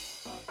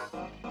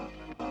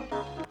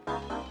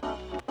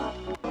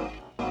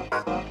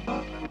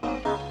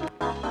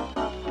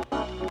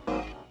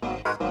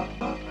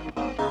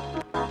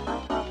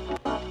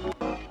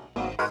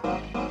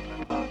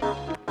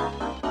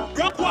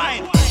Rock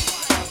wine.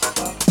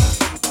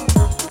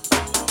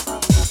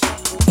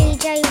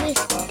 DJ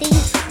with the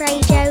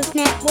Radio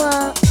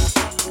Network. Radio.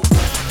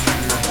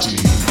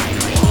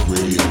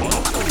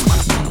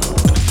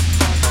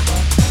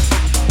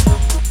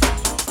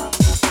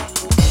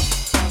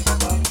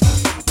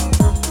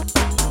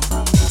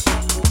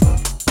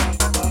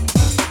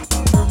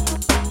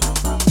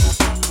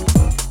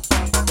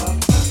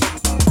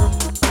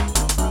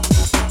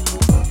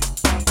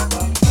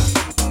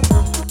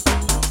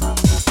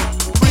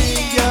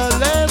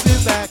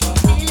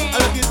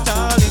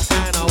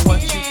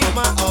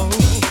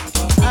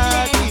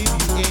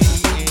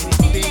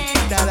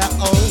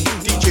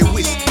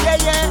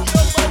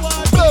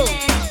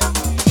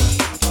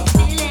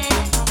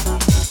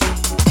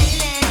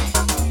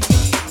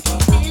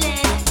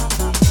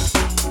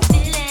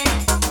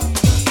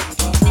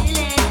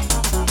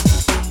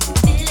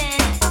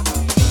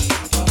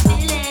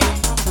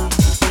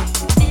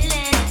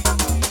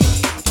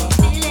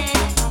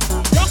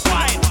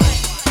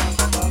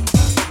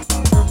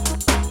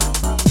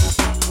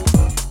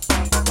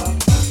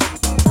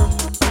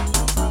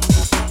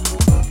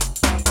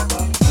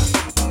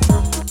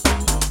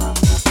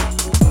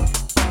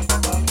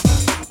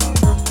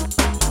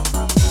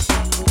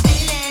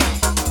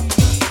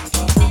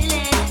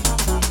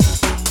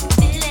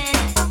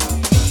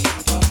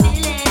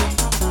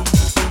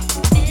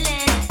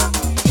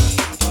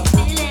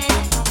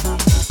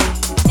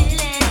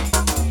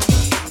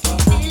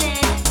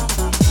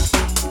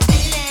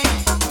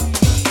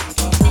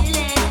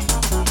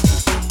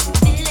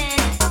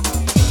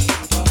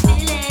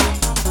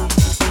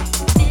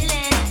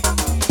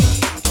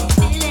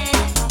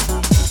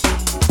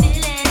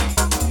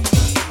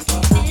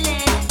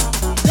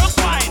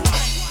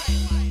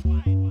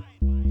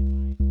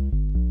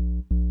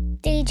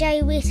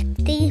 DJ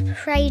with the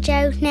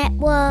Radio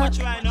Network.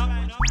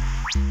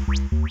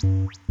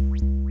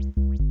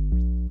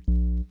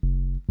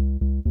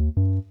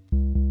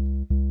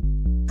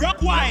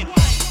 Rock wine.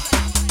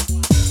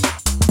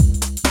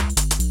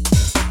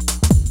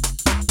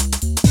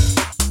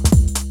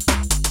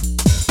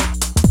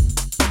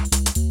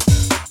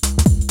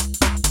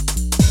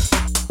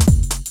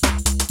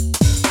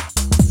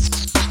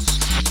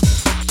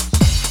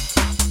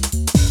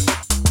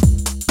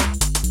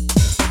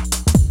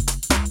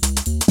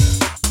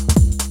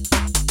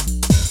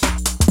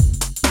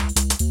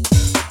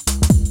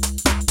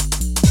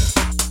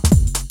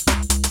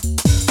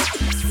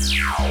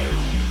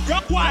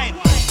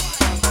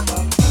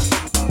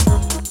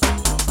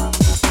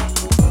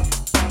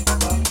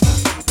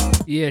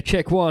 Yeah,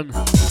 check one.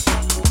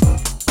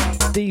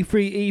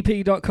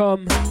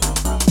 D3EP.com.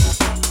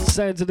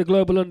 Sounds of the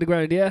Global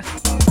Underground, yeah?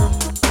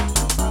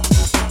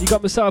 You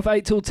got myself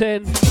 8 till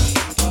 10.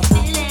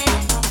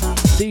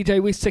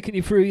 DJ Wiz taking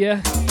you through,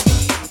 yeah?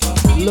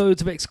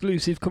 Loads of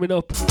exclusive coming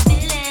up.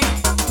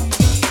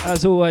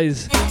 As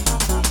always.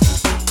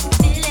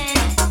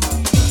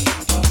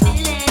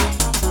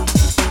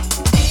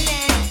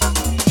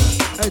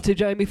 Out to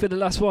Jamie for the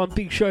last one.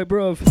 Big show,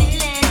 bruv.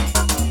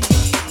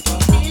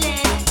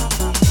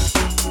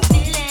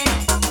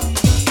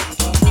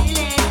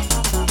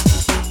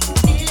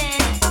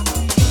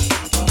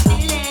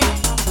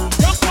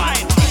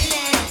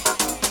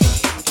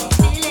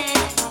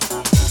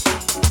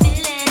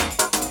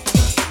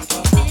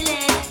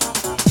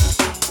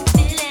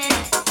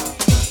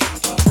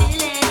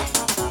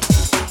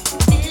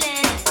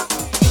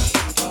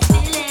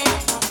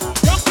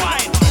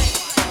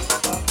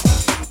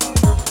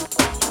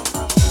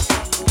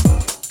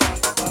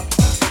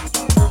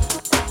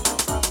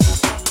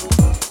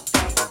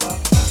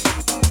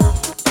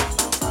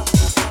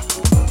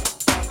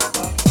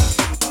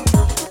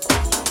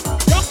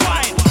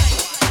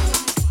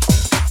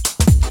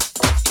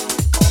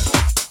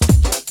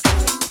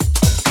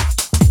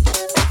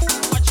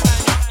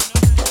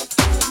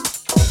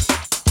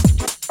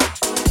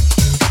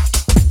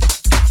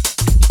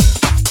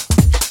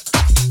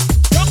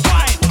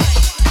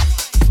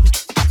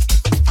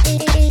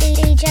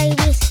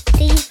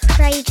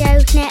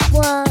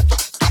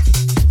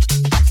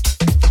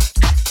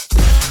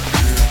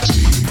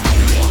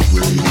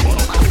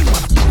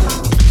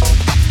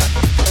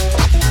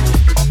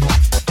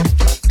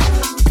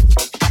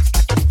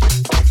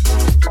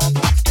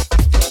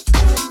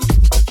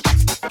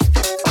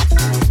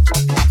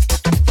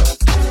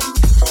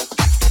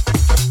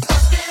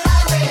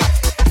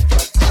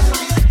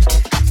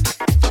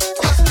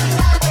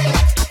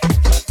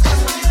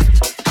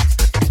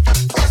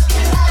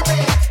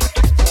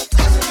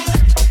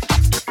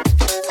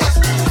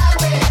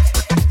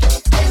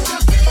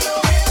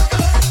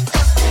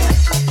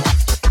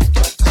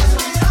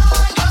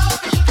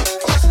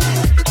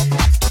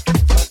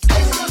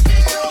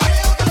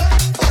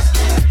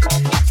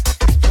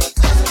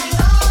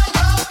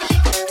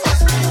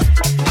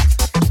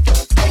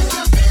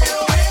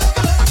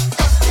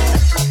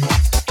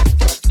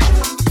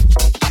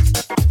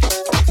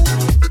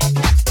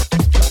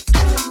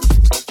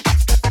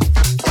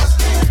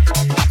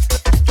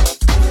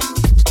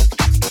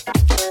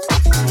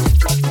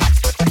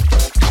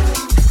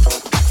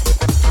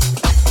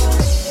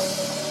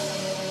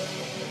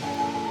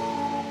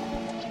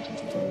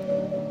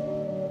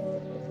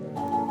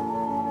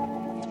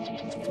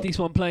 This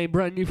one playing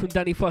brand new from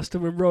Danny Foster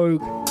and Rogue.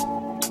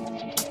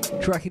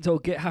 Track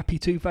entitled Get Happy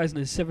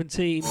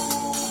 2017.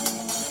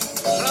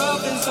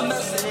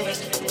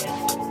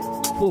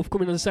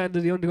 Forthcoming on the Sound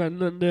of the Underground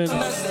London.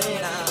 Out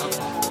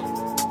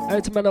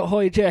to Man at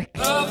Hijack.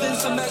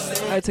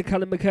 Out to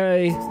Callum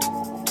McKay.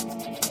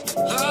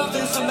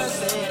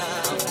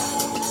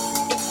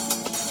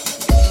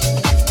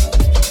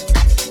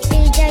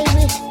 DJ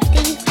with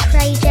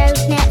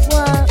D3EP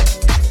Network.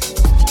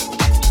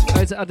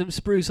 Out to Adam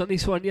Spruce on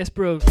this one, yes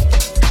bro.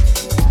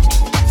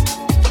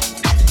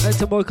 Out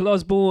to Michael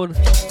Osborne.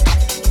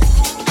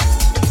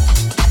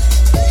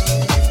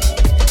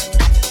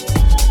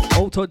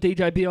 Old Todd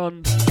DJ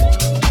Beyond.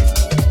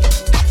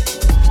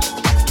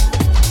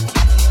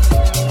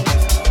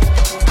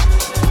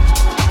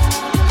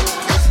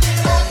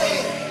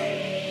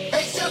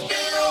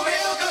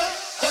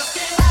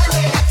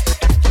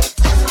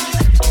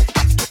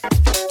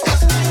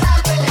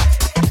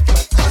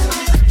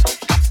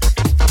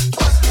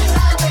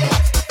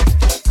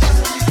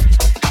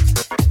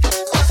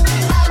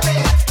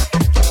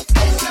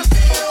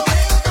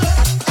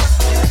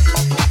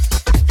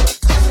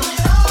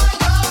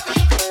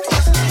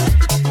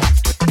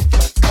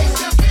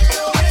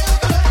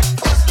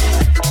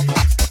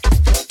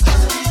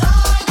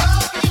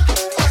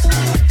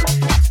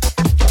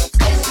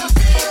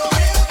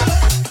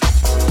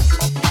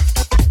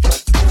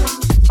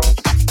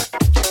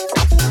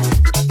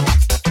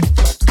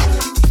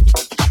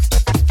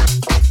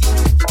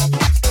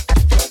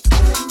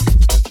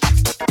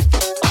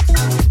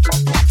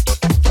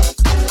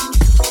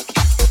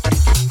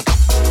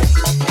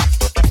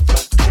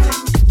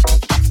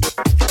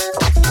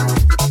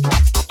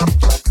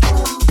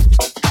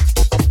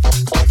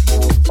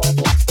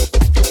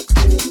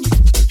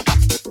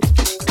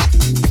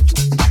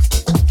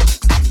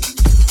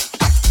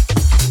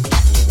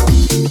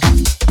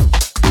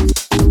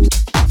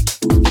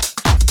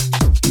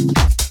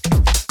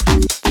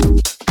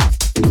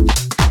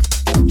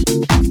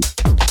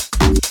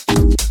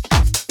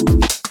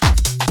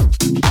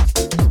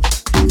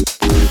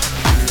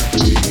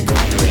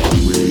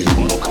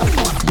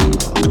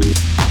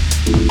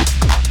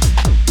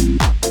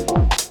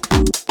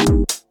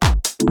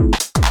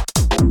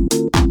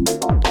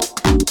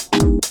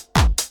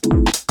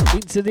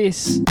 To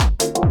this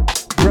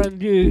brand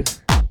new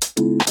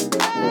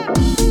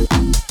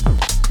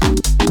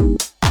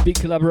big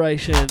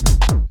collaboration.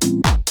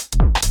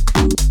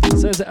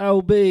 Says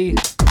LB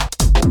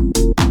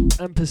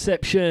and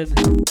Perception.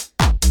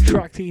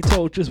 Track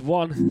titled Just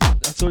One.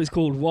 That's what it's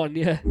called, One,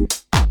 yeah.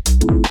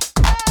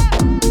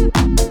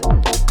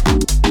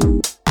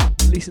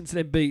 Listen to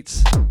them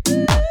beats.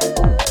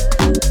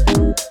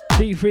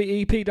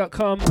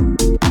 D3EP.com,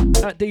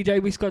 at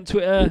DJ Whisk on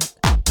Twitter,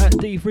 at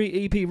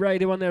D3EP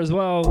Radio on there as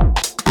well.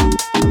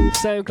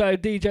 SoundCloud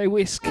DJ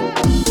Whisk.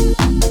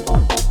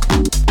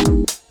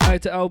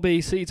 Out to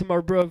LB, see you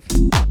tomorrow, bruv.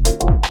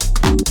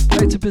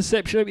 Out to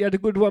Perception, hope you had a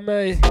good one,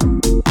 mate.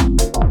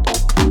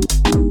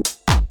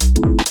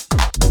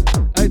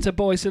 Out to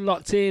Boyson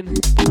locked in.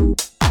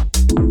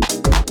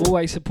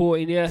 Always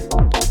supporting, yeah.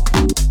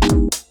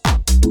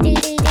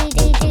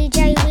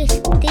 DJ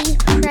with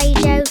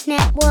D3EP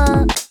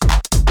Network.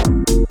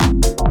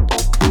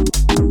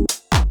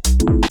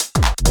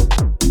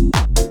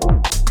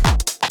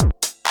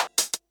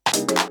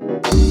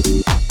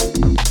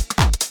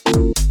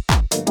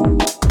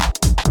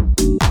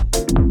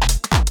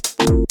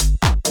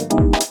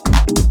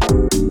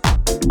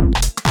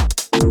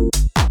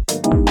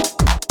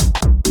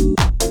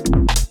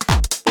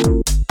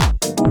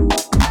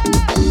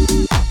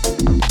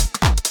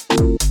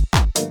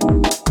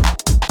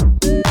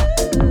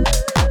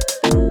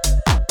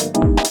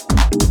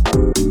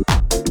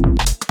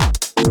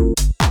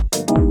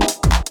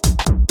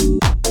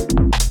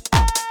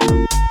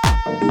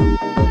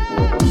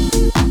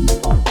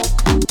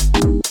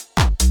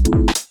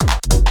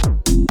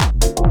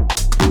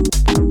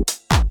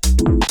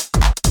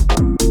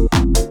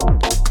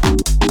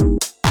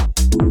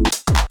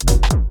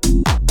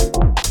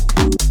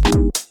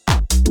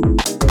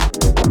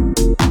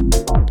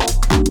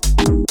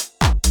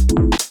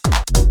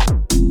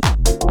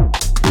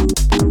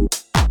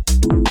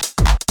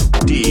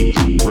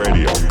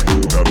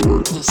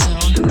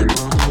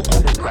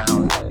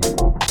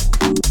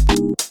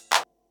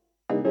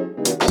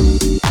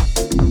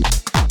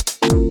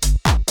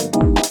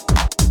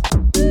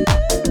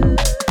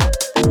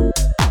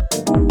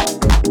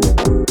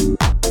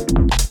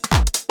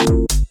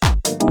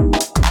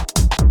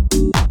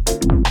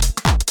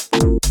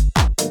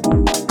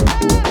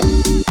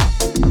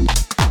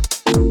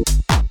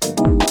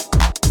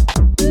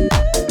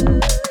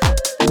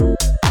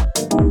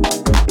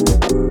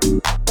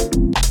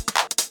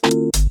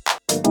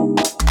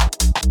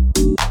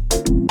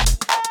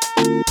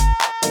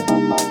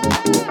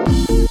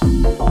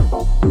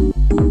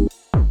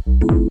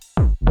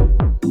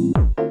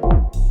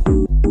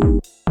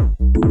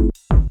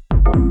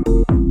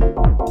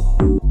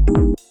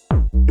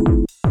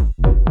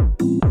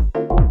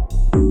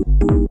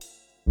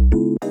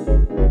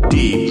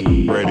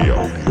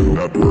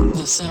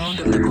 sound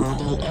of the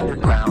global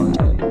underground.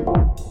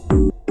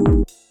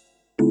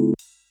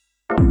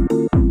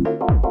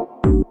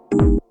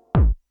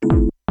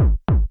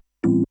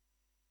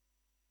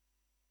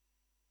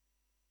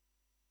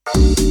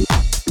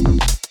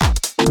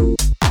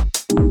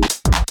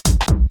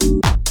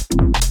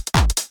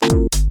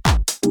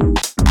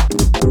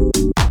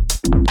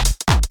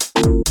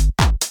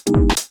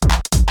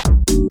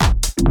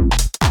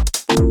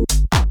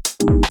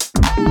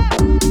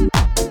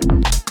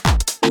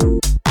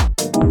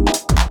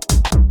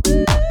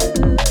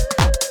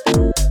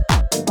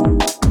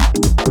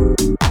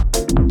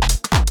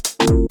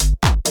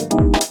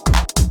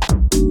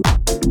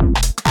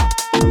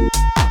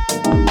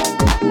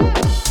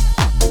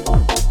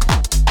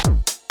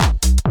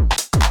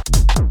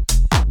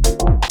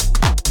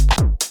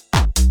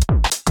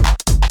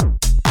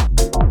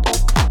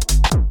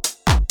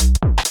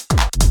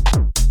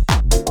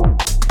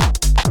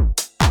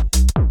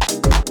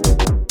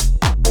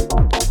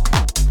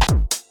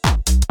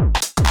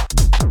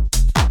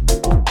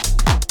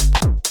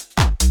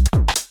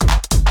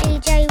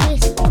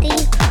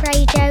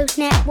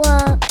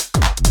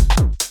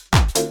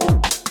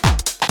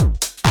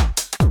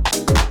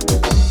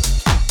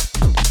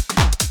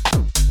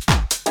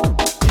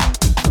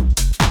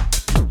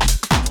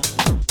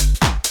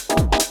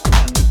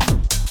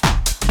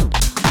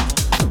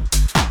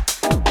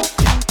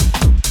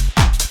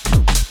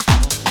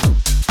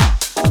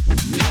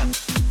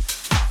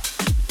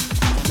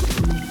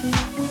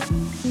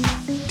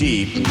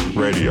 Deep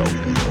Radio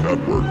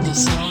Network. The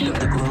sound of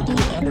the global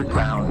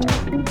underground.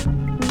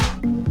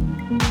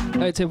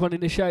 Out to everyone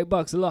in the shout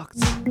box,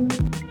 locked.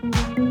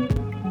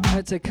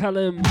 Out to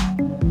Callum.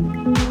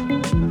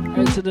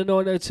 Out to the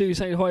 902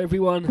 saying hi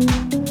everyone.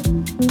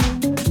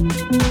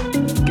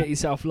 Get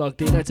yourself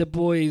logged in. Out to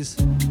boys.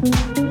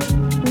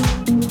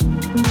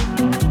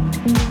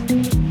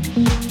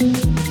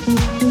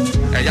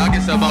 Hey, y'all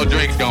get some more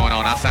drinks going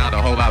on. I sound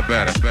a whole lot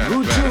better.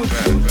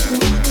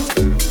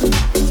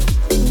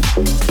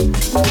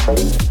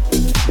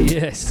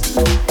 Yes.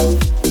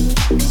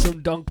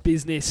 Some donk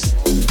business.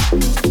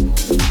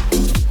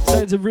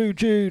 Sounds of Rude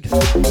Jude.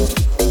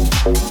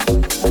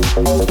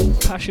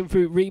 Passion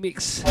Fruit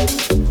remix.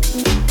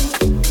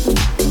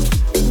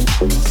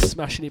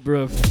 Smashing it,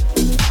 bruv.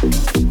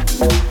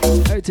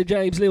 Out to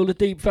James Lee, all the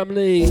Deep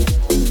family.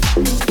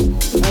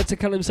 Out to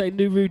Callum saying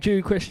new Rude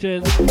Jude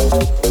question.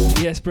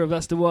 Yes, bruv,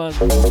 that's the one.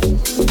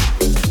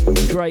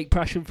 Drake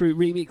Passion Fruit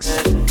remix.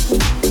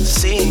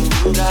 Seeing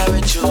you got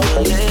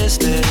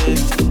ritualistic.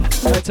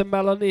 Out to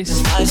Mal on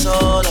this. My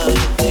soul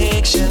of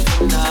addiction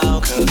for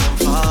now, 'cause I'm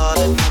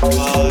falling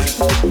apart.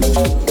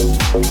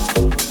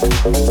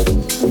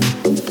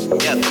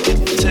 Yep,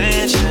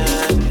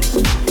 tension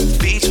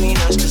between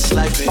us just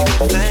like big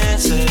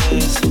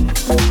fences.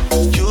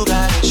 You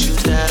got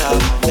issues that I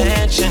won't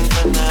mention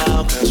for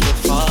now, 'cause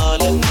we're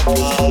falling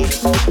apart.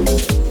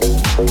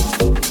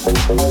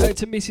 Out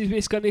to Mrs.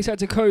 Whisk on this. Out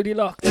to Cody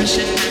Locked.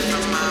 Passion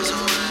from miles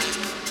away.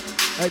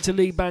 Out to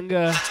Lee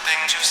Banger.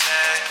 Things you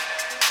say,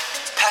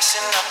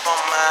 passing up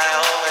on my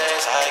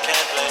always, I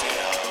can't blame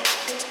you.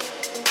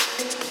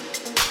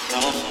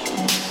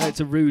 No. Out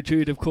to Rude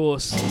Jude, of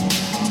course.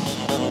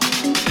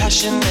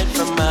 Passionate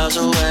from miles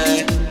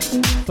away.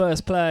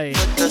 First play.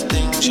 But the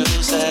things you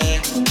say,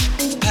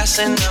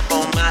 passing up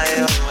on my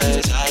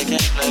always, I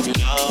can't blame you.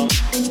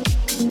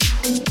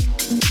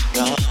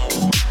 No.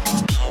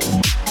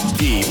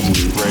 Deep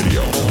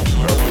Radio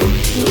Network.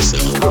 The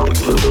sound of the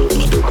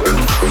global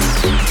underground.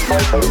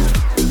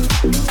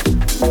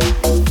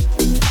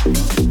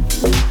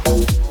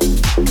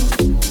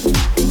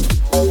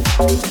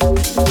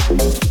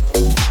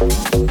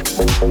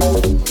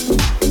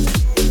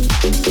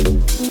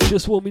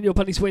 Just warming up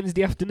on this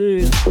Wednesday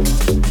afternoon.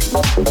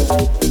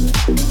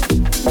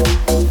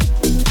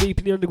 Deep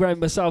in the underground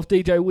myself,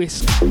 DJ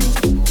Whisk.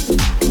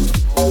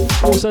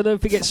 Also,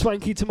 don't forget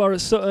Swanky tomorrow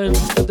at Sutton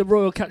at the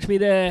Royal. Catch me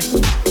there.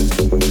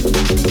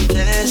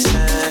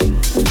 Listen,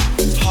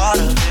 hard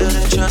to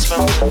building trust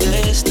from a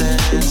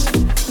distance.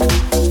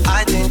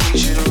 I think we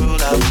should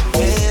rule out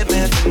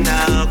commitment for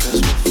now,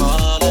 'cause we're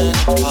falling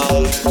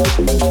apart.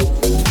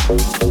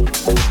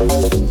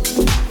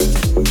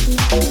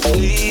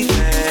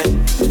 Leaving,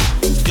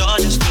 you're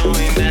just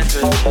doing that to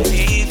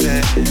leave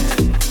it.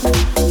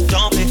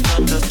 Don't pick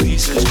up the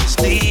pieces, just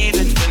leave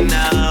it for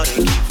now. They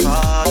keep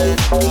falling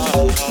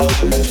apart.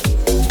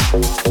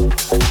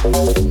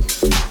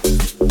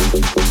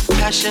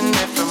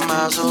 Passionate from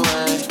miles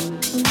away.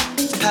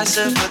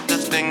 Passive with the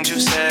things you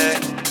say.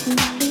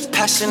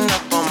 Passing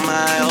up on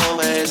my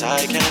always,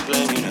 I can't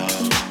blame you, no.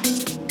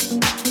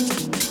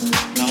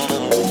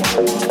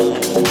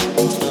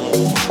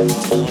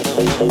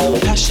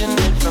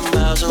 Passionate from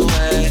miles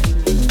away.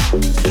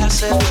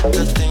 Passive with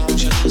the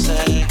things you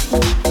say.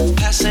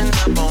 Passing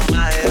up on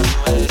my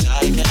always,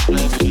 I can't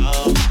blame you,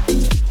 no.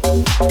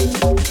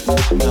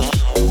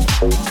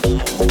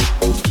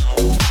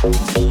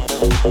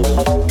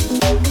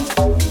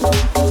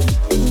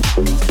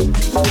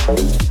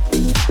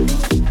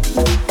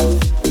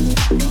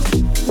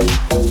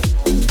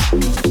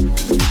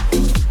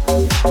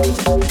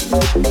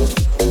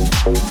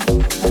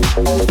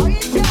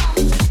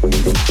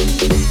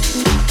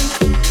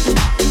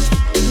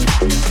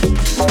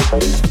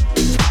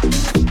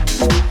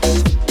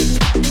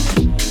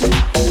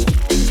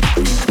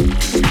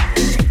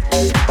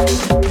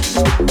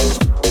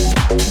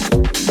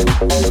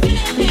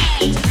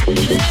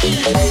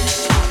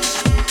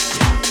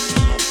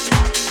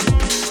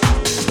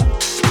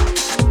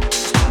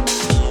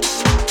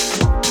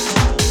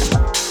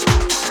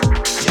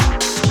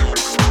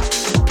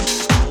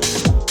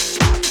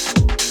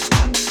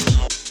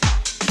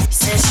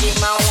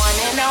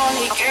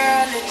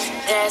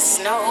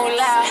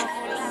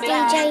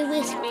 DJ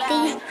with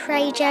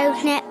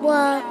D3EP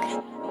Network.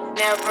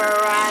 Never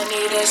I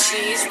need her,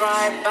 she's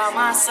right by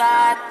my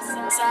side.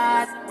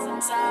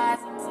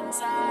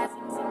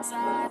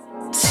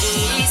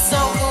 She's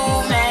so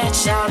cool, man,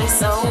 shawty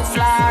so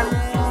fly.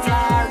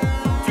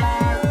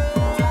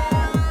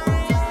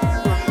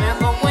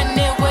 Remember when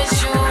it was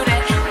you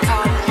that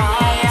caught my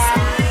eye?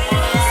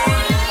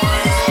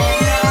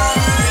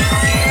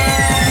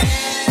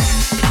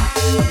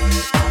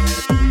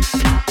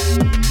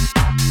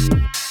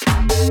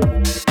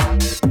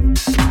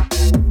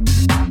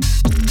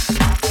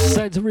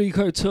 Santa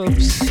Rico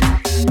Tubbs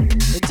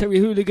and Terry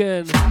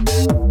Hooligan.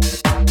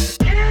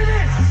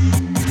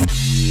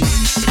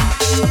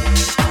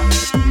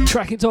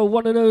 Track into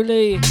one and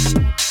only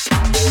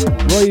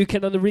Roy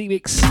Uken on the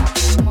remix.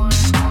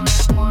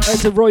 And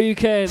to Roy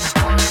Uken.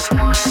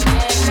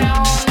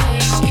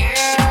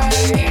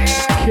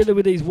 Killer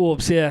with these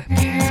warps, yeah.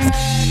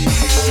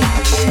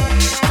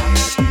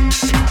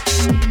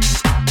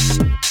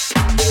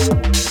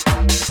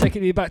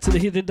 Taking me back to the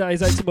hidden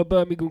days, out to my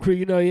Birmingham crew,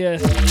 you know, yeah.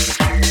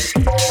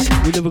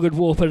 We love a good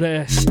warper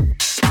there.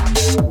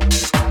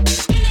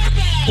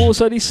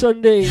 Also this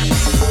Sunday,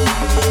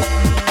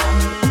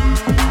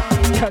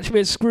 catch me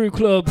at Screw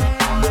Club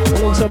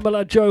alongside my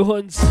lad Joe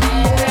Hunt,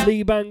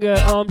 Lee Banger,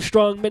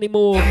 Armstrong, many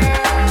more.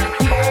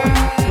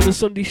 For the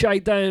Sunday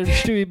Shakedown,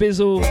 Stewie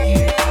Bizzle.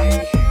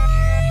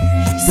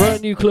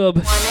 Brand new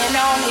club.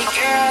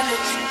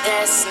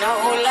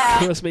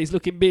 Trust me, he's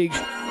looking big.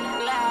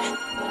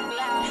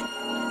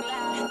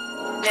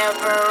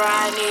 Never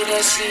I need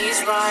her,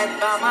 she's right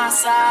by my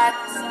side.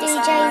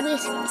 DJ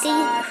with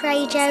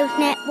D3EP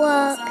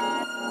Network.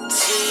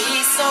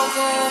 She's so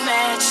cool,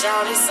 man,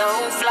 shawty so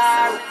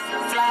fly.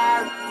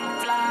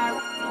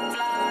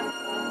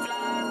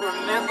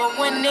 Remember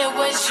when it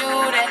was you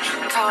that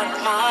caught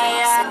my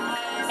eye?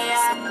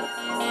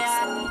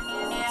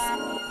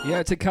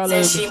 Yeah, to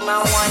Callum. She my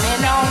one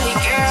and only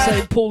girl.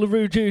 Saying Paul the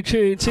Ruju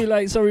tune. Too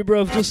late, sorry,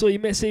 bruv. Just saw your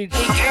message.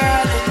 One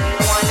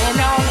and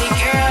only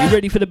girl. You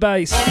ready for the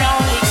bass?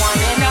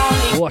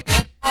 Watch.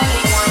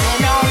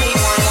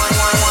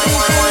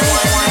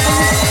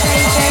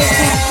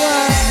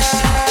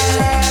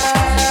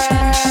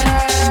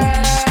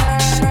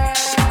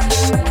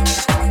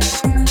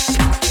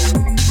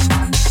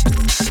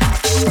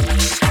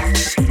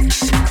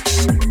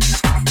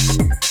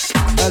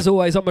 As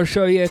always, I'm going to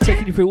show you,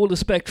 taking you through all the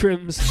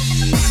spectrums.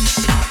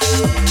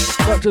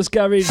 Not just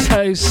garage,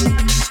 house,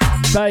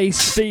 bass,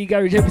 speed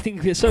garage, everything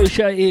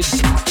associated.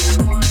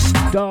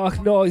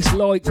 Dark, nice,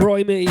 light,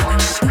 grimy.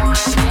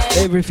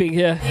 Everything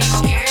here.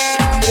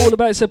 All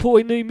about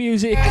supporting new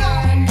music.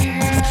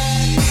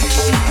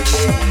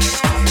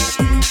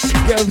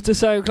 Get over to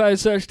SoundCloud,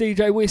 search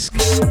DJ Whisk.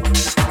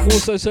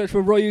 Also search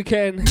for Roy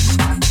Uken.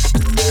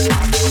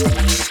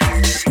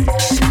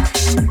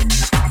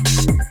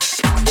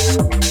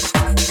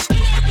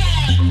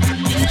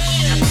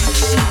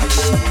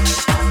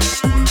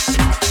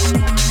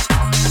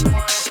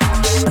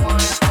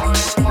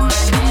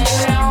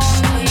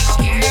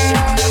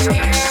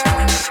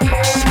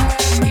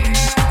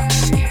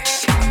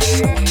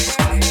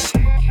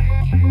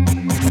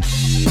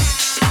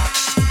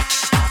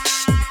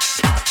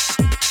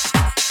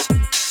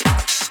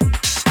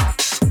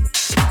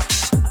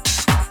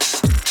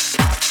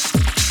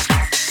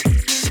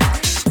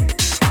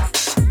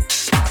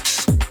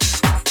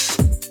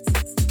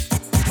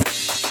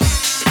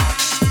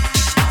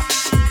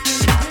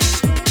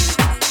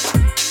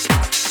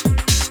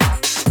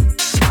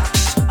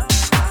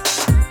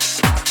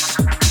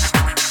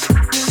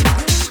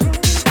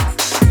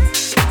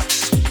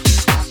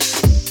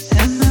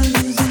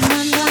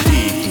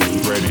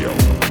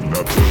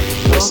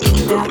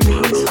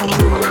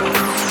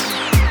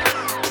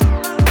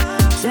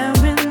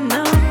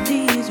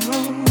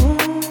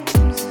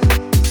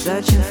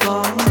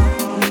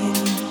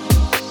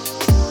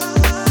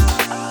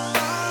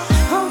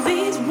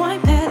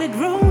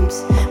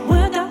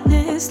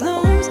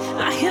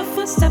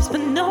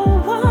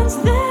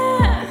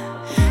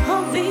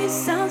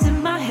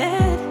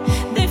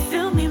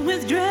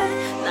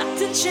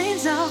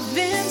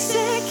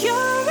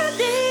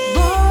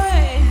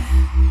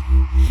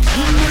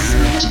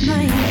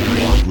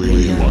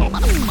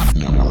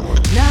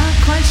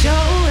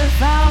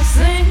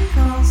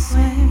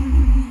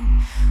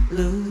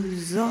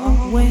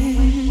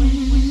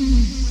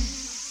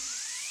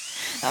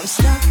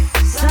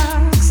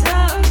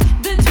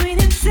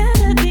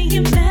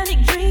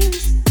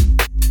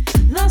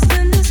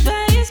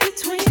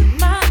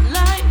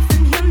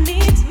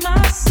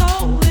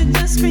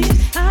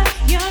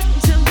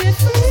 To be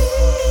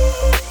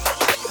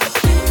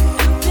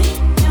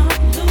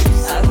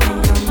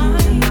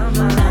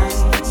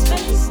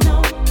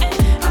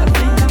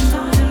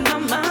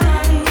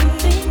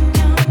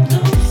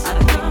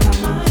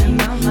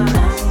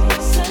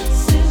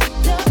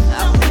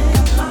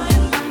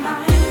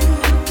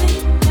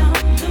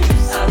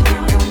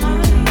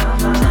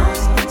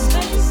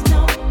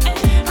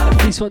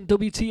one,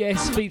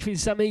 WTS featuring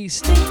Sam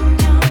East.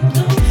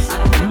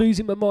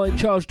 Losing My Mind,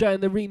 Charles J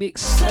in the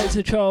remix. Out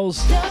to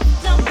Charles.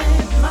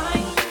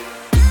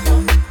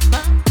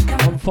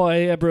 On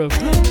fire, yeah, bro.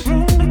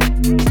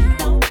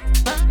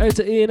 Out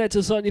to Ian, out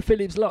to Sonia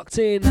Phillips, locked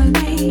in.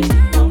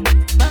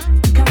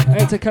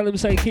 Out to Callum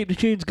saying, keep the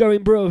tunes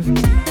going, bro.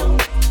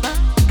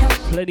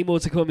 Plenty more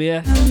to come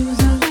here.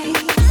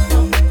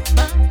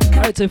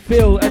 Out to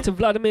Phil, out to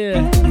Vladimir,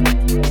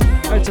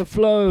 out to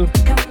Flo.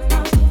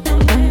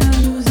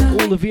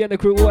 All the Vienna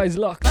crew always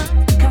locked.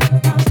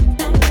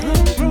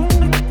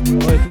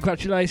 Oh,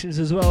 congratulations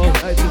as well.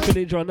 Out to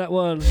Villager on that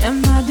one.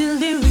 Am I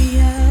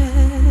delirious?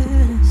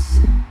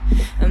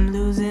 I'm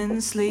losing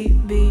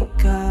sleep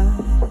because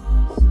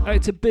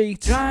out to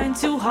Beat. Trying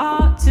too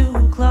hard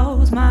to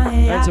close my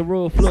eyes. Out to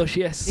Royal Flush,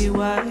 yes. See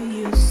what I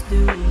used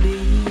to be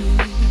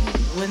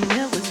when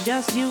it was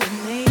just you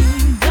and me.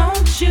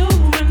 Don't you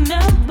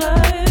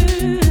remember?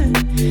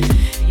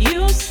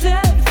 You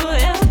said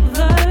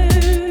forever,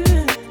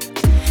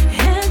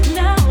 and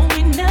now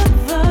we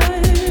never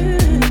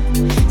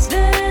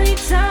spend any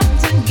time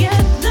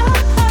together.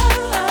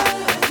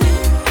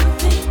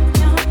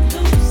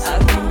 I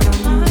think I'm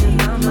losing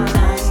my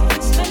mind.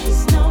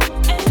 Space, no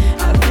air.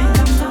 I think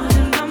I'm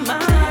losing my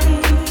mind. I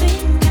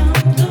think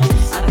I'm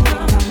losing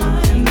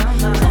my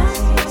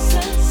mind.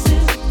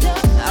 Senses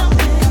down. I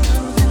think I'm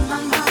losing my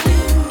mind.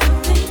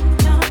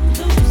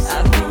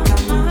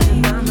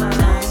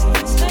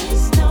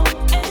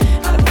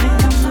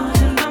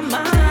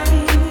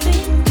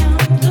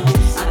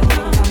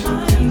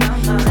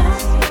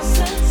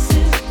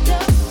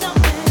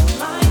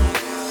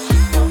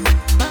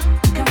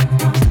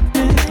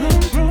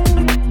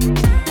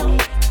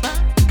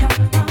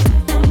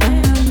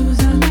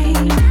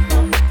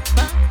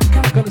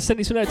 Send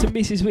this one out to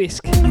Mrs.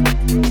 Whisk.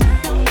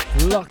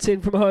 Locked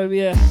in from home,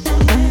 yeah.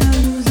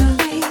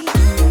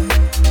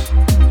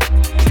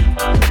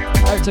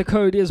 Out to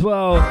Cody as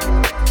well.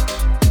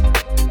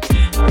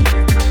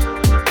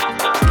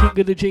 King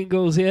of the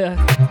jingles, yeah.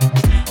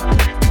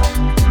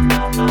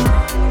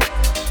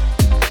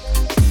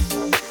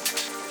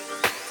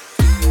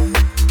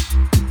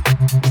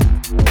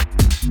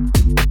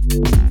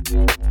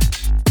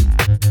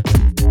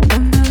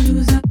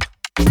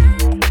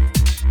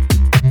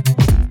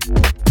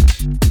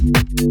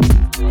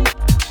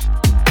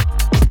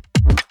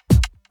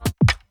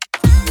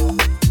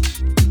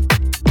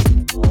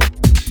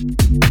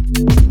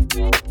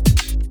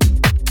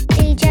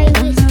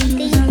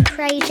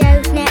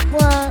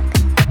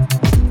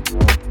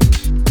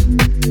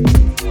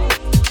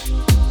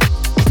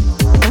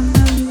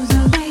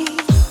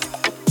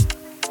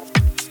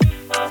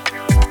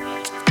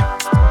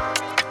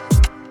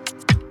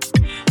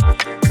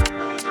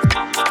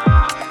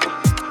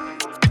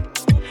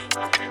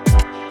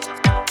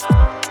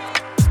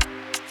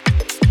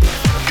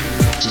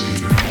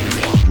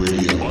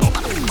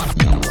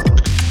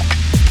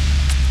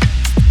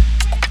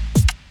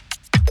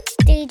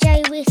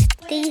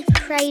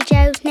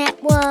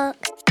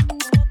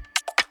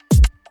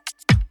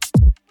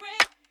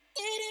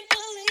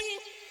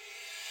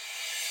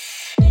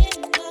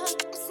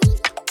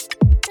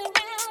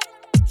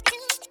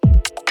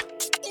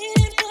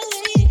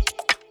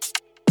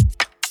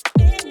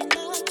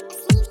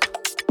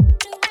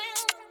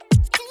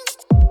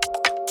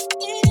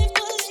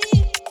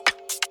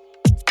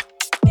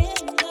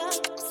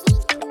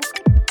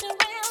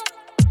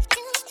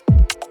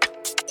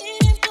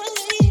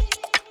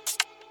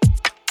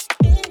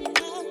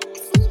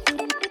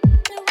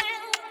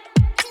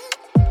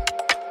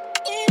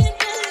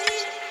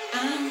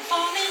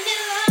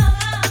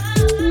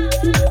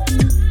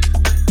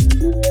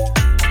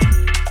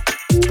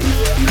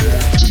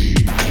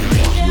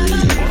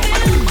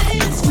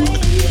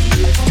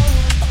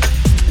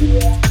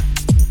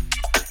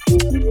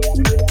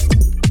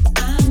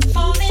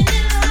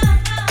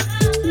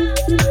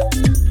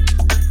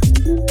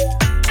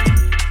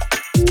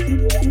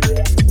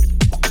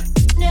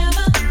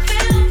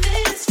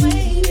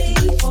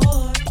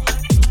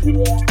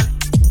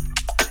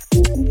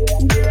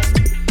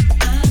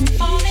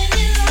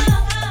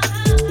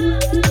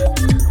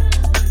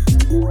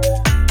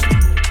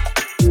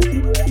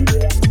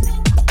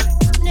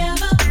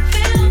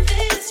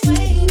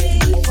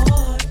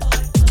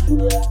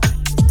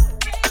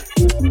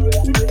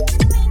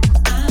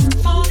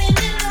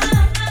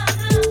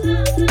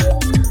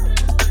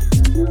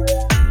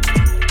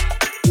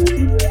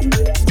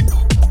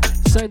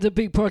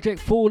 Big project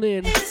Fall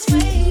In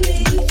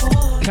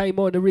came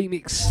on the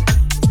remix,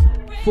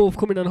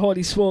 forthcoming on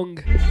Highly Swung.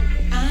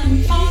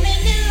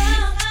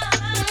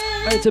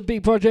 Out to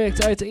Big Project,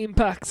 out to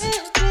Impact,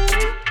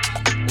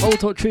 Old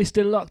Hot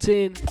Tristan locked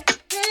in,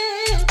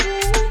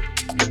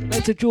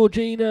 out to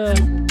Georgina,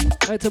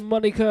 out to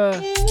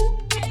Monica,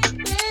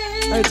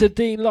 out to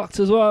Dean locked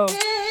as well.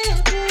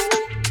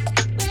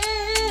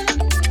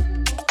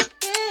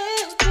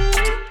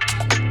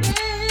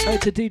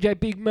 Out to DJ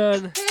Big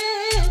Man.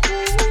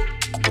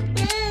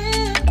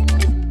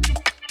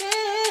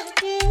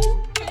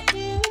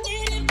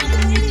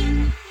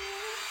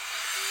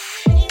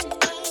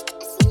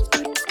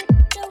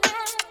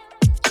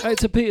 Out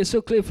to Peter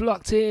Sutcliffe,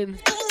 locked in.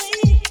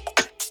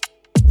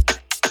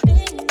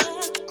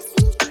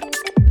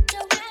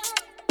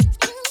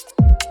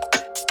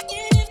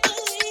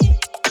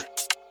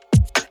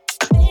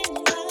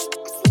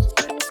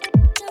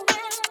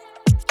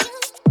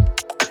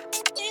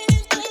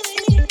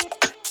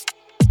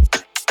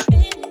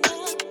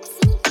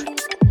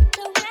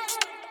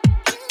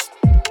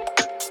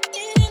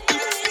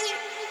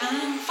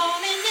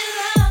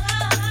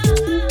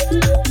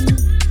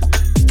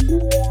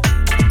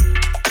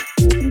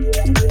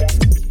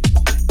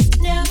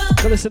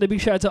 Listen, a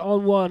big shout out to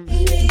On One.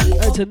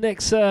 And to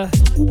Nexa.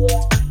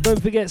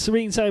 Don't forget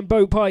Serene Sound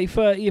Boat Party,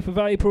 30th of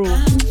April.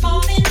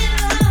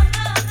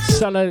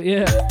 Sell out,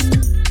 yeah.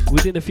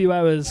 Within a few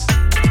hours.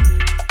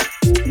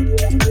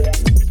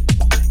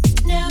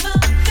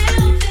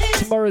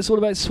 Tomorrow it's all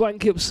about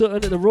Swanky Up Sutton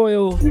at the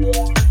Royal.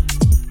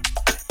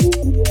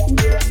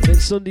 Then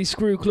Sunday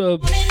Screw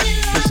Club.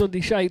 The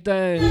Sunday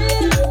Shakedown.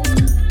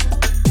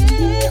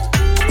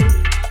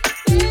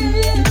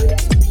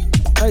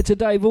 Hey to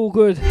Dave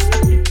Allgood.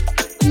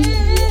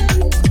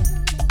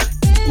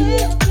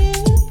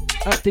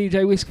 At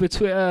DJ Whisk for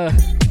Twitter.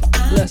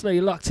 Let us know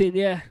you're locked in,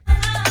 yeah.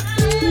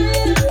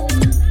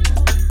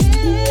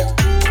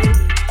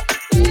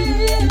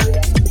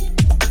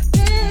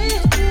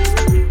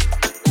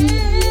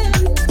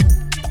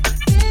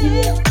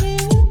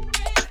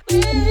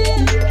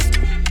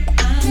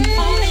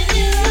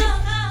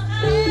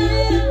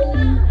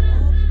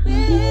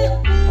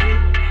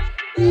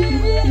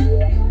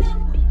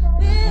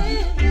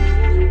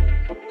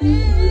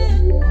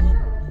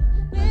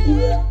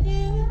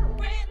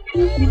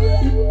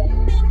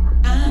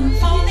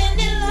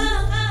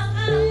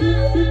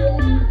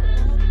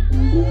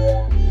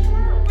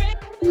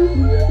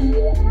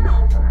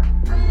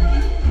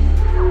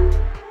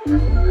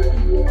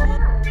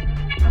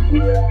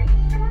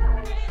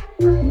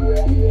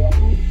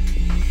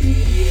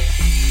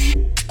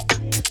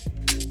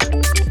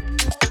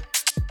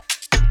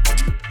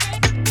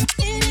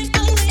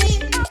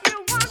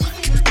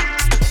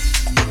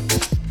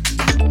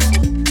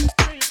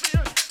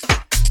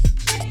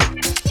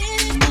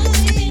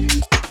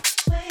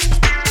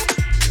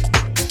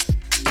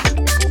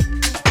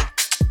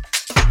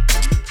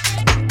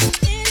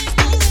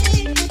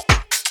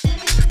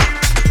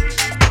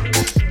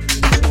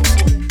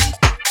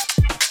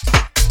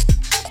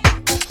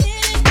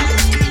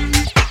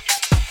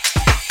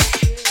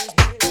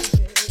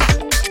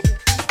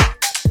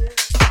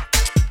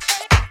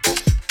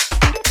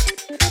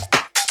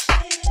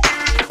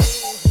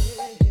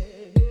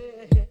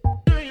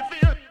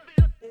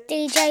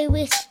 DJ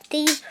with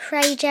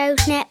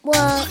D3EP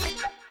Network.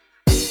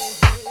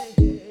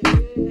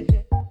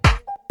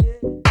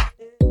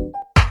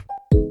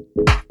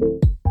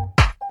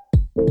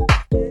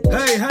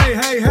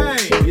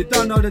 Hey, you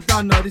don't know the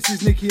done know. This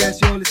is Nicky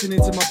S. You're listening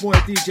to my boy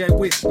DJ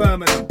Whisk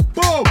Birmingham.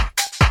 Boom!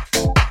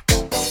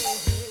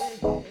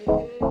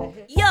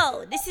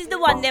 Yo, this is the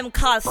one them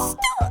call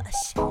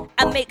Stush.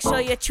 And make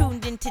sure you're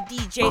tuned into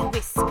DJ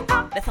Whisk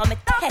before me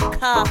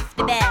take off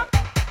the bell.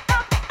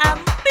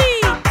 And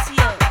beat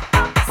you.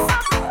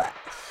 Stush.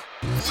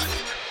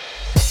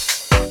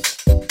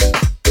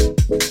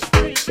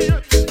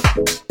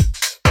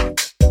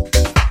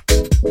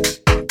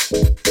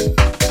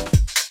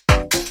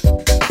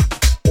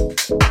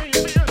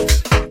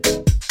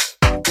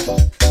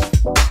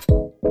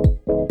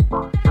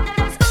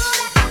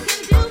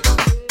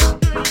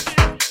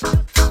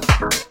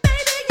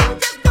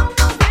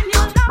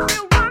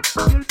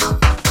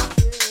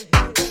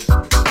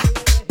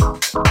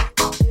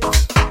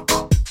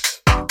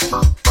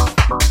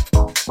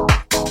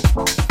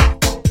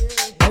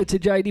 To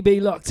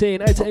JDB locked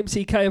in, out to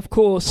MCK of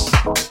course,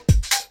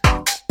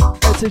 out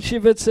to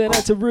Chiverton,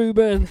 out to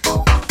Ruben.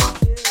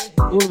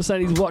 All I'm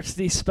saying is watch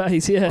this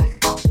space, yeah.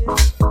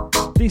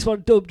 This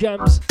one dub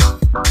jams.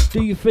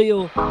 Do you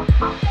feel?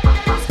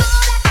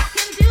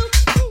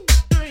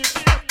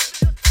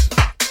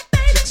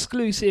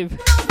 Exclusive.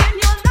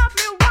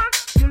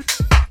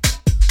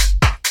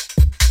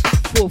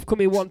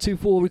 Forthcoming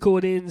 124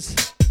 recordings.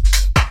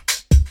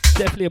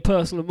 Definitely a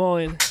personal of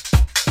mine.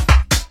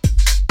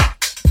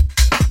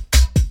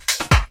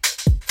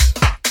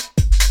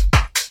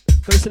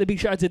 Gotta send a big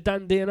shout out to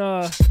Dan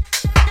DNR.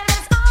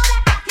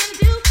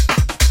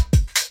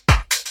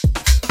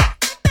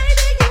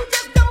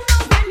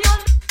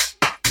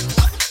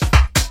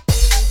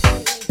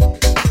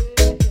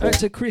 Out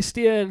to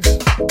Christian.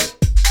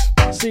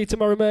 See you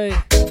tomorrow, mate.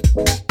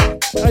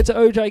 Out to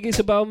OJ, give us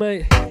a bell,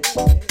 mate.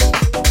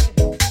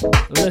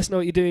 Let us know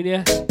what you're doing,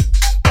 yeah?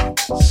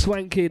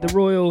 Swanky, the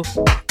Royal.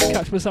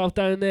 Catch myself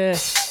down there.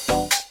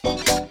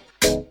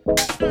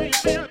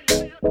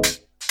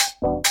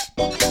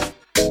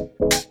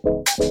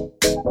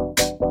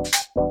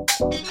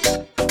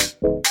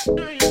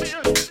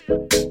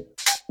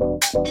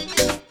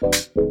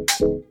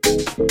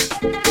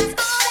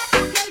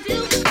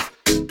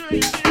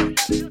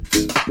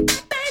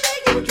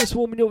 Just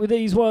warming up with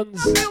these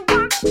ones.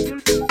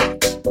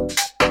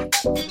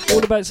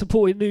 All about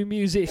supporting new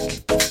music.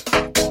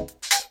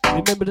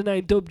 Remember the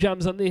name Dub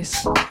Jams on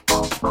this.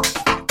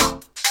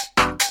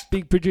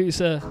 Big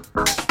producer.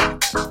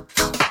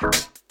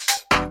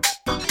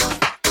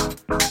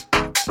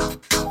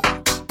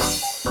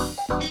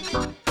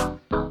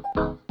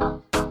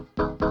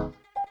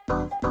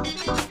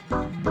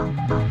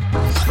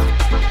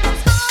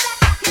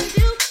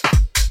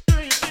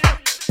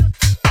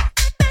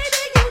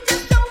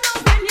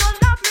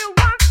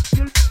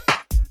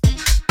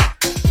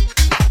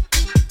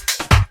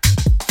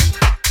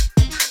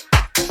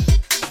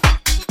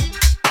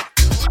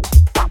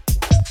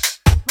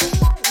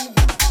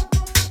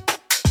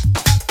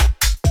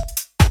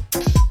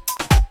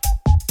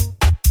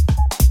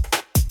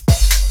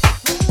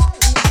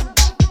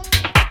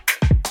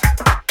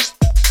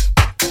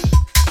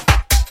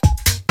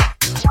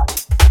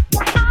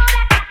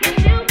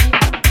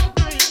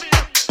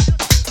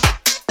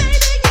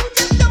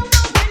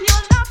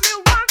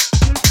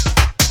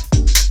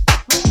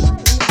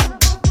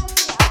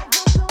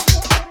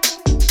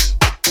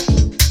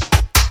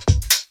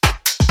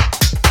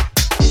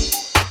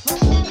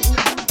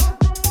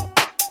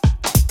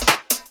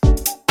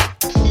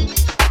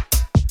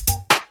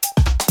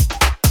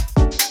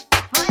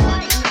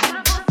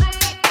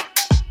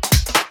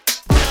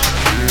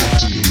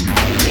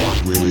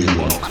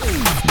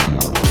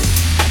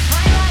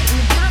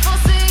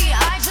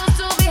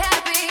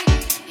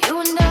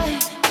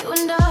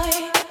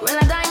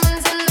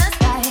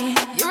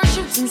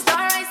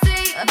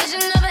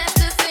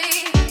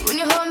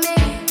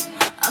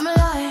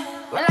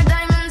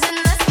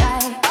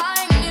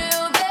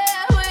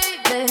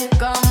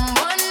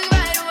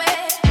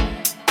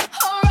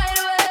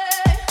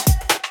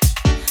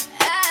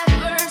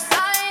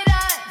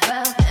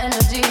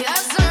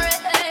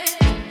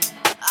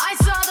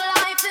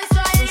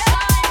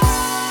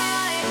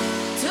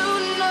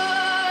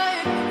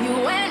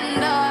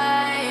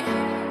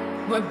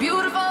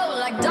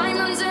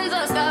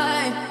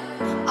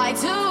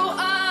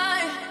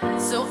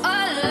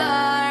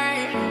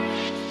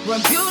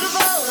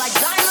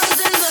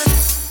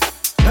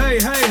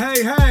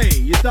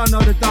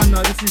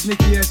 This is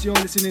Nicky S. You're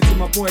listening to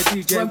my boy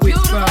DJ with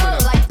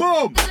Birmingham.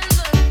 Boom!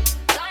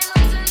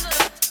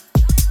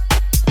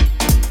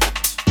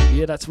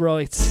 Yeah, that's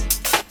right.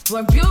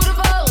 We're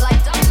beautiful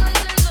like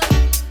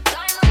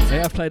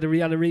Hey, I've played a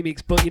Rihanna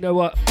remix, but you know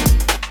what?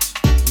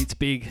 It's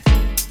big.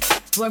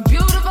 We're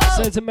beautiful.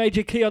 Send a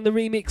Major Key on the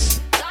remix.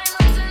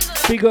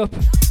 Big up.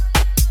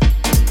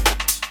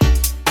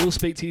 We'll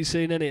speak to you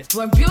soon, innit?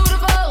 We're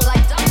beautiful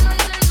like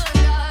diamonds in the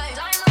sky.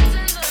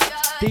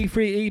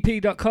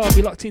 D3EP.com.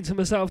 You're locked into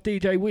myself,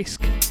 DJ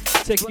Whisk.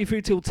 Taking you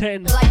through till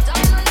 10.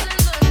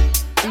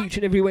 Each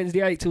and every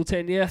Wednesday, 8 till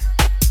 10, yeah?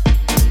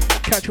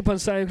 Catch up on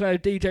SoundCloud,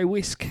 DJ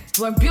Whisk.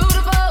 We're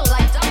beautiful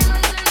like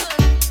diamonds in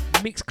the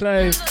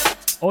Mixcloud,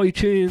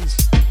 iTunes,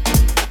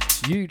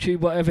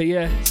 YouTube, whatever,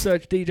 yeah.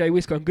 Search DJ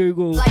Whisk on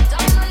Google. Like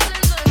diamonds in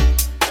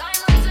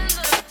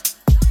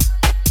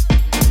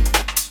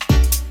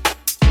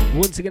the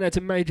Once again, out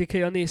to Major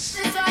Key on this.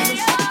 Out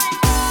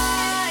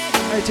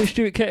to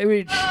Stuart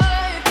Ketteridge.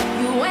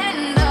 You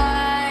and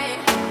I.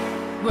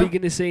 Big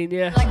in the scene,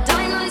 yeah. Like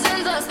diamonds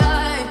in the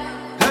sky.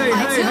 Hey,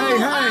 hey, hey,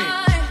 hey.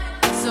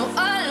 So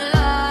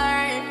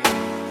alive.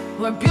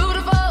 We're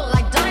beautiful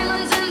like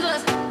diamonds in the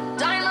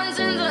diamonds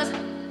in the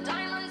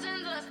diamonds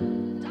in the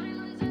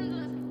diamonds in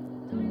the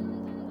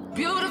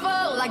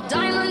beautiful like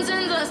diamonds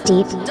in the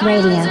Deep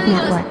Radio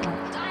Network.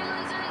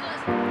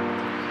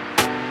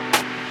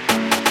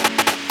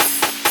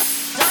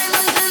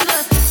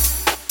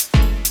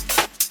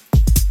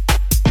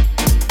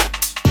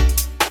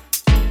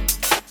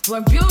 We're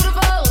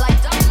beautiful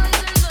like diamonds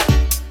in the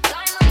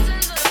diamonds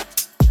in the.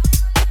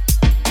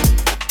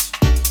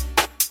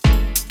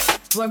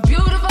 We're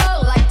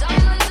beautiful like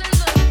diamonds in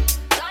the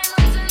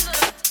diamonds in the.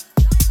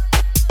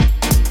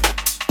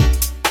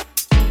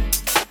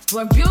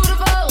 We're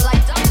beautiful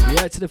like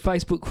diamonds. Yeah, to the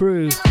Facebook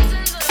crew.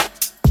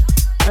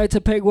 Out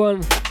to Peg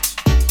One.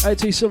 Out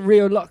to some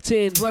real locked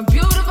in. We're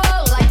beautiful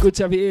like good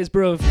to have your ears,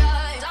 bruv.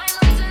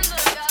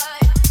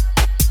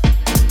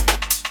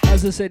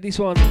 As I said, this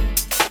one.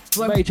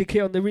 Major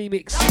Key on the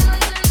remix.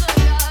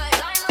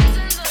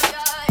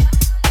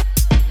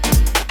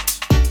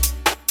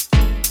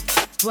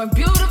 We're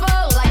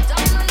beautiful like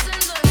diamonds in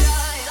the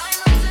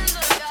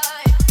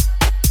sky.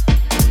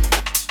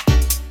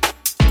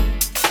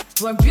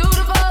 We're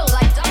beautiful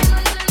like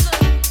diamonds in the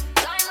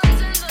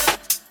diamonds in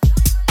the.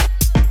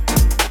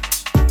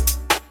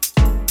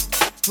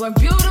 We're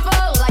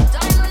beautiful like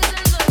diamonds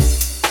in the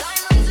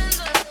diamonds in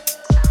the.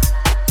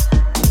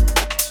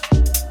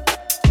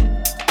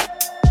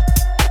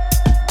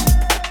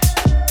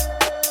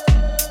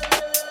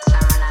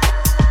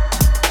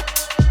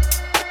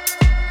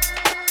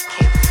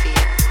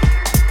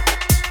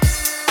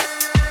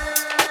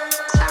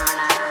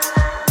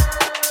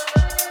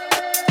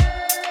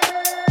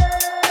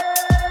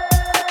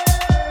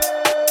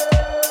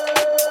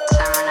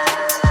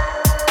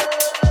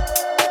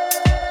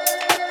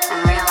 In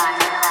real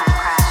life, I'm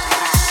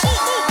crashing in.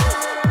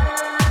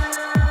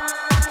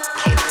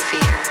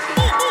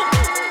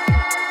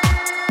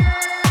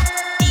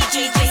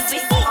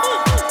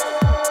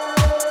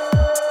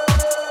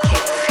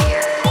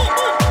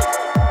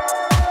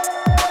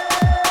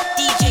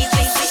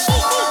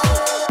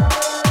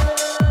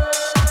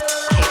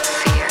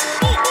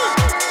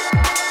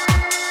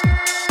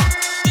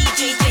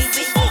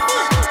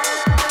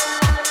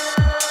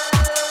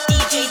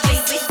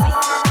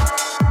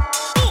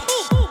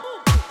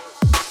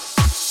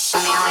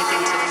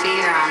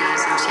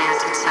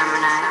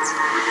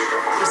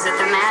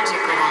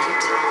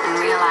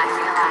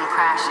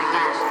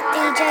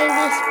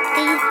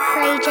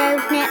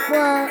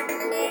 What?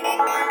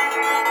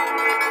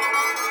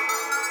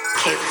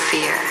 Cape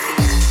Fear.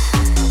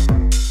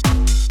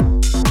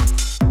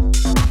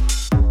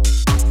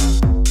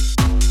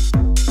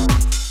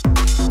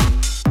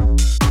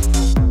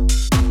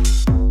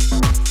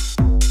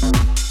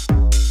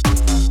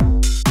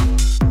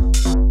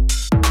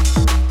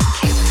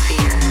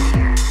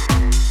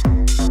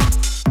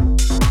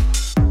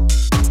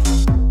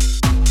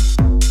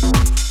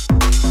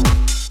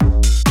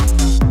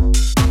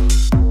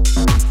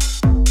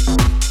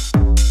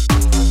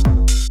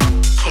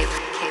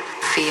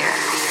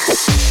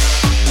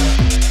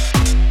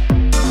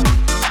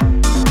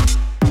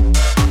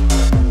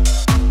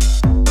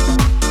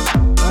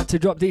 To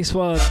drop this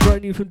one,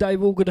 brand new from Dave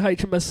Allgood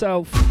H and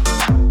myself,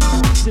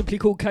 simply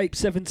called Cape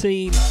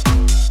 17.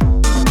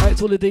 Out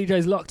to all the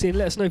DJs locked in,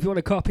 let us know if you want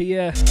a copy,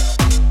 yeah.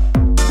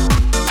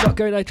 Not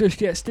going out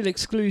just yet, still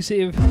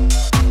exclusive.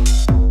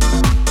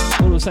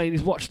 All I'm saying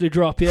is watch the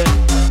drop, yeah.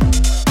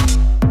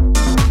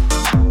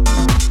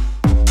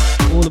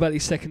 All about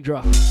this second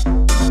drop.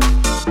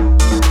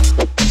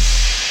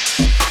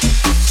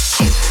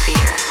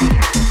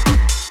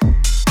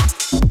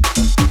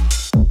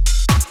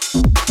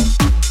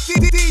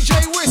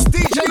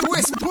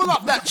 Pull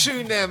up that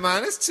tune there,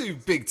 man. It's too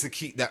big to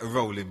keep that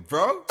rolling,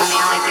 bro. The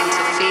only thing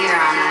to fear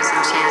on those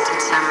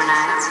enchanted summer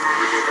nights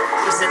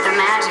was that the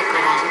magic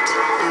would end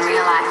and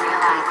real life would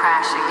come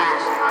crash again.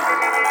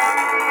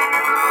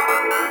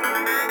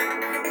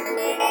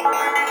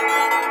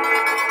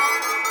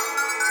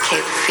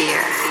 Cape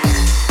Fear.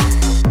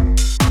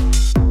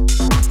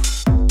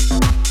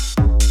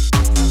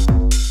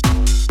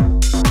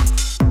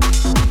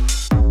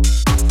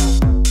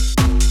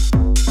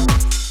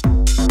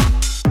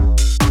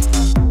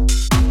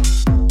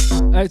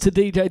 Out to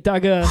DJ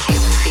Dagger.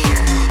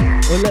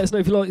 Well, let us know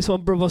if you like this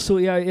one, brother. I'll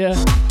sort you out, yeah.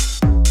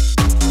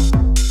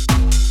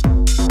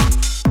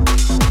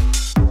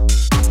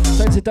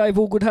 Thanks to Dave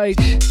Allgood H.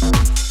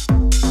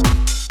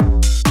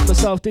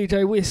 Myself,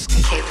 DJ Whisk.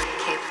 Cape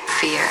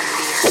Fear.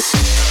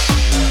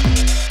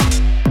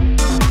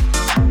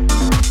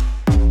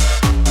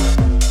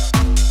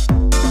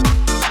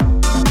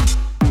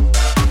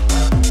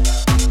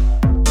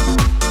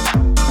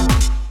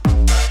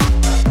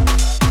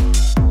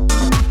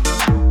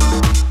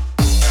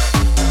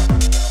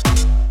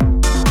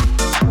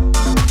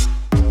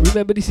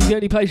 Remember, this is the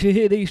only place you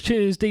hear these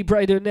tunes, Deep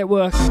Radio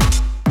Network. The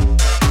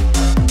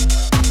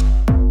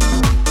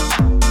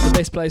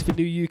best place for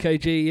new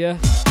UKG, yeah?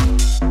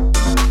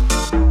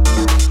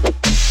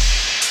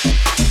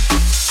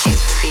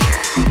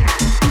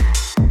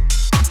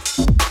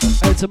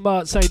 Out to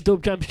Mart saying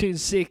Dub Jam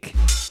tune's sick.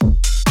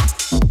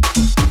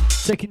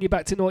 Taking you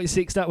back to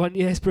 96, that one,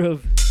 yes,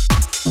 bruv.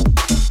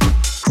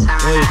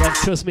 Oh, yeah, man,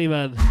 trust me,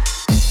 man.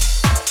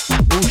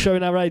 All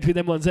showing our age with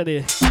them ones, ain't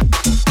it?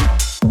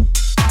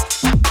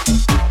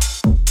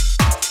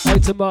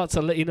 Out to Marts,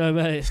 I'll let you know,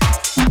 mate.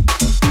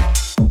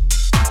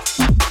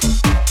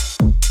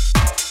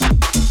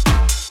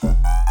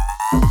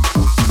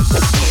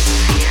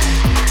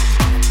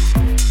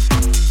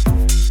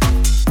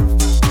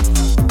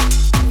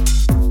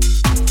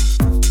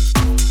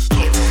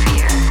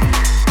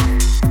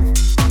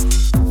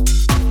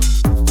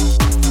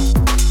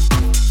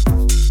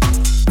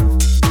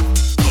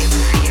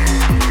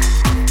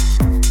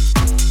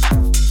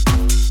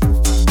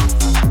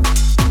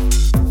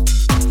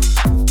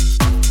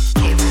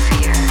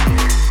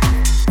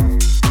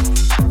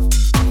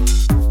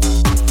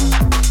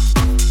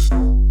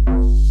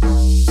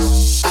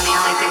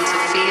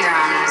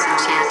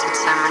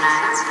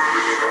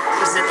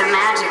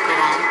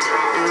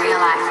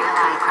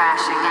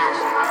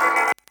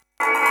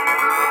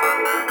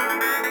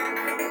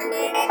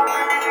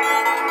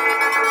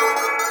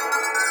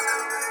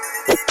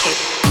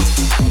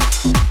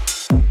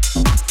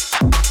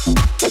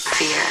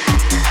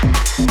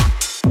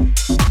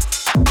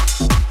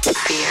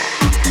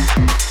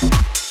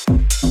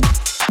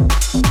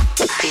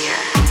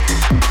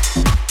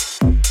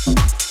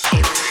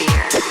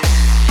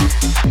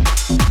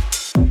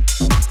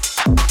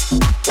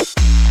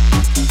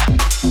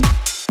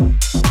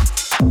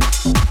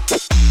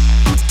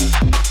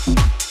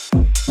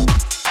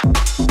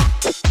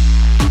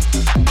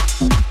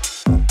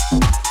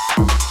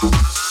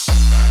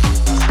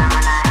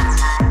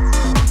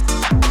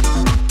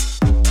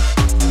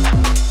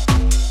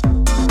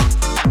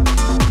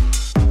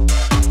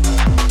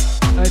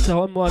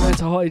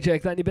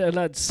 Hijack, that any better,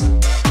 lads?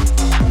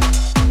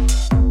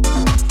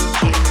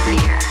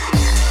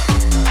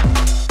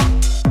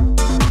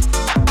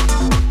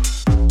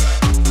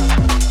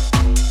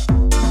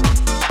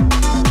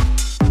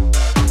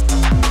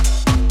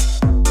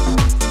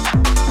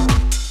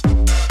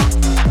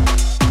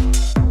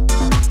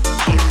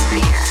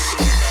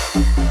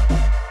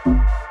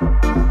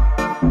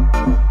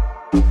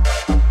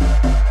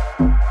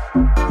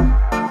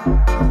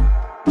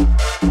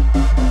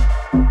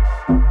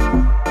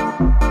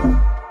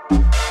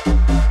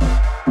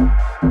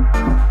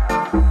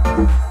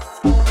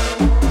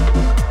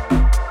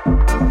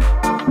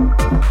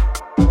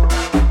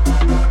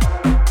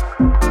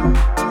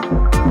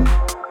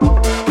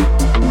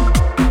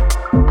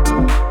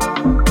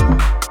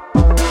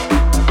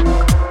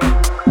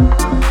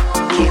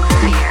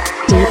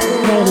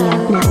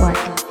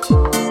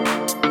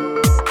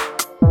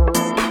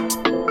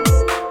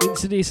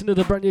 release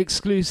another brand new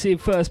exclusive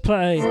first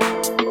play.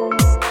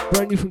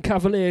 Brand new from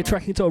Cavalier,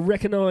 track entitled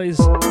Recognise.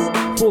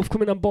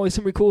 Forthcoming on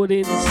Bison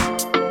Recordings.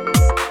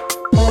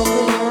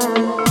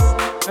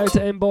 Out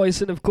to M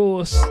Bison, of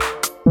course.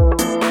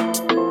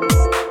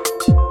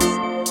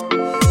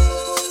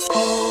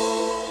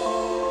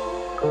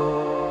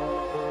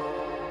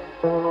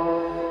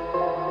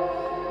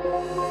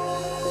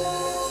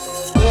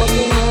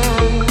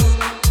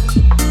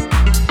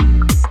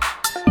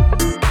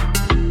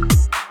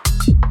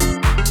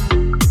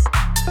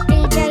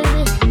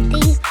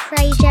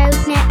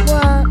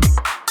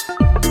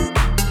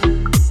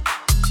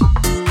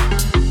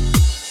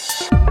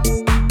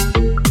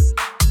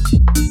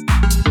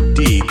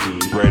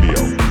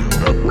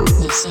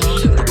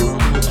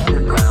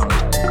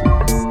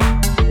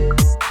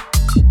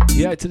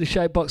 To the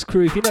Shadebox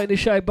crew. If you're not in the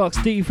Shadebox,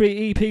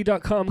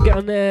 D3EP.com, get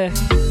on there.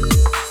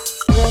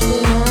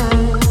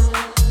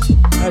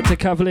 Out to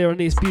Cavalier on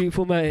this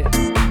beautiful mate.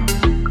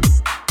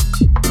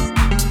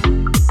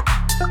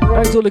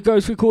 Out to all the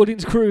Ghost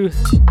Recordings crew.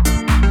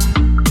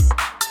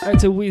 Out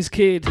to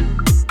WizKid.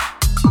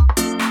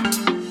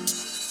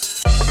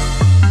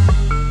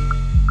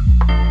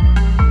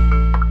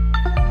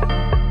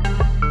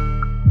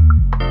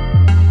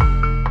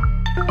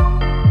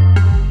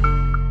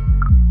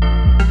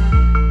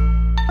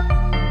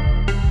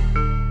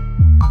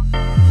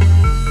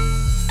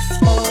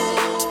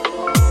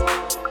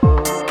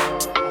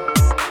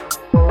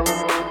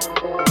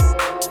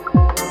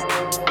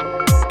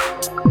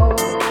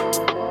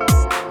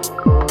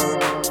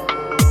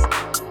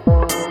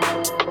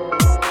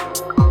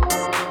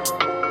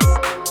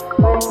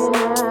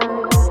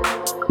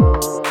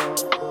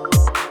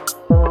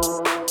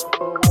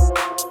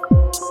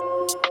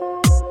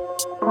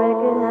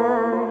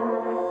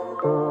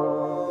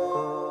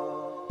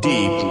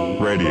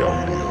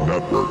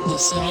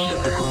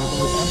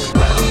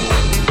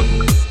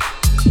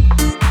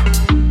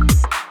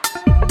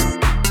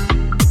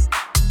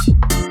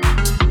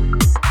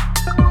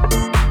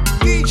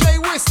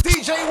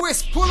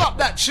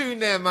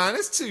 Man,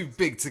 it's too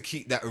big to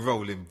keep that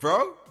rolling,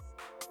 bro.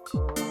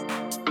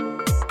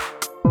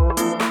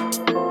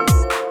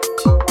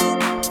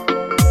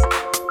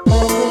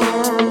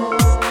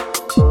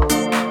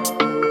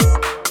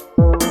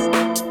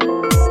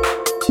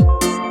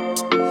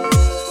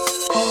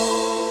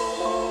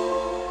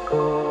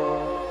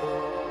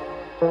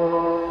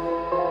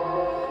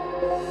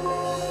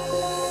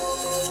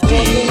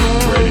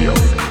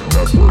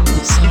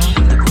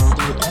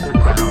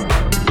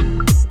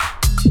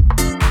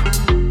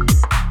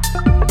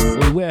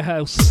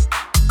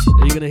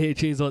 You're gonna hear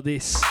tunes like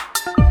this.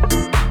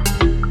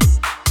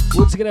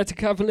 Once again, out to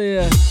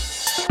Cavalier.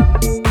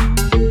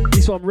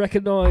 This one,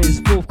 Recognise,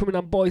 forthcoming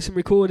on Bison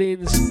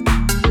Recordings.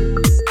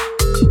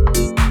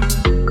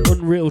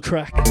 Unreal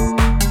track.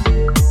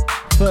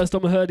 First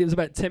time I heard it was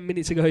about 10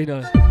 minutes ago,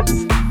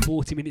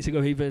 40 minutes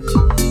ago even.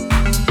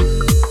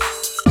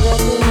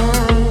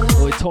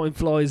 Oh, time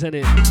flies,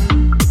 innit?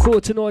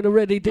 8:45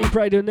 already, Deep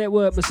Radio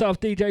Network, myself,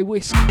 DJ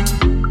Whisk.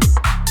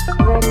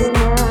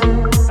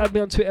 Add me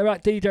on Twitter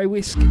at DJ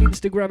Whisk,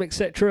 Instagram,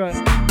 etc.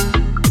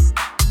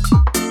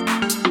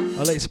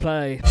 Let's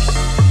play.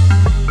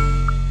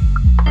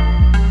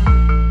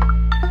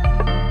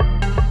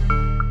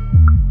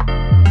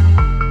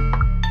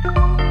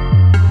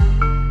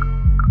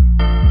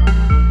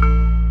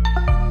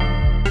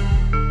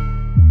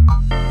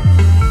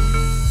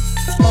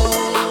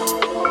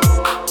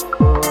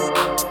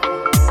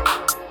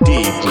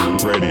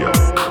 Deep Radio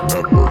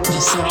Network. The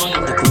sound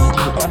of the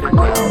global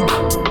underground.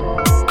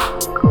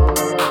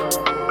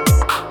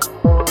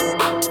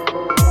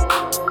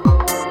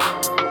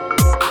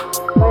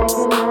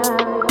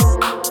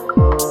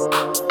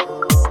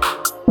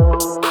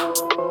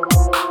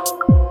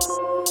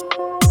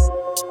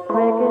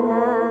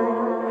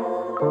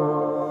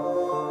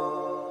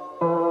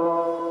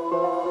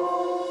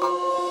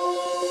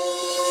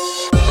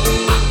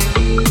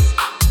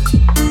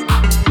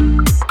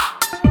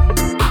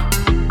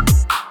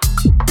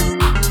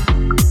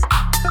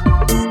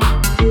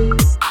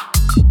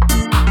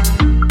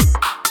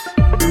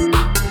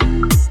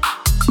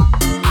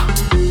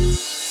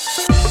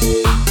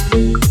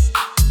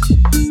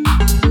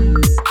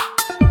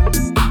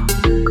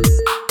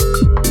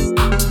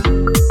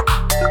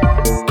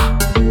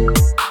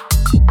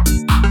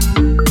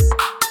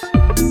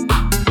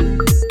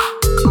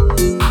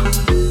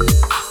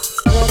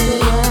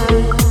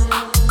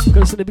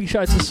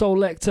 Shout out to Soul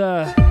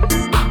Lecter.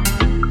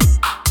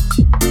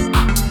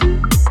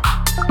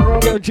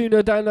 Get on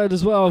Juno download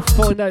as well.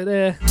 Find out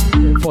there.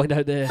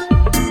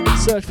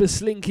 Search for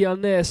Slinky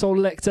on there. Soul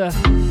Lecter.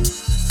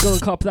 Go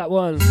and cop that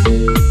one.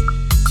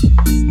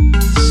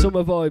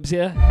 Summer vibes,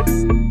 yeah.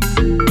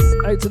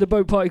 Out to the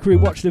boat party crew.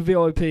 Watch the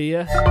VIP,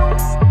 yeah.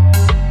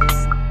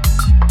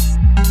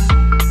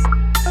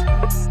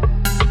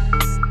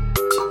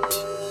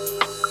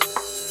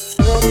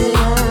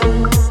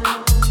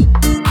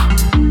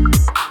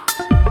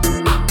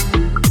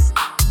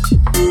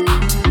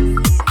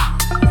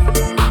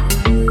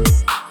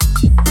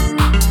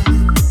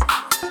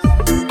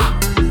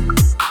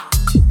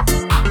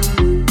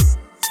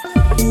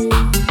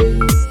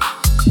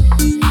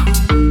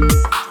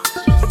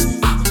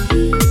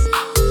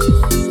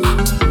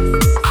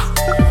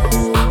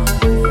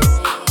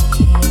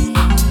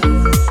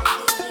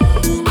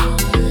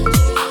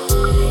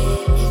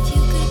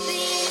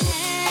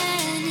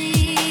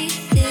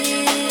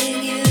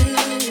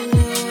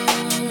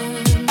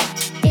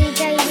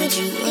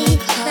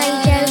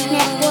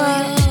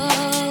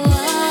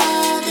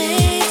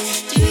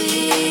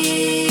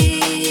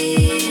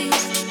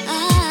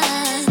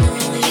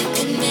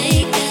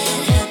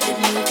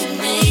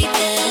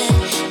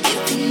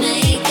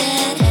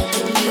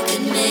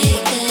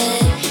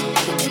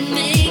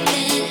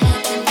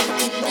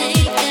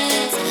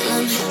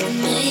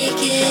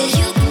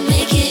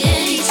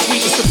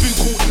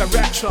 a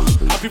rapture.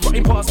 I'll be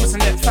writing bars, missing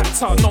that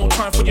factor. No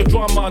time for your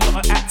drama,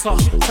 not an actor.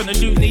 Turn a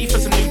new leaf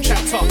as a new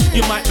chapter.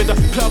 You might be the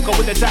plug or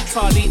with the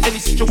adapter. Need any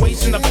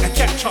situation, I better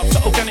catch up. So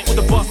organic with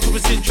the boss, to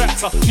resist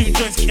tractor. New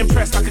joints get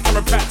impressed like a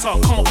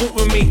chiropractor. Can't walk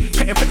with me,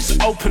 petting pictures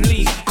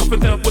openly.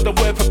 Confident with the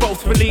word for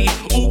both really.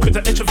 Awkward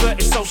and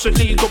introverted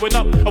socially. Growing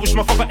up, I wish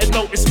my father had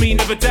noticed me.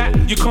 Never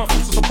that, you can't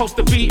feel so supposed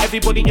to be.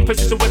 Everybody in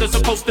position where they're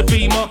supposed to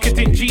be.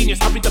 Marketing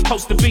genius, I be the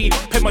post to be.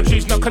 Pay my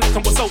dues, now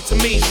collecting what's owed to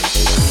me.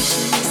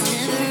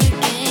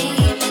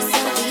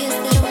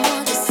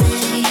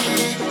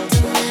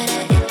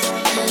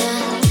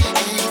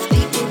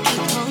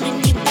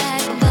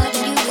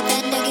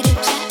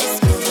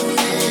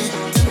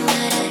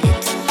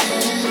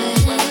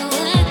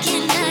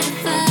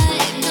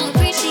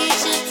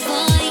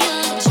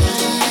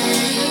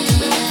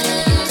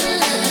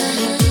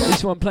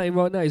 This one playing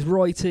right now is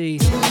Righty.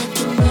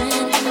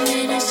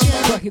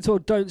 Track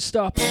entitled Don't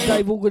Stop.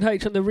 Dave Allgood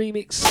H on the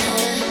remix.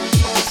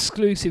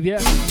 Exclusive, yeah.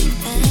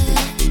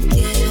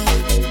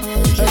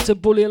 Out to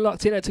Bully and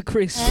Locked In, out to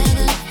Chris.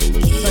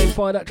 Saying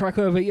fire that track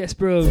over, yes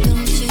bro.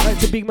 Out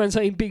to Big Man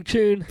saying big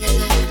tune.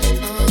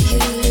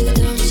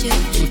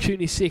 The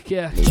tune is sick,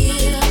 yeah.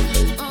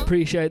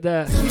 Appreciate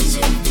that.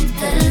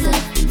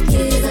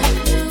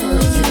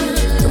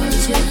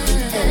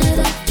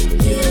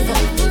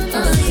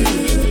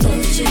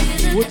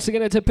 Once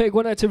again, out to Peg,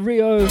 one out to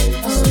Rio, out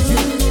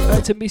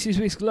to Mrs.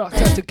 Whisk Locked,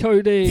 out to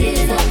Cody,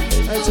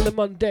 out to the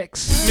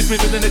Mondex. Miss me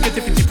with a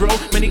negativity, bro.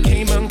 Many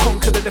came and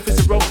conquered the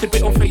deficit road. They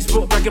bit on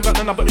Facebook, bragging about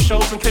the number of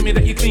shows and claiming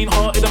that you clean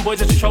hearted and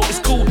boys at the show. It's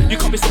cool, you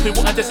can't be stopping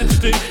what I destined to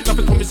do.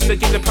 Nothing promising to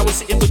give the power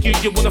sitting with you.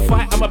 You wanna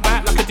fight, I'm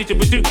about like I did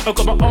with you. I've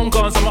got my own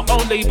guns, I'm my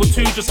own label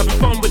too. Just having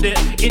fun with it.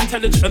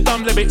 Intelligent and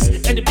dumb lyrics.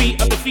 Any beat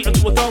at the feet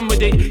until we're done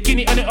with it. Give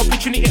me any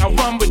opportunity, I'll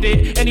run with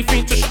it.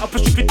 Anything to shut up a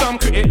stupid dumb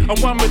critic.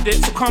 I'm one with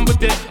it, so come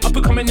with it. I'll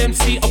become an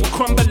MC, I will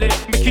crumble it.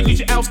 Make you lose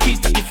your house keys,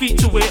 tap your feet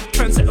to it.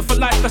 Trendsetter for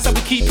life, that's how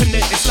we keeping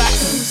it. It's like,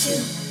 don't you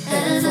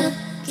ever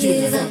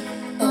give up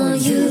on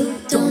you.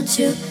 Don't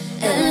you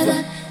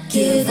ever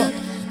give up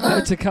on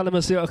Out to Callum, I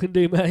see what I can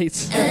do,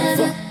 mate.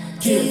 ever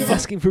give up.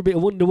 Asking for a bit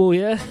of Wonderwall,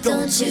 yeah?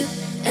 Don't you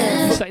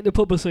ever Sat in the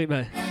pub or something,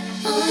 mate?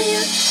 on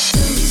you.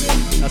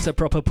 That's a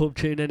proper pub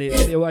tune, isn't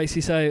it? The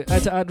Oasis out.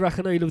 Out to Adrak,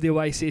 I know you love the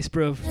Oasis,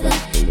 bruv.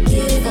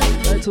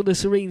 Out to the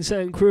Serene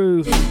Sound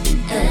crew.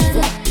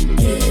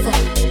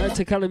 Out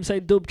to Callum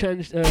saying Dub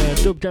Jam's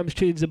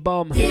tune's a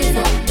bomb. Out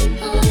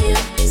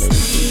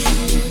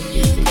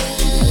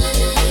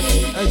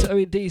to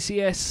Owen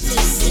DCS.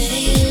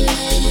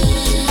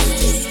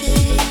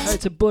 Out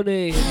to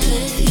Bunny.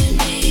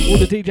 All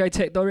the DJ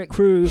Tech Direct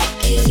crew.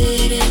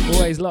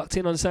 Always locked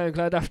in on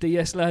SoundCloud after,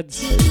 yes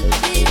lads.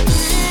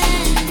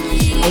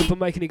 Hope I'm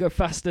making it go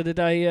faster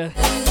today, yeah.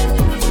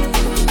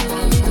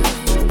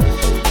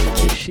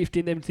 Keep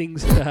shifting them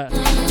things.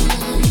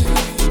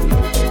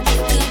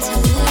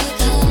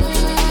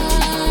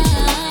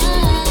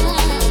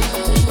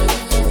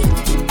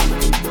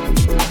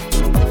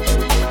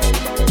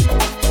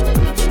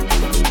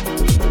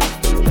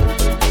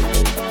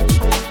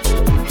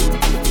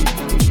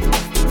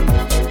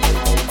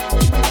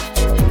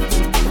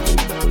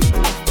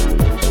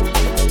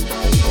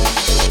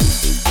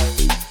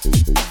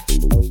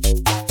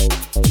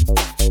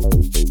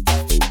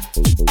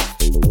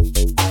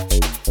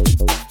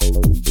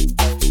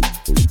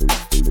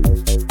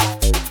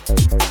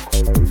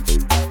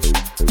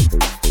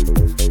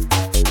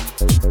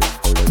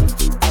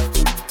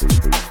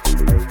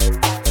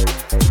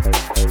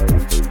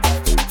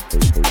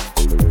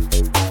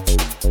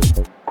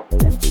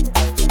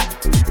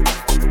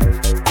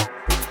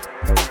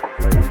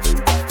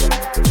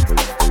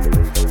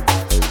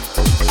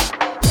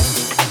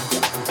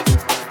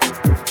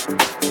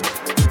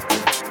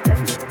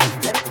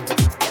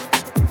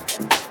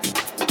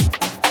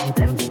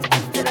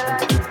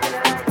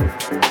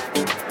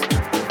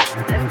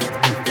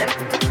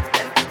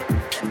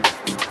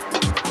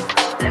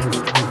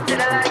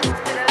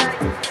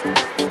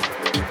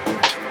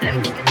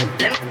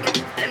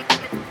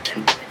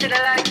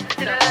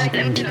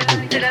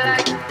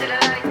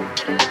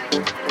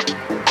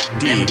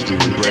 D3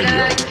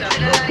 Radio.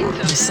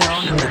 The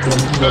sound of the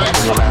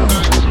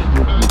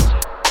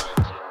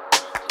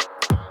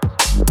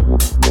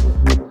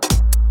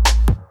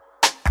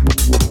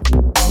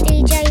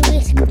DJ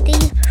Whisk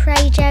Deep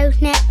Radio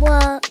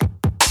Network.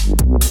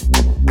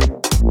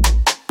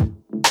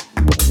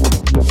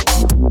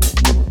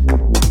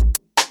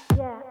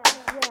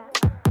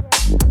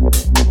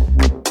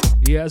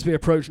 Yeah, as we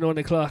approach 9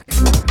 o'clock,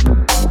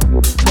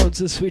 time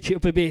to switch it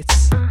up a bit.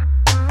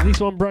 This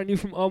one brand new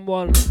from On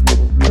One,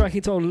 track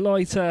it on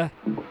Lighter,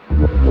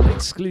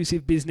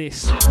 exclusive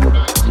business. Out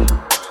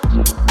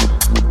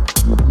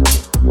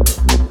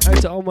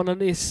to On One on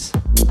this.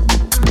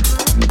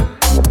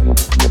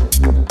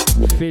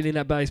 Feeling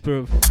that bass,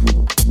 bro.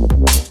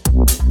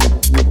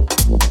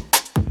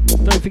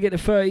 Don't forget the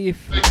 30th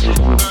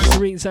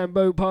Serene Sound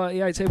Boat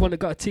Party. Out to everyone that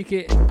got a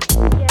ticket. Out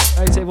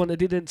to everyone that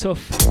didn't,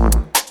 tough.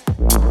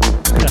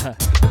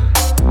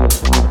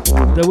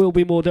 There will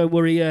be more, don't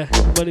worry,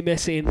 money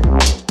messing.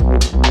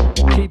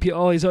 keep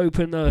your eyes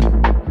open though.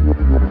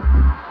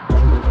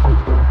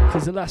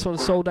 Because the last one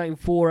sold out in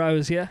 4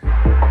 hours, yeah?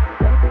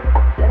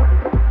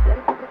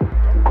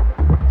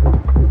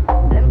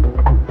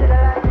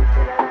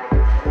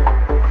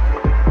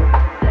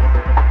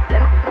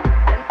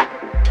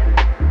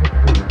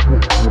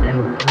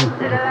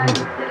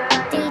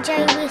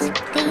 DJ Whisk,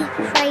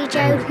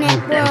 D3EP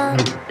Network.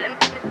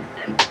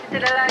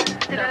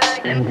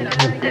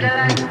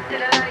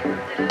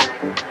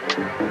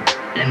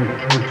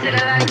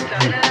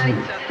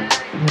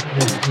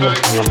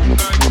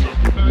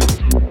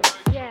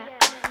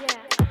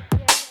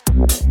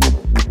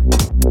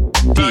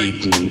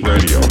 D3EP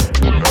Radio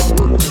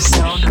Network. The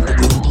sound of the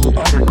global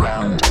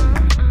underground.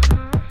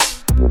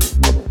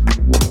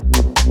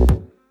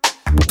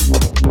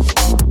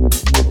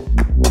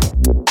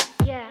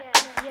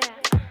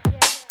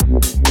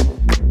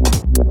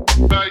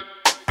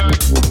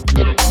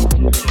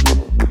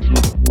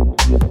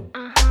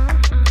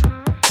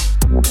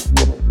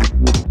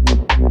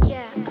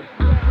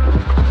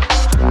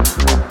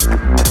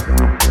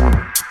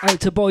 Out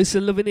to boys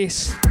and loving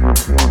this.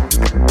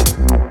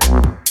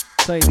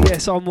 Saying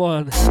yes, I'm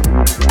one.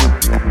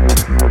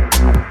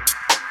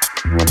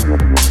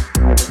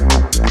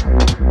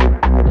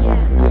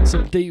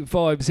 Some deep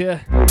vibes, yeah.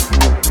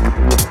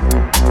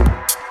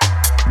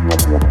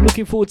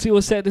 Looking forward to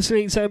your set, the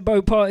Swing Sound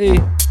Boat Party.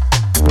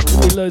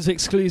 There'll be loads of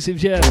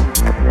exclusives, yeah.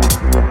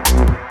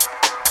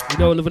 You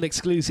know I love an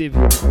exclusive.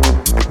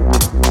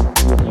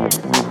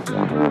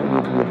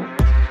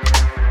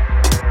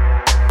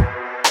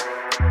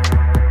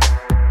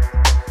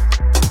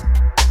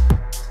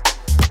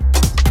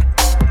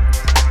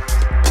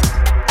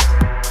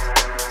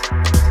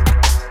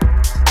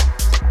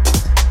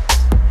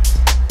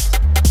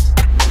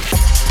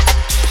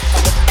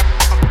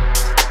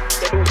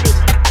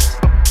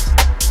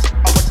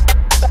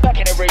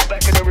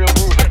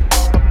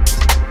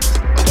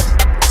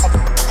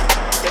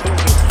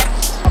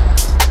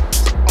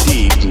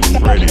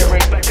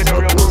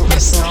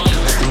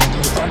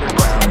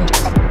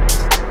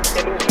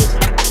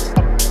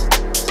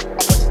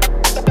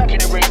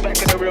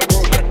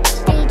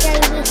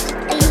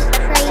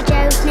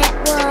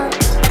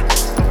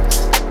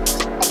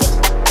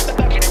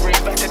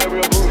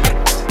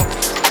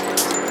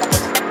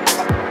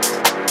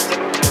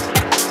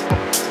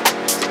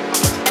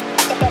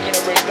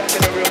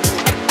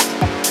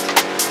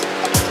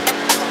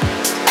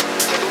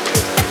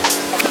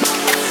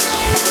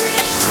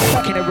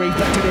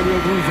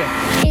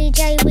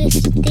 DJ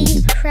Whisk,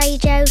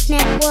 D3EP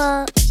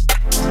Network.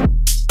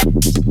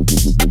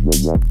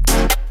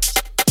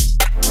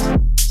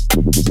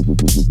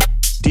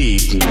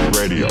 D3EP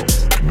Radio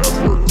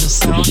Network. The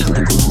sound of the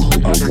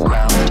global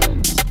underground.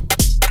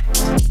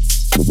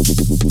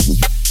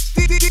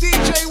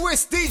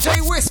 DJ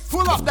Whisk,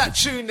 pull up that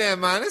tune there,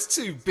 man. It's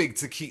too big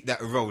to keep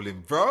that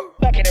rolling, bro.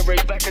 Back in the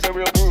rave, back in the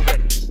real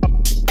grooving.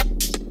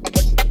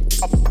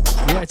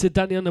 Yeah, to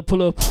Danny on the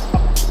pull up.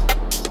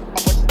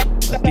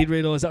 I did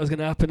realise that was going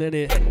to happen,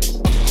 innit?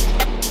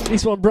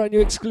 This one brand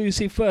new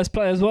exclusive first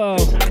play as well.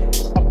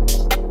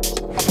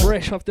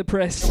 Fresh off the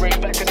press. I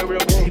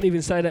can't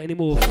even say that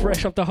anymore.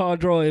 Fresh off the hard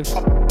drive.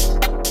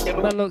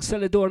 Man lock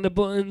cellar door on the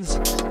buttons.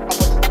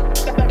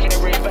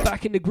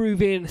 Back in the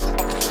groove in.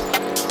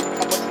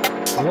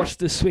 Watch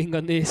the swing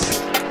on this.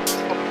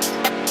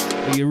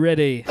 Are you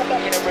ready? DJ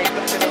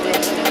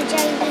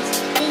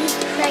Whisk,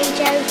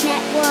 D3EP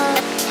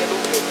Network.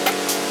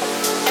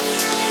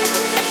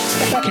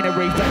 Back in the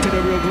rave, back to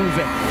the real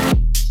grooving.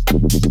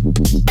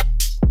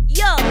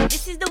 Yo,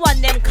 this is the one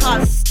them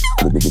called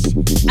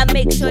Stush. And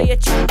make sure you're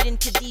tuned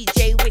into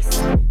DJ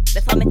Whisk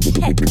before me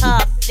take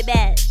off the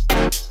bell.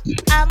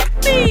 And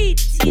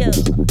beat you.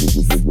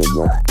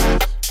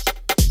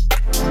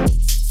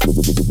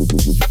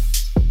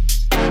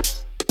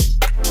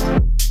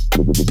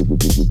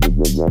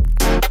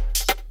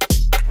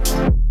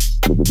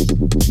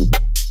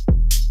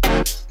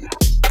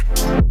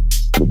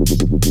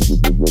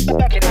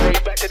 Back in the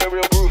rave, back to the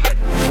real grooving.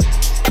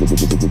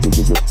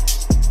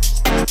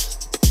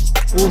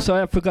 Also,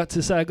 I forgot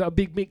to say, I got a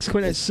big mix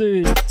coming out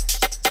soon.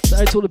 So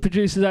out to all the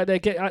producers out there,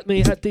 get at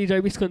me at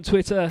DJ Whisk on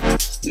Twitter.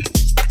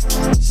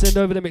 Send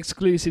over them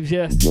exclusives,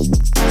 yeah.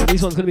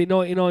 This one's going to be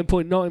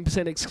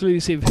 99.9%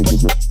 exclusive.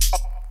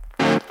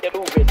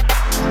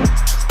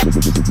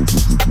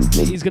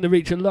 He's going to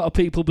reach a lot of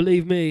people,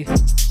 believe me.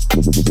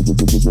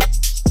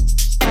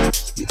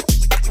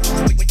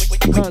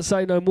 Can't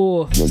say no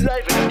more.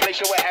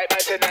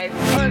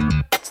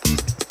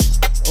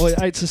 Oi,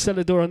 out to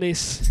Celador on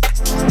this.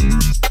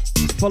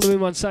 Follow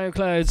him on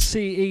SoundCloud,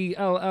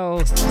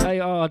 CELLARDORE.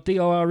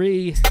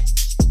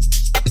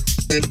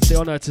 See,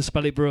 I know how to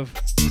spell it, bruv.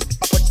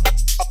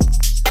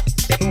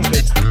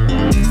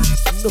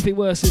 Nothing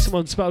worse than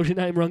someone spells your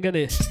name wrong,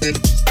 innit?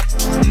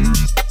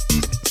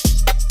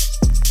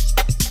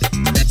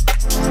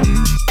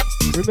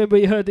 Remember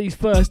you heard these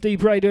first,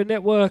 Deep Radio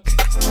Network.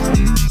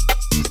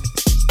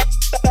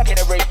 Back in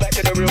the rave, back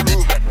to the real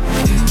grooving.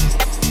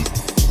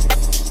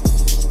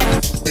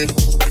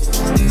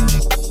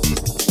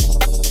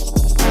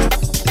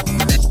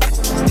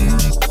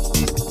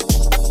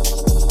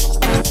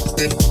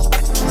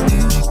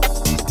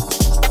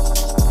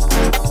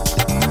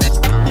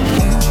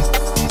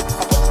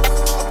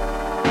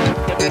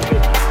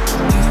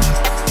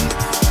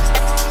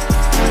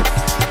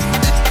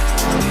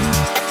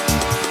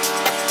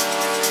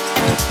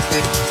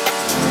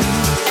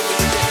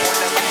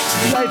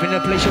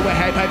 place you were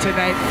hyper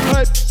tonight.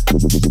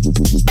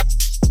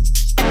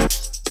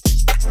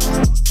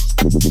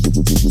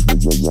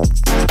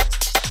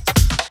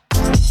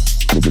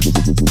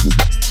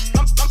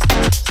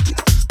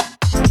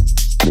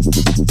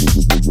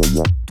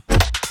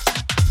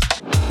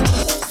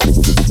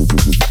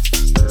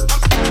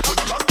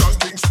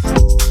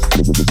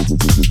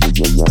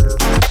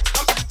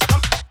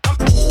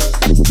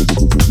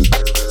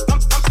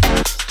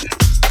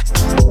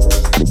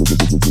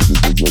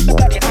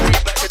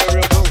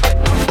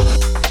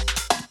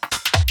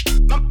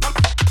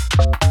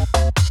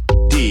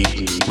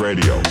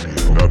 Radio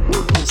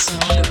Network. The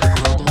sound of the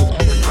global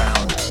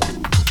underground.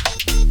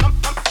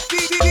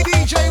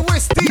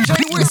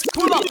 DJ Whisk,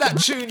 pull up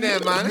that tune there,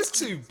 man. It's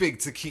too big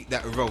to keep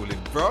that rolling,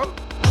 bro.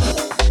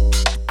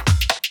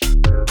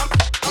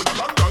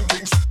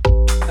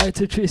 Out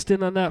to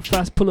Tristan on that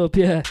fast pull up,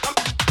 yeah.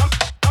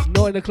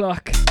 9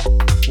 o'clock,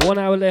 1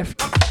 hour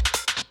left.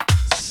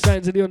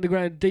 Sounds of the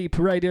Underground Deep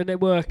Radio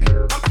Network.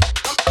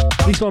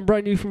 This one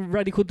brand new from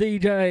Radical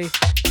DJ.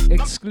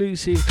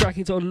 Exclusive track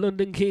entitled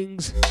London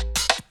Kings.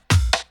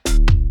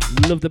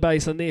 Love the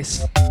bass on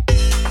this.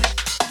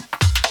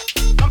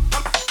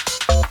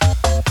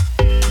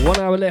 1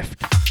 hour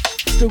left.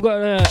 Still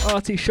got an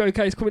artist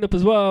showcase coming up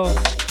as well.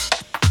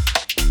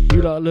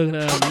 You lot are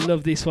gonna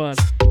love this one.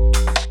 Or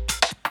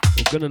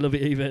gonna love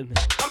it even.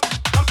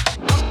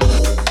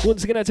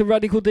 Once again out to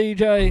Radical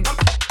DJ.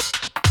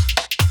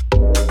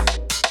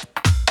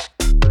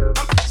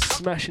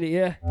 Smashing it,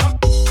 yeah.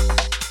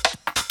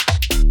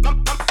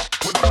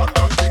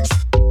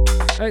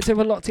 Out to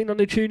everyone locked in on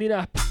the tuning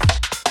app.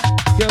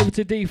 Get over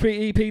to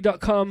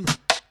D3EP.com.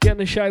 Get in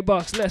the shout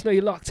box. Let us know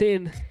you're locked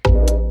in.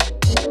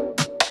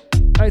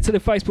 Out to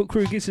the Facebook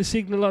crew. Give us a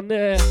signal on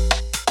there.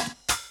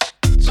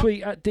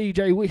 Tweet at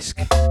DJ Whisk.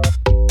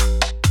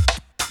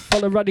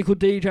 Follow Radical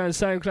DJ on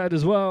SoundCloud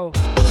as well.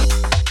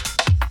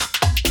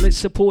 Let's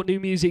support new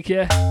music,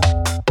 yeah?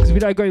 Because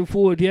without going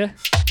forward, yeah?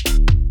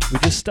 We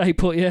just stay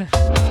put, yeah?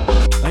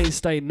 I ain't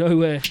staying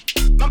nowhere.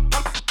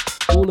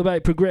 All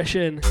about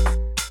progression.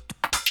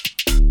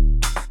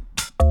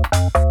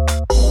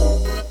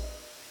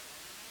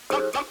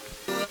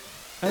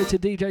 Out to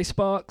DJ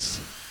Sparks.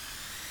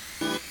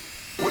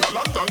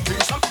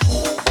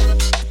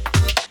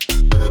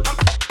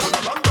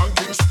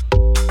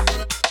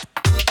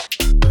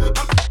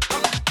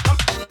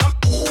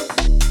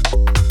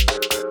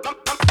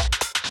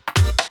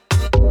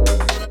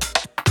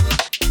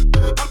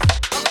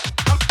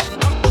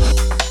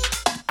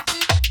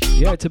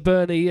 Yeah, to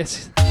Bernie,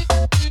 yes.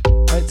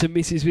 Out to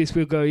Mrs. Whisk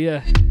we'll go,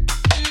 yeah.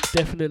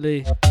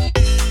 Definitely.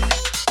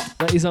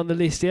 That is on the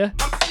list, yeah?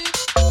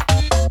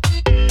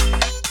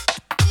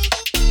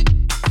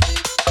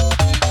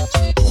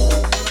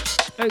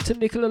 Out to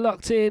Nicola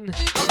locked in.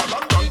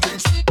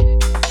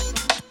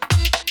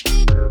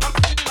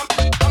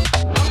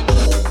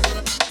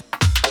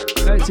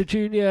 Out to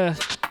Junior.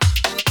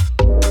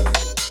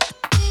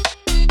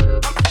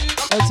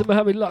 Out to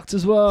Mohammed locked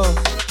as well.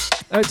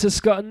 Out to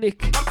Scott and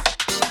Nick.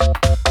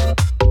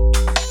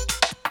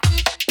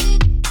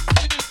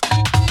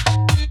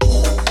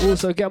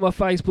 Also get on my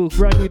Facebook,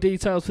 brand new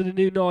details for the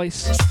new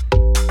Nice.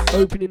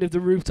 Opening of the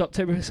rooftop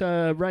terrace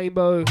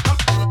rainbow.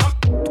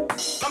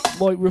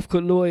 Mike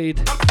Rufcut Lloyd,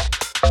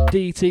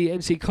 DT,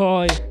 MC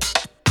Kai,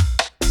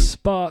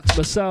 Sparks,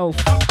 myself,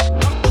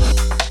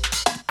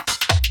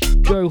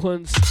 Joe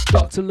Hunts,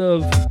 Dr.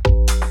 Love,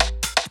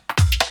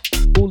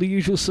 all the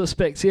usual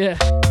suspects, yeah.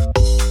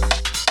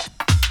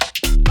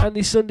 And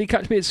this Sunday,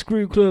 catch me at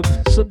Screw Club,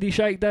 Sunday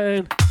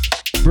Shakedown,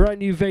 brand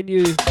new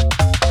venue.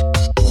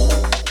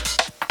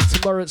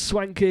 Tomorrow at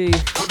Swanky,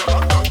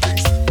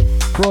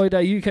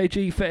 Friday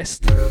UKG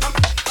Fest.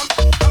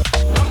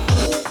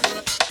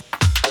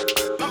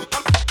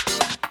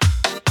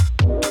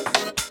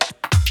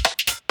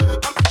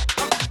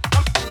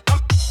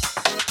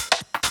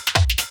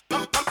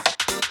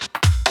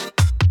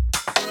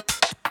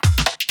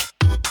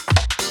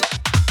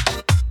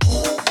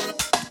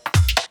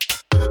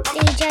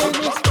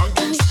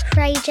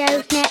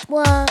 Radio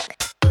Network.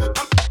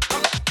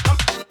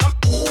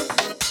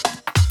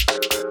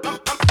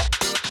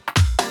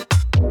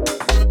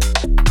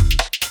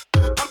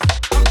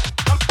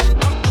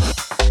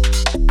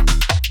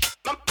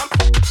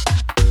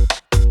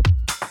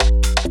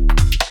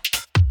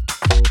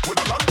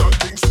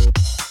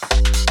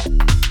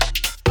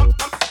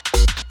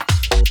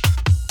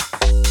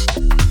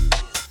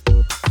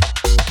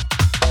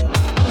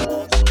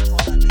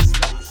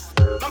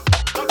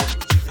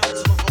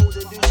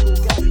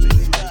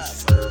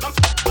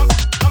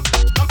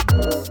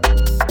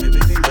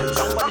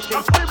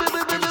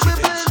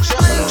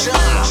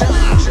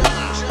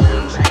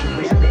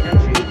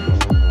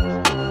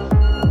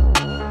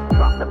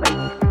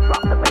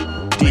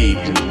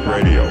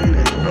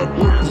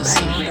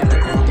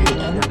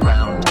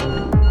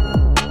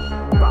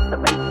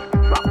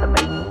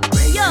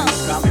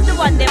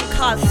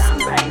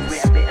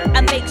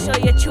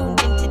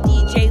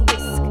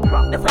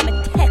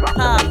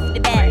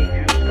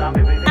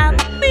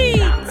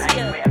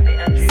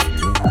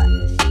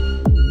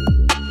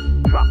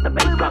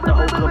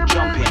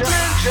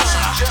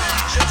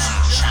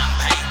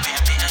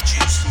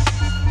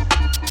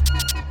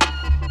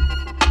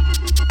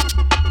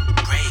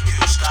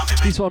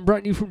 This one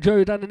brand new from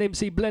Joe Dan and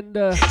MC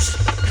Blender.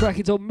 Track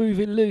it on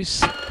Moving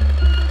Loose.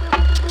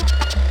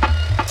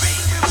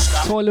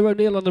 Tyler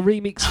O'Neill on the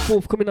remix,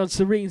 forthcoming on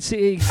Serene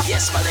City.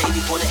 Yes, my lady,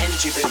 for the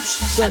energy boost.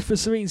 Search for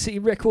Serene City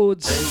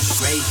Records.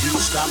 Grey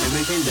goose got me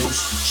moving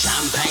loose.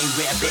 Champagne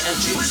with a bit of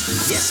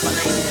juice. Yes, my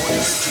lady, for the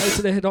energy Out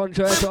to the head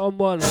honcho, out to On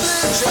One. Grey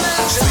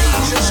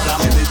goose got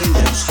me moving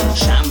loose.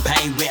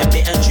 Champagne with a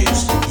bit of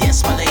juice.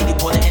 Yes, my lady,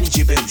 for the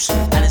energy boost.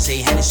 And I say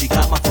Hennessy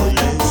got my foot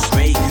loose.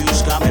 Grey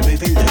goose got me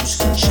moving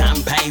loose.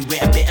 Champagne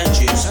with a bit of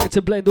juice. Out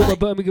to blend all my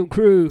Birmingham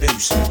crew.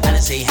 And I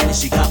say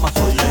Hennessy got my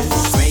foot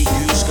loose. Grey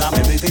goose got me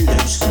moving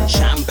loose.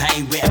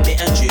 Champagne with a bit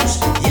of juice.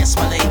 Yes,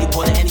 my lady,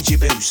 pour the energy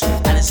boost.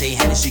 And I say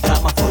Hennessy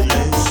got my foot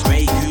loose.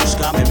 Grey goose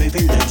got me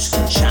moving loose.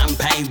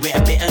 Champagne with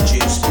a bit of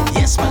juice.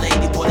 Yes, my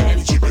lady, pour the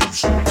energy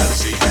boost. And I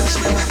say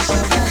Hennessy.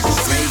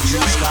 Grey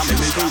goose got me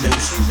moving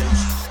loose.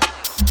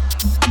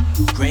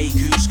 Grey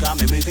goose got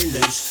me moving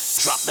loose.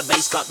 Drop the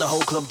bass, got the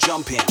whole club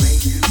jumping. Grey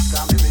goose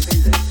got me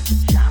moving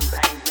loose.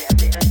 Champagne with a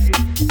bit of juice.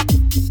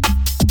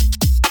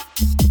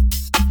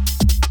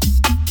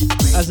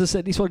 As I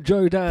said, this one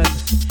Joe Dan,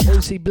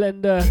 MC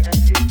Blender,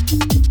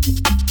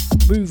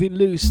 Moving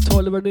Loose,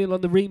 Tyler O'Neill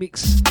on the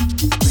remix.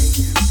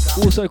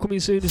 Also coming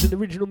soon is an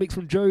original mix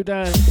from Joe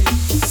Dan,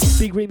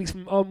 big remix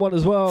from On One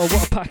as well.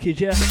 What a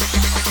package, yeah?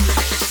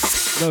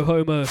 No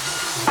homo.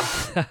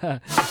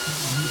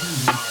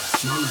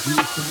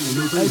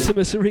 Out to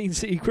my Serene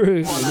City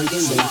crew. What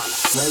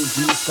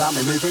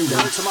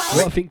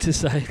a thing to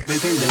say.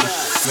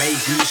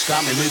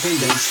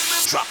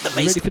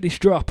 Ready for this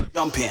drop? Grey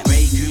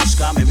goose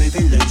got me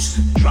moving loose.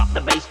 Drop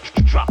the bass,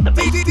 drop the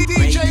bass.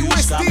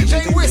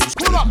 DJ Whisk,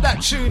 pull up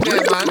that tune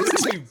there, man.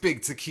 It's too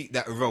big to keep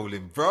that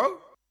rolling, bro.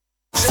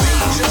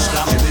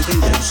 Got me moving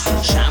loose.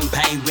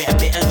 Champagne with a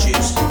bit of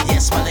juice.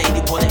 Yes, my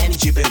lady, pour the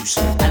energy boost.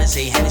 And I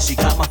say Hennessy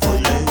got my foot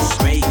loose.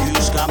 Grey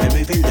goose got me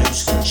moving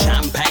loose.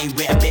 Champagne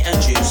with a bit of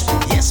juice.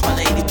 Yes, my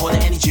lady, pour the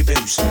energy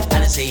boost.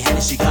 And I say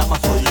Hennessy got my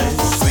foot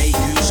loose. Grey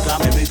goose got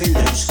me moving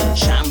loose.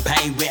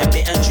 Champagne with a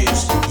bit of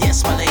juice.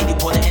 Yes, my lady,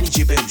 pour the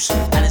energy boost.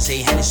 And I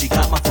say Hennessy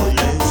got my foot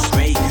loose.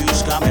 Grey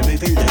goose got me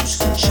moving loose.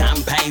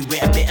 Champagne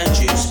with a bit of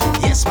juice.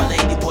 Yes, my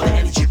lady, pour the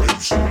energy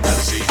boost. And I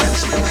say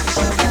Hennessy.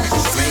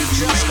 Grey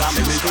goose got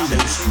me moving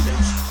loose.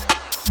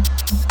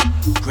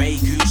 Grey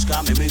goose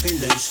got me moving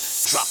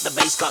loose. Drop the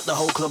bass, got the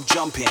whole club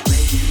jumping.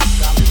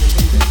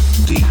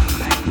 Deep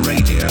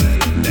Radio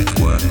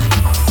Network.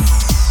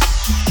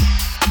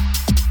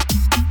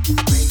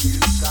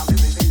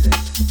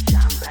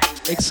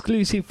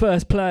 Exclusive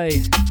first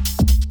play.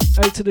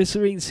 Out to the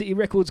Serene City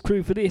Records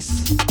crew for this.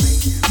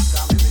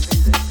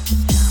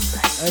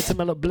 Out to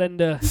Mallet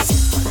Blender.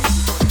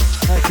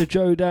 Out to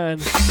Joe Dan.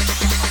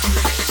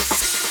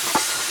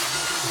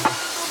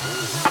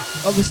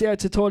 Obviously out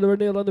to Tyler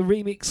O'Neill on the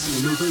remix.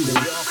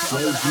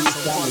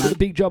 Did a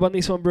big job on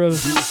this one, bro. Grey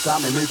goose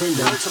got me moving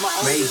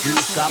loose. Grey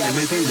goose got me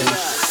moving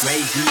loose. Grey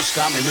goose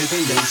got me moving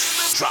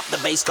loose. Drop the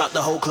bass, got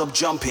the whole club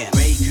jumping.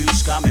 Grey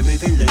goose got me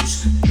moving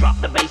loose. Drop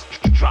the bass,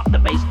 drop the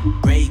bass.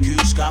 Grey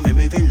goose got me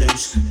moving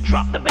loose.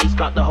 Drop the bass,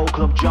 got the whole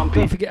club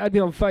jumping. Don't forget, add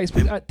me on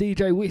Facebook at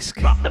DJ Whisk.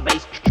 Drop the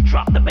bass,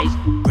 drop the bass.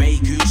 Grey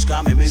goose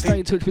got me moving. Stay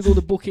in touch with all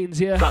the bookings,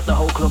 yeah. Got the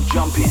whole club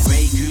jumping.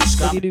 Grey goose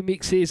got any new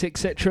mixes,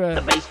 etc.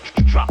 the bass,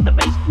 drop the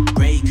bass.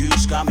 Grey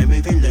goose got me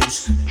moving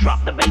loose.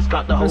 Drop the bass,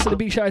 got the whole Also, a club.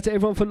 big shout out to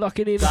everyone for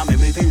locking in. Got me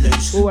moving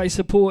loose. Always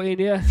supporting,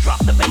 yeah. Drop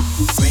the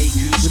bass. Grey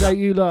goose Without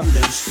you lot.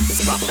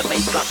 loose. Drop the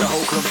bass, got the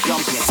whole club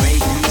jumping. Grey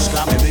goose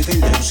got me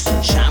moving loose.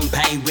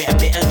 Champagne with a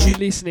bit of You juice.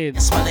 listening?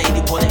 Yes, my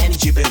lady, pour the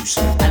energy boost.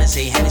 And I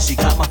say Hennessy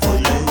got my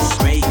foot loose.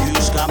 Grey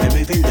goose got me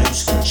moving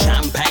loose.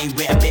 Champagne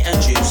with a bit of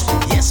juice.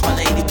 Yes, my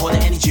lady, pour the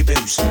energy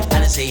boost.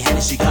 And I say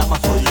Hennessy got my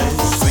foot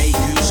loose. Grey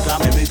goose got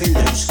me moving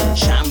loose.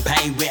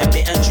 Champagne with a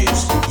bit of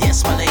juice.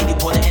 Yes, my lady,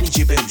 pour the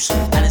energy boost.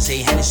 And I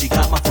say Hennessy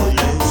got my foot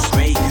loose.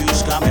 Grey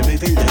goose got me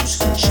moving loose.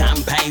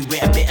 Champagne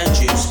with a bit of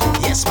juice.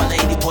 Yes, my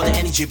lady, pour the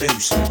energy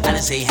boost. And I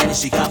say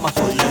Hennessy got my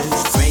foot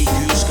loose. Grey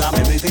goose got me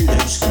moving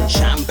loose.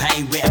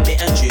 Champagne with a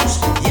bit of juice.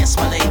 Yes,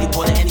 my lady,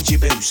 pour the energy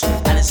boost.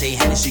 And I say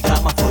Hennessy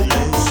got my foot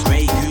loose.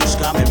 Grey goose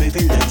got me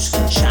moving loose.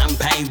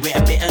 Champagne with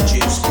a bit of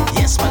juice.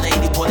 Yes, my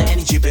lady, pour the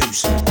energy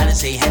boost. And I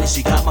say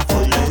Hennessy got my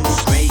foot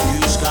loose. Grey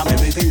goose got me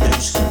moving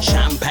loose.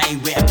 Champagne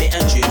with a bit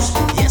of juice.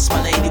 Yes,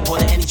 my lady, pour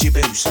the energy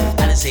boost.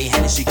 And I say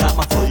Hennessy got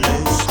my foot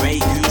loose. Grey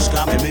goose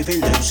got me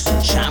moving loose.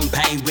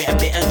 Champagne with a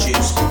bit of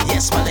juice.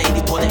 Yes, my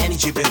lady, pour the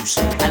energy boost.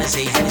 And I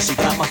say Hennessy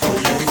got my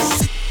foot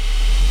loose.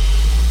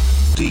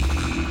 Deep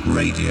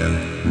Radio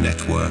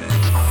Network.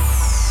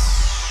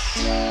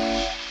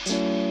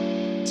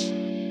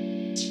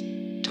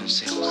 Don't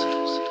say a word.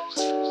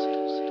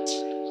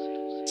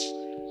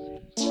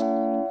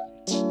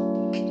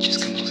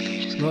 Just come over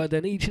here. Right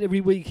then, each and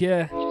every week,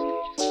 yeah.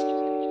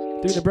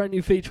 Doing a brand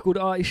new feature called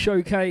Artist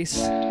Showcase.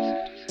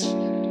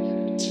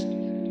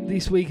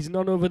 This week is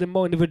none other than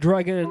Mind of a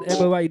Dragon,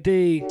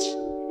 MOAD.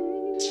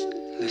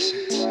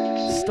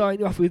 Listen. Starting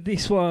you off with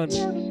this one.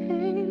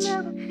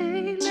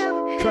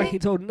 Track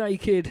entitled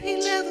Naked.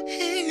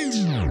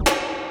 DJ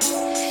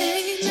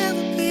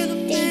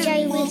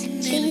Whisk.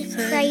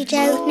 D3EP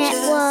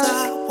Network.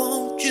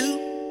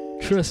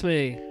 Trust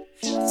me.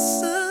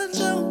 Sun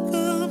don't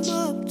come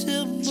up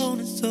till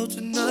morning, so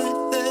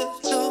tonight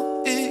there's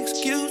no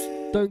excuse.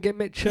 Don't get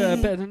much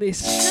better than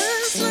this.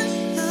 Just like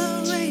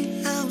the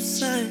rain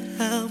outside,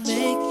 I'll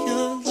make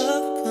your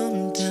love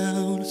come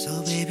down.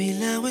 So baby,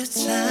 now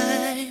it's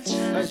time.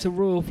 That's a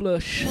royal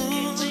flush.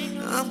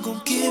 I'm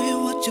gonna give you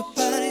what your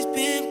body's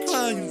been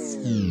crying for.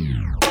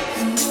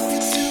 And if you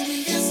tell me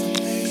yes, I'll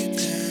lay it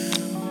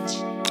down.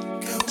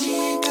 Girl, we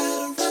ain't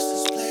gotta rush,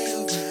 let's play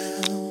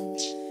around.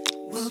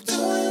 We'll do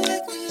it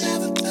like we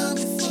never done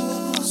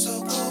before. So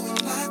go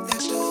and lock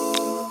that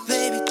door.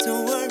 Baby,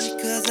 don't worry,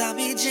 cause I'll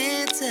be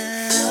gentle.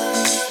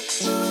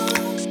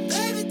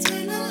 Baby,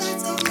 turn the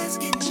lights off, let's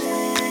get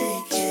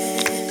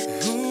naked.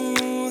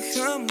 Ooh,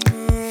 come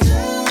on.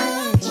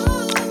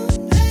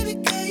 Baby,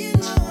 girl, you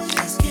know I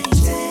just can't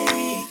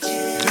take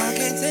it. I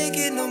can't take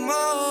it no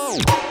more.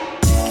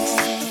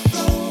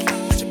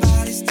 But your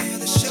body steal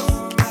the show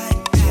right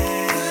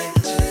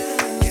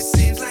now. It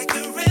seems like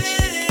you're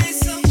ready,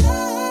 so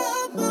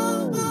come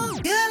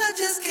on. Girl, I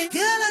just can't.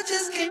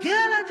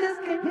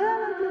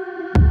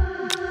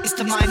 It's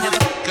the mind never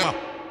go.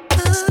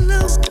 I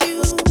know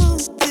you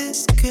want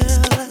this,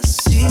 girl. I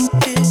see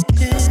it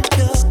in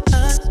your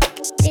eyes.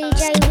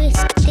 DJ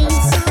Whisk,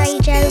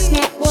 D3EP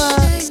Network.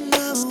 I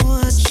know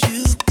what you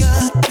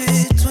got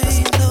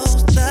between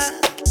those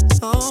thighs.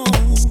 Oh,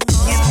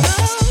 you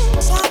know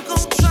I'm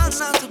gonna try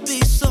not to be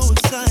so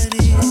excited,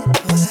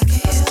 but I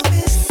can't help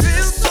it.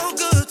 Feels so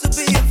good to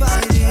be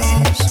invited.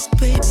 So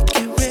baby,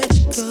 get ready,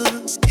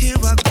 'cause here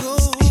I go.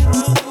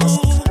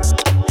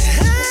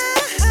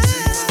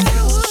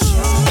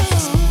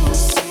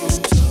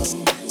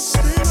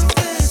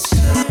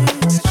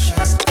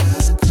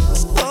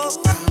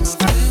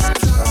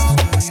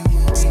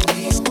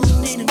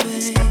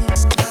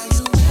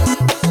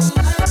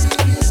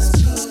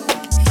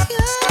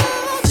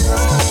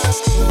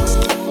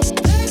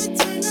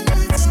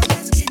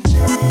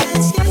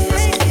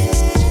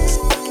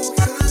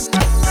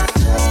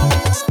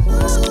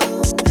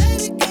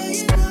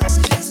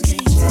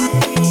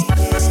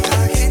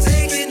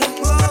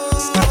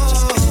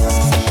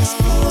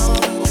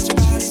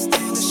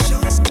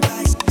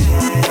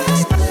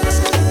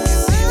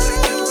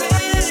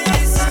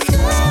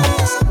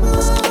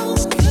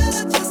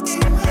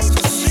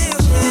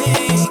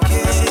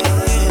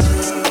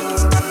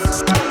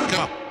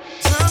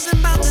 Something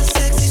about the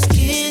sexy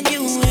skin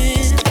you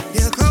in.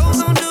 Your clothes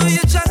don't do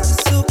you justice,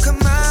 so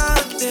come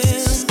out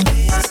then.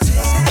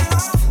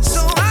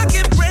 So I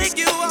can break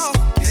you off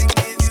and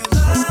give you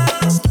love.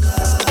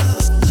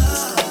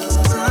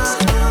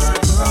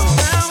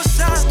 Now it's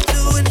time to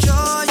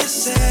enjoy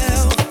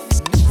yourself.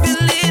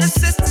 Really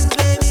assistance,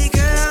 baby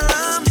girl,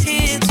 I'm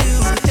here to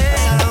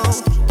help.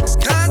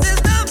 'Cause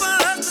it's time for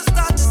us to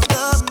start this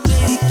love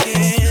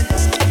making.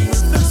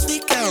 First we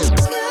go.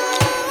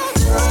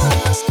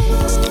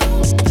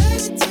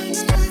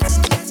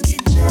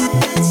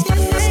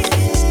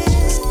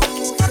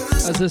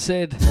 As I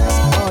said,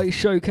 I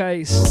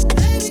showcase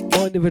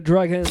Mind of a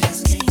Dragon.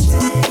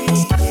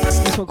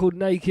 This one called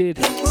Naked.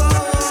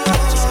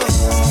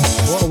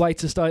 What a way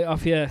to start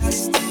off, yeah.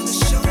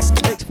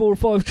 Next 4 or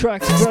 5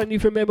 tracks, brand new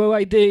from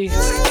MOAD.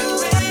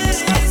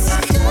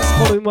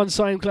 Following one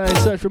SoundCloud,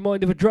 search for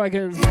Mind of a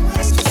Dragon.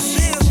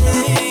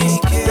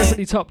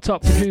 Definitely top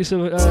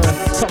producer,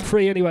 top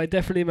 3 anyway,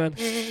 definitely, man.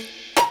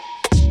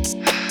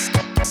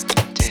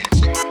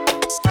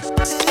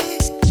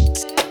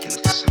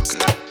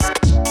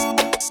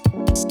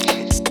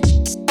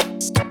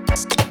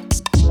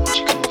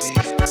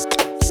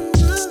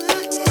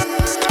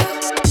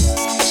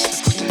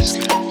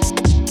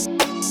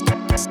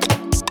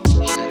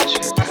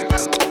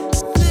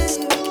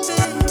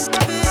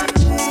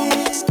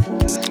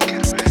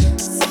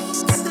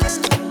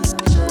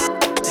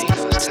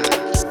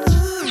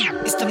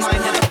 It's the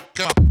mind never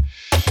go.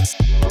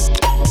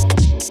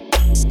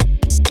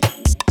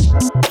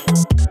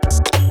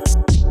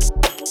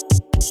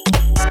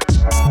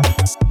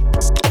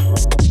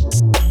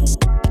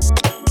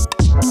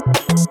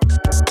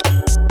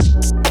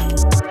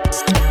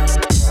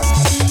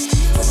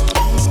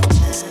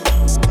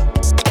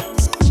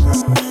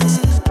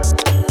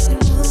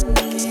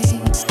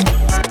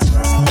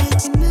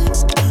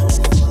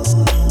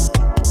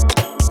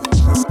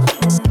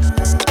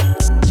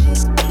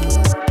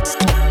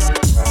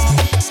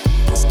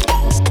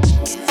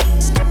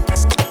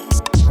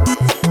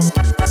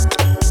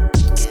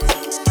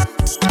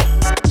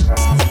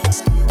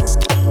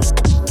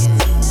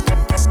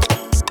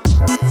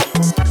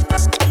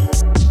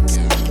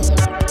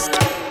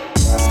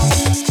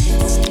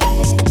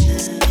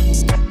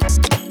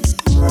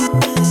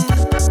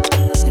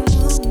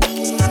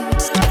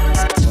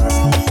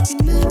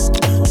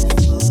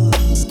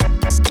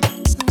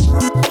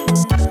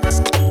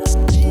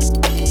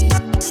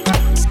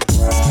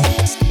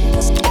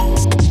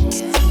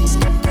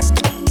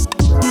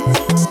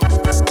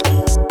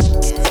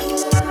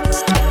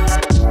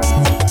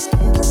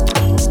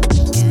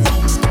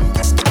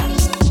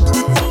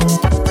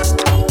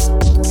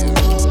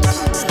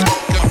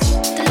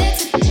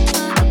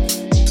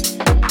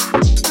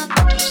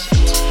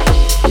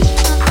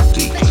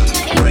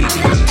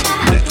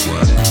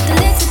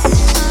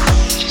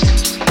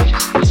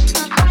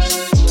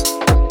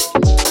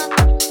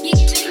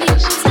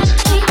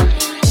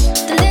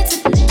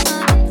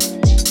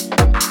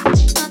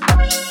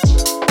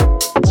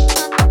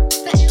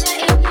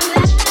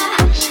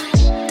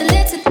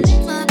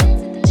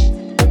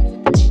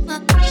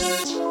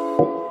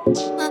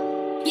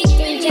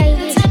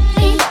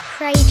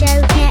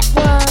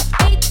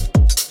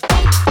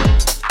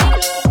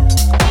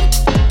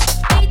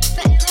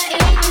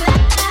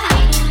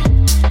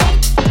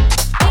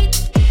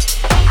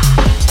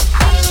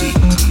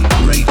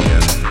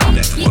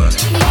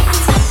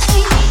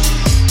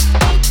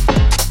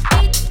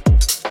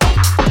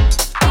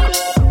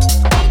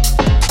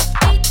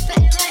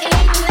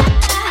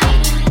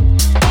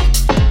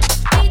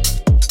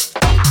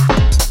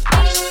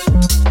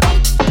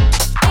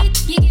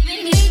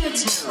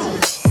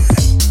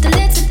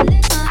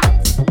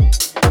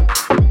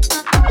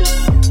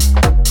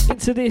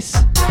 into this.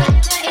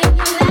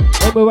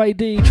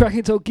 MOAD, track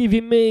entitled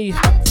Giving Me.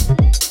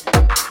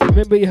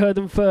 Remember you heard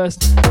them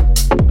first.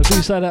 I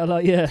do say that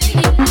like, yeah.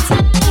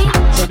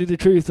 It's only the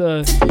truth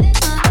though.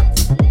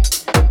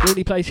 The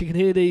only place you can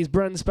hear these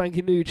brand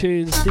spanking new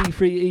tunes,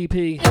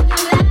 D3EP.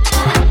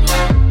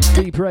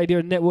 Deep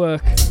Radio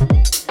Network.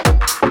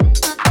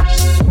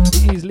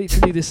 It is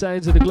literally the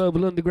sounds of the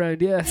global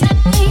underground, yeah.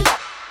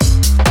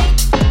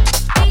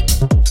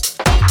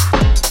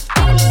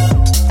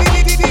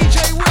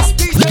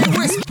 DJ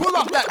Whisk, pull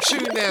up that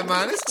tune there,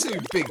 man. It's too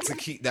big to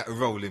keep that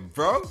rolling,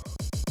 bro.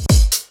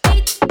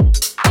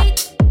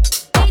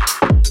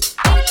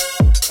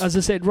 As I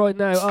said, right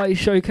now,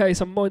 Artist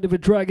Showcase on Mind of a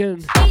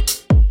Dragon.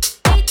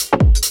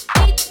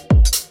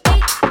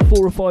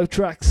 4 or 5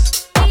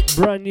 tracks,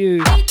 brand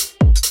new.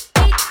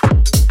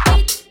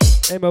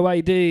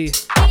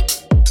 MOAD.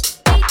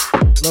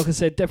 Like I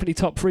said, definitely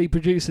top 3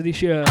 producer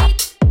this year.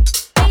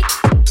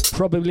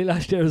 Probably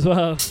last year as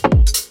well.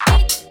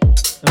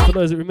 And for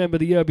those that remember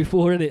the year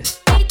before, innit?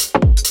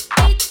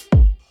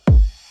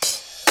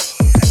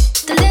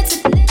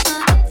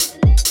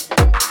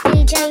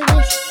 DJ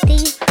with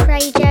the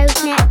Radio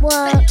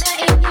Network.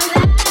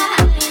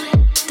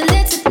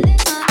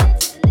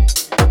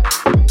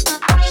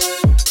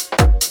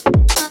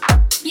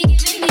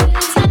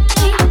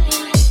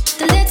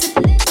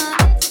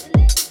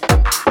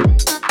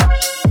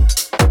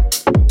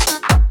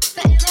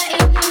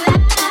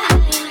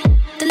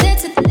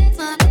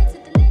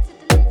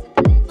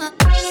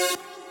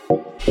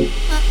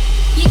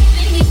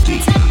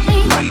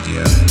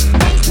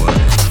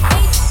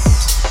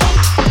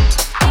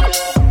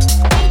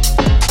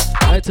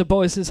 Out to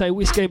Boys and say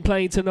Whisk ain't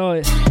playing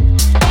tonight.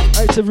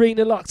 Out to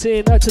Rena locked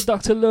in. Out to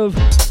Dr. Love.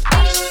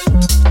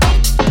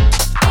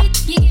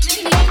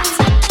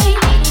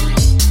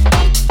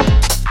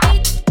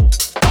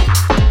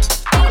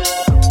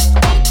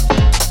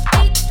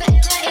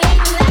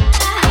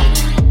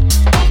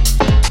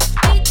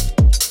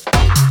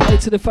 Out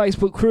to the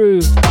Facebook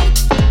crew.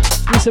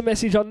 Give a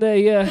message on there,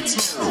 yeah.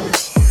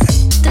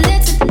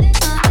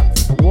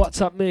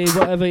 WhatsApp me,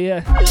 whatever, yeah.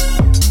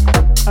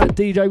 At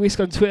DJ Whisk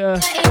on Twitter.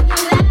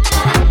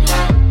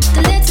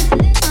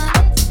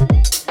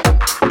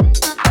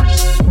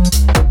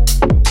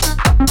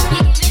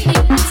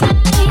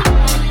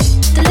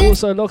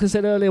 Also, like I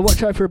said earlier,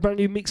 watch out for a brand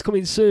new mix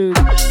coming soon.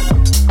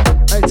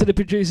 Out to the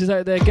producers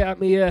out there, get at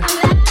me, yeah.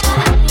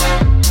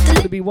 It's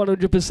going to be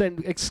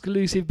 100%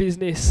 exclusive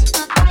business.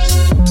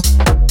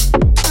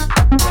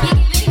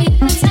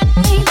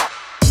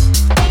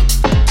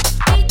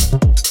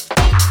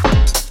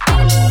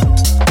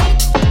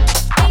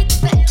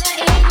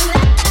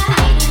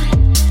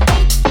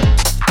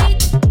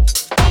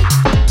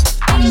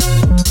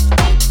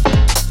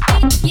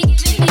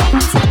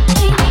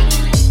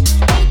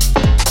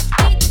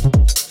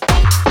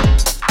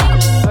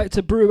 Out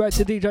to Brew, out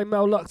to DJ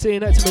Mel locked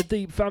in, out to my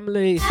Deep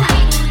family.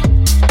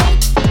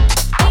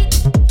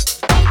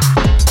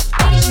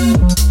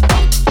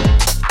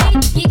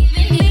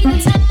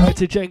 Out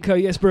to Jenko,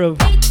 yes bro.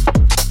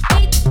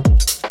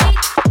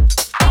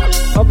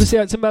 Obviously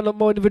out to Man on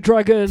Mind of a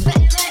Dragon.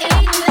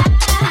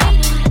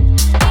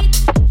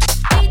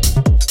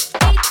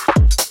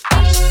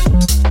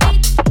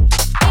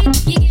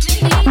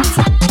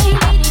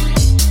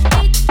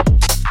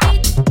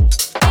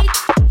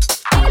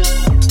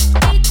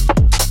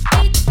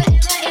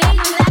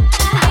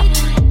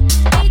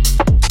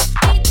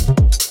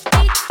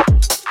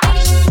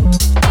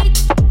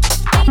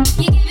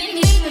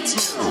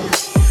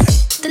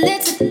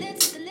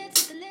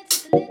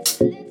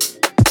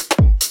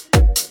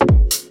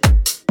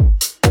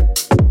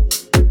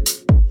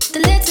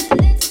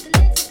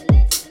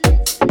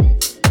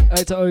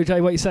 To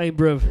OJ, what you saying,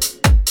 bruv?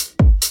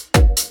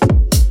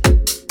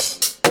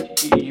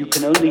 You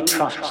can only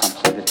trust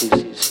something that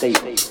is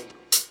stable,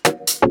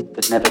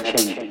 that never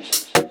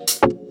changes.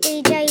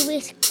 DJ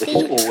with the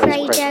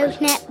Radio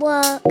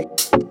Network.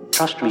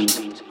 Trust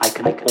means I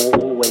can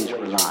always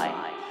rely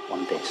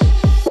on this.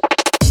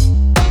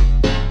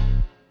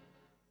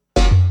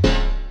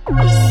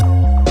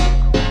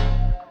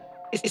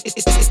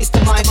 It's the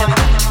mind.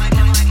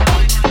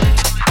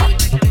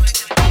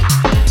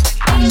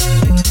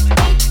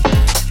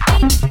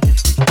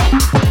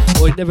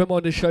 Boy, never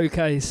mind the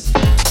showcase.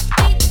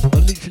 I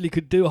literally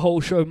could do a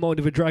whole show of Mind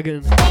of a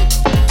Dragon.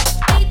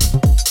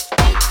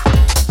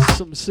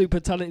 Some super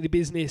talented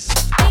business.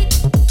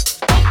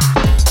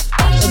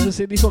 As I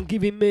said, this one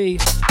Giving Me.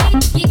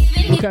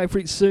 Look out for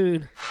it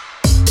soon.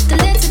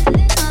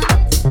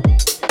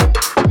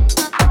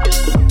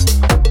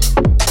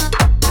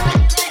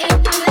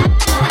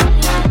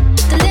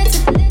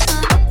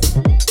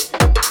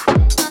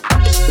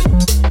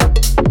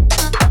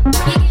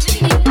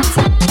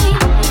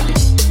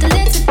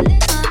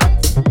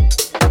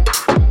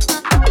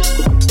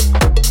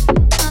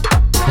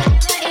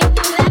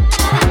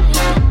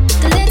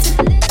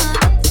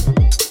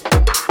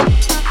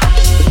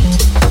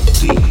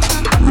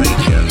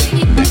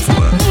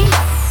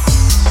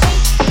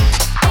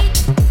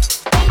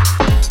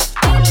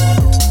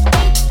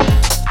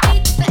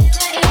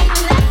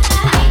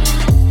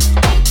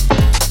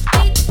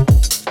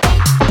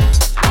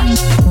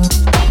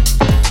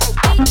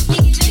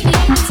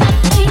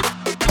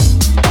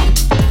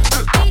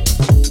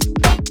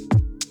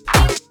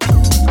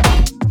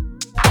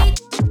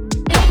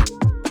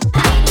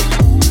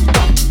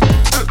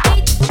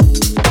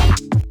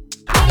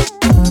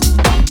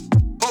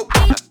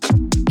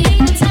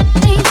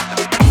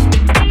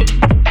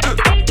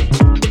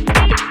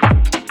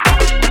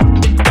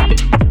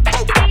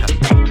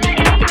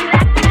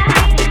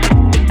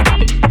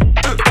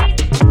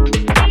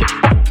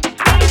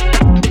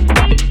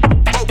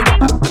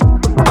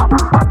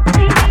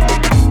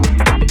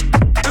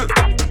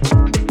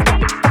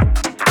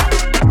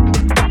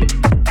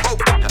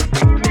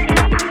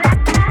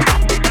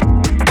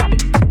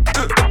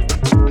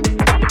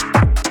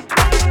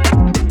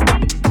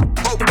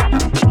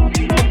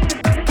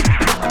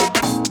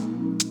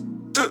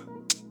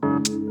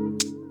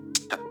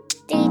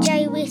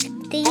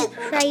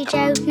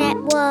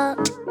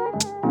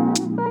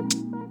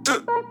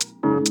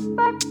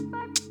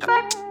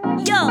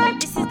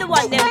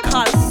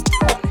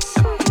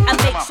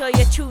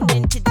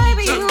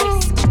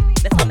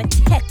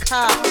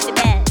 off the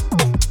bed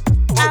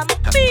and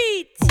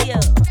beat you.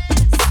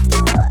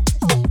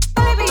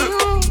 Baby, you.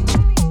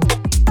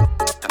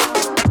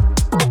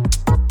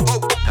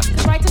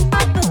 Right to the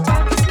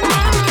top.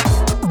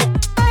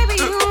 Baby,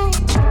 you.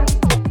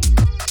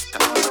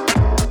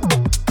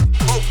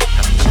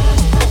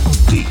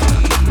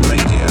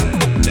 Radio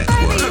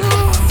Network.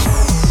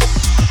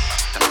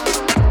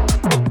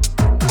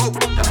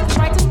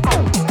 Right to the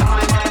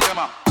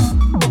top.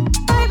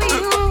 Baby,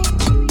 you.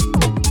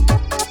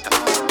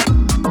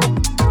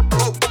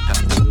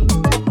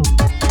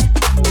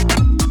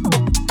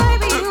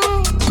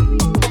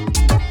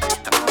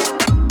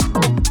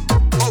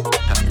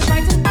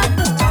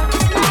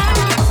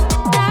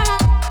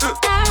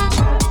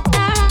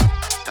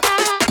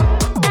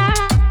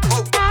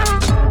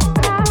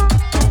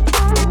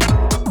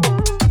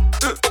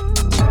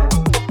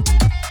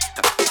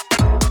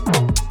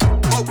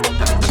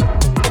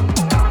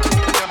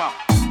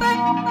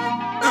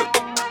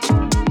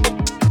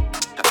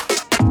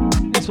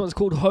 This one's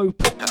called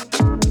Hope.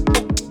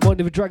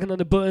 Mind of a Dragon on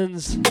the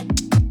Buttons.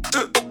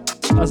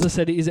 As I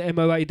said, it is an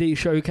MOAD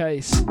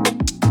showcase. So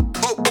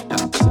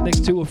the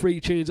next 2 or 3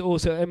 tunes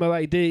also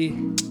MOAD.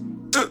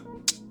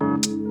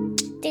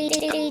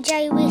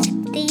 DJ Whisk,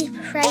 Deep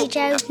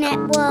Radio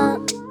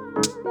Network.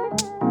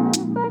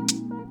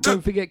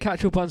 Don't forget,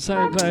 catch up on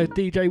SoundCloud,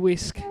 DJ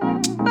Whisk.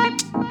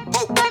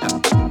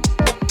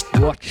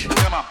 Watch.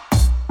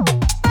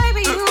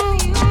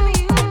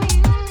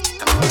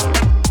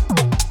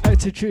 Out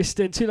to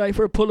Tristan, too late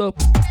for a pull up.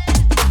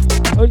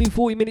 Only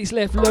 40 minutes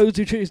left, loads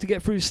of tunes to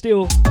get through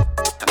still.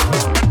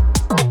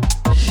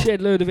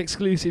 Shed load of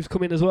exclusives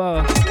coming as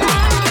well.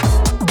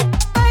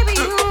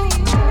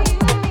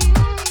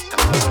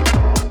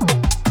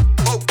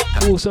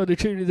 Also the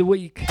tune of the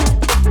week.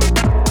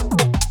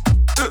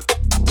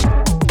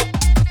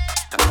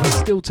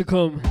 Still to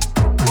come.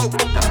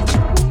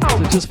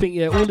 So just think,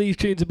 yeah, all these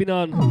tunes have been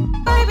on.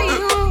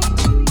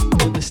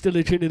 And there's still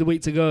a tune of the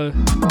week to go.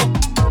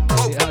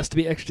 It has to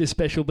be extra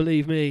special,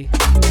 believe me.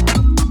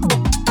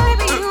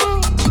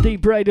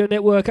 Deep Radio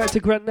Network, out to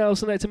Grant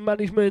Nelson, out to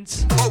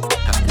management.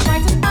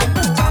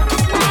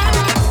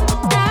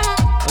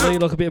 I know you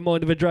like a bit of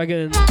Mind of a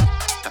Dragon.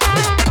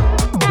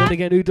 Then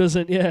again, who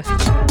doesn't, yeah.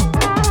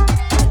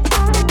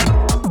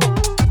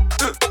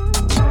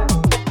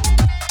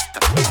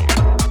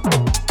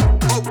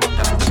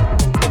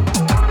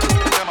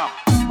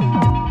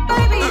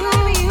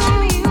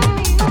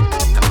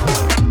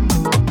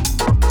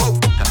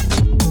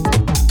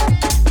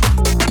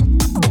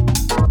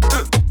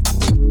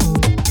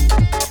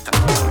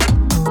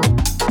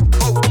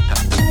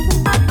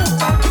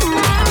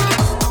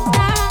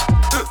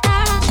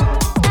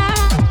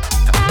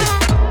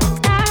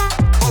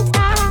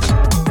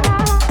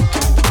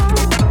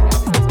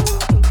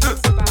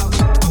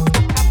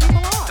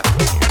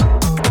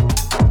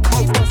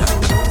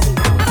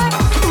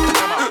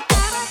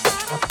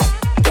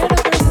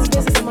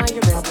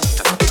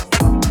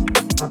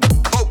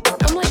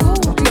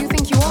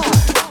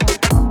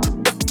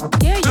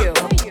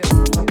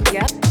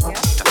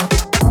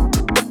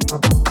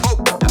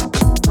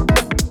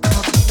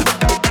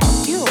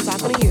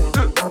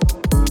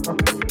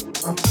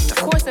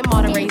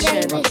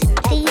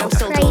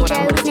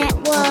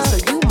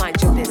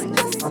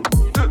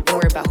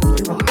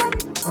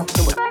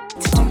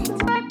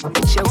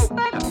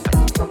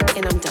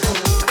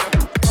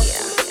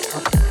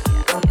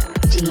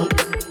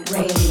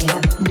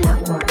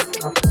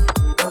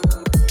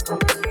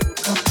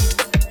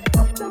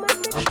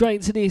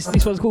 Straight into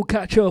this one's called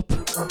Catch Up.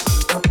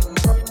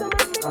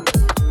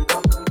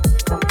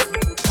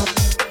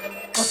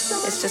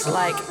 It's just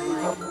like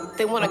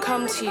they want to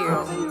come to you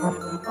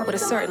with a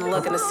certain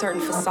look and a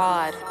certain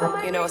facade,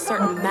 you know, a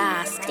certain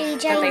mask that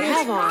they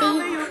have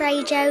on. Deep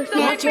Radio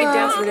Once you get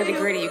down to Network. the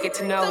nitty-gritty, you get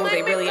to know who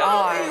they really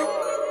are.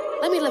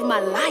 Let me live my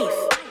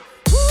life.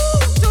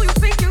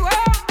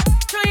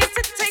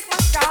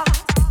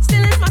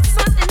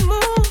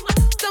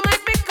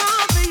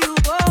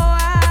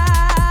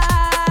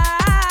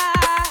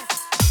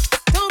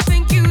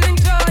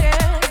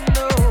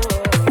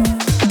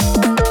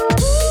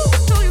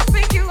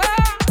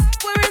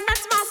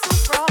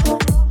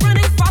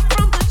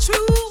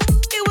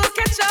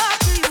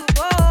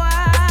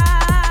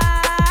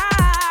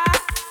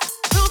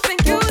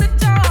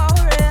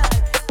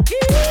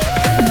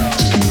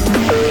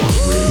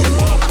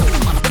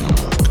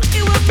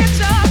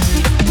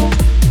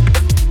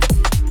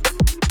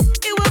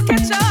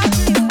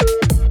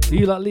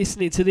 You like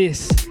listening to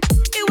this? The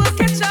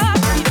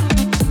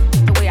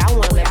way I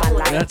want to live my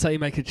life. That's how you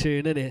make a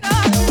tune, isn't it?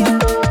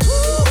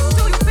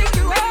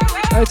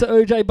 Out to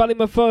OJ, banning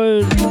my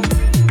phone. DJ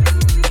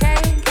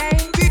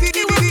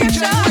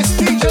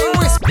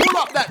Whisk, pull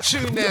up that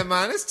tune there,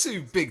 man. It's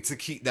too big to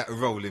keep that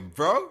rolling,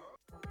 bro.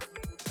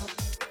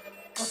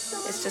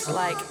 It's just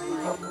like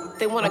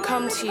they want to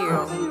come to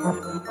you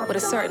with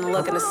a certain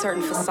look and a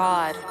certain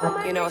facade,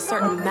 you know, a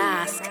certain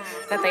mask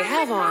that they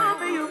have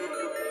on.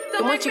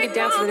 And once you get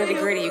down to the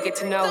nitty-gritty, you get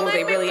to know who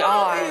they really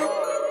are.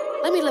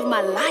 Let me live my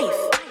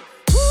life.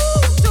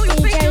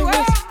 DJ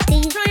Whisk,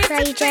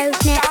 Radio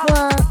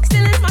Network.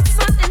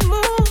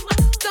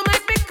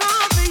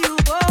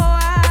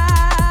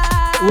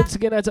 Once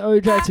again, out to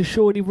OJ, to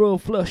Shawnee Royal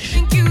Flush.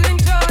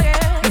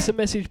 It's a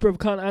message, bruv,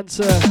 can't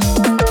answer.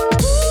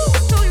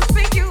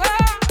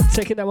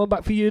 Taking that one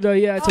back for you though,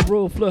 yeah, it's a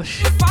Royal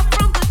Flush.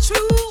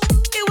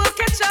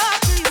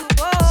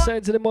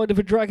 Send to the Mind of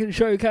a Dragon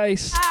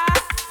showcase.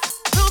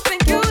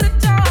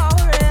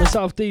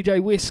 Myself, DJ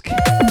Whisk.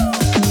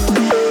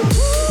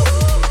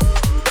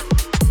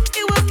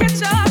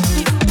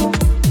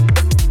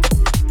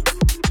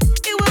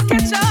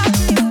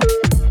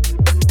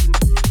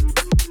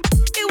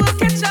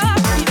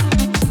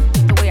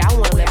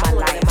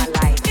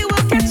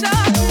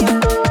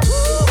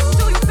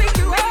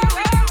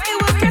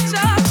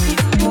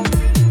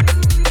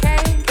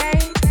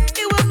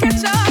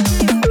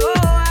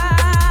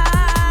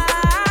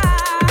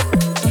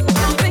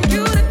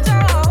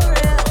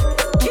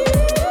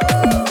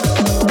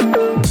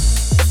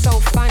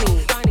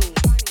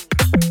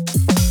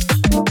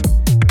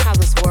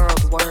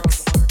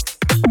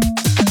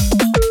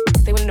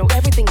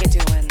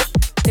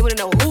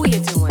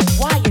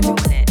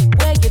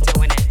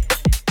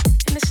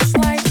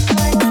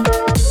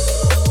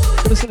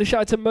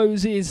 Shout out to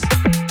Moses.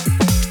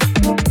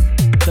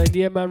 Saying,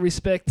 yeah, man,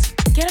 respect.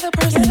 Get other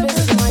person's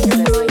business and mind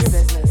your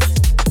business.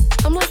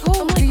 I'm like,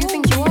 who do you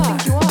think you are?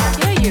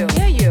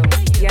 Yeah, you.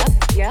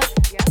 Yep.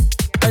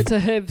 Out to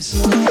Hevs.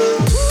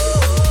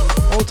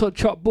 Auto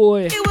Chop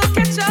Boy. Of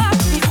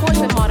course,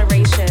 in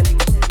moderation,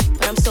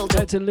 but I'm still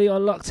doing. Out to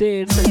Leon Locked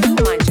In. So you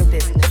mind your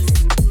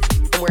business.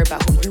 Don't worry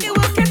about who you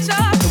are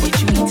and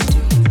what you need to do.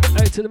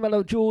 Out to the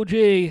Mellow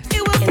Georgie.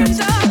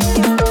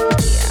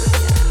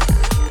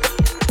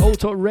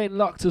 Auto Rain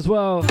Locked as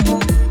well.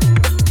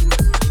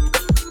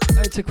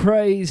 Out to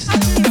Craze.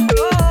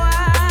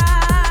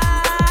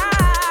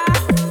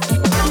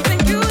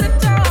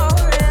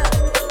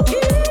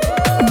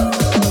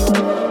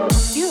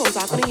 You, I'm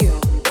talking to you.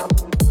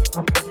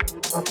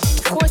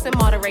 Of course, in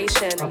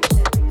moderation,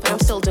 but I'm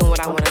still doing what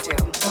I want to do.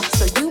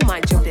 So you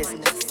mind your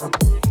business.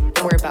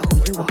 Don't worry about who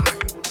you are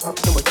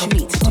and what you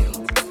need to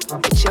do.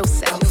 It's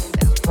yourself.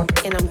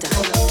 And I'm done.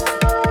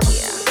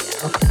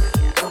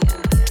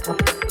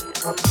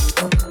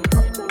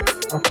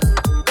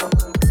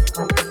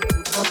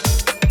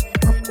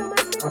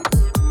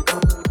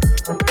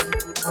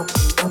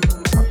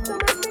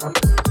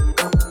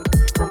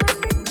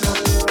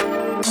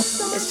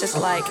 It's just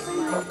like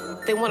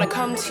they want to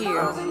come to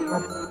you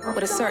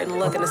with a certain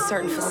look and a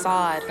certain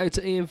facade. Out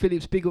to Ian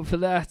Phillips, big up for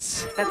that.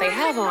 That they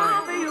have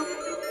on.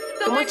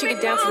 And once you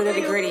get down to the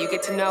nitty gritty, you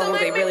get to know who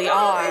they really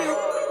are.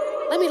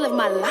 Let me live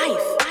my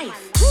life.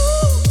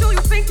 Who do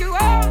you think you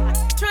are?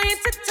 Trying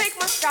to take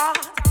my shot.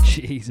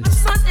 Jesus. The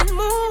sun and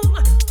moon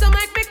to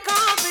make me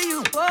come for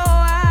you.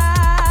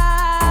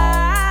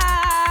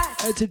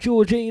 Out to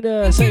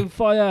Georgina, same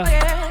fire.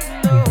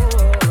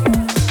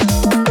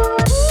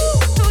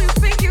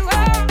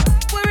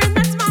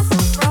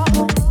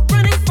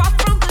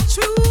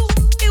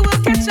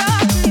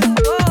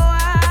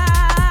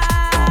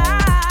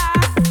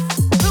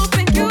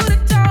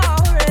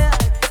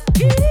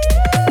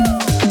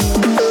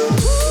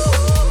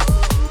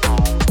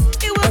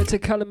 To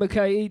Callum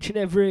McKay each and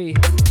every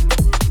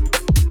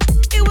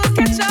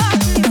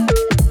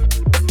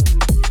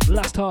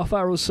last half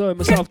hour or so.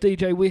 Myself,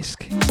 DJ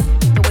Whisk.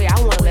 The way I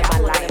want to live my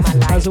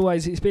life. As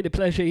always, it's been a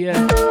pleasure, yeah.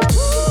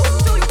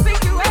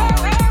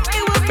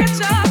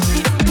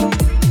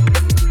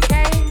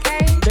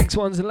 Next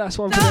one's the last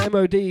one for the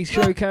MOD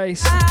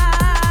showcase.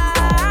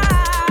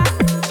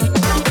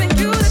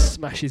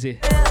 Smashes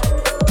it.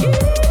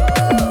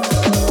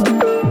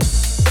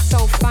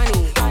 So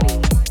funny.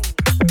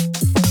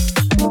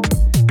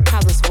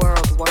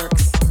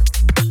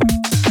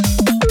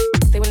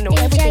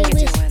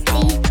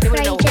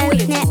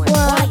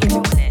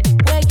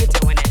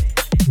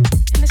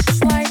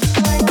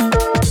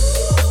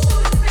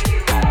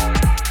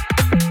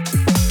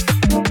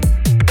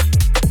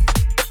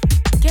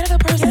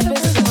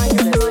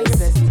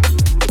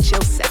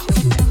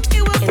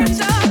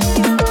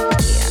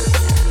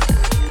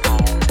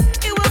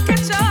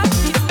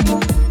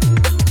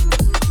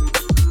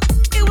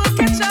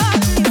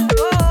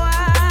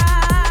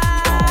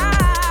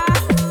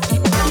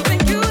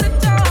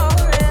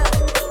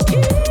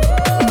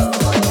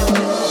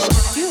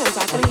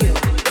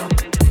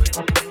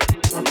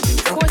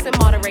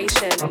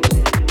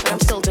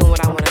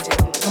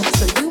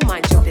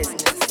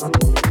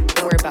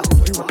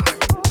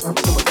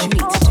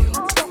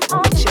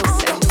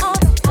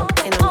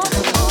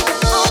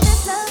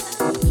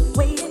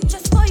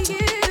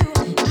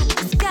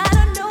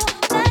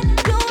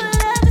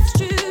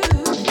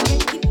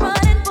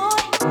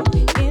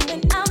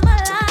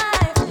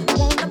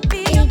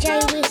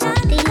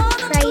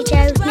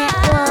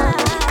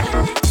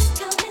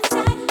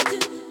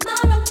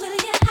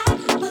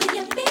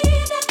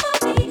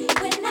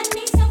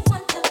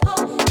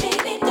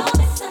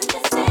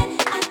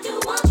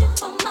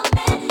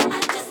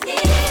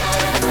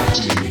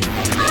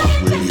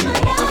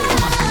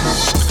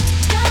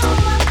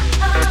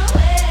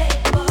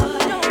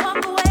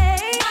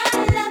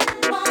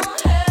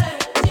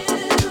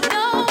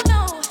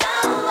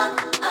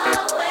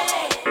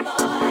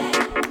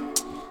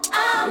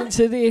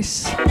 into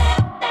this.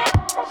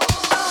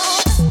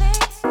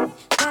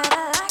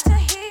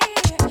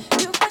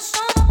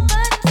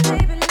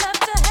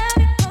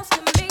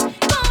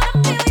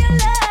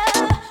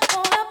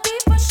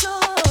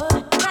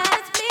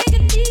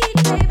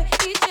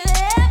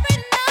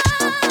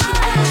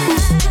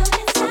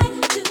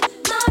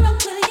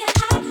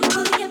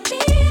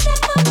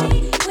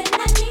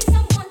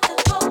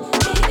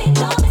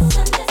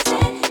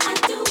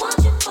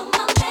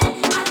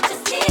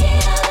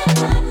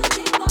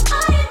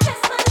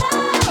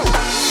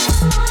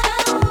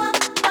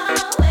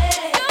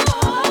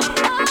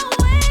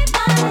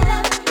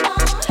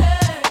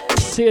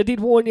 See, I did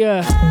warn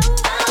ya.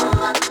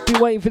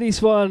 Been waiting for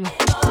this one.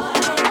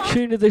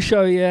 Tune of the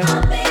show, yeah.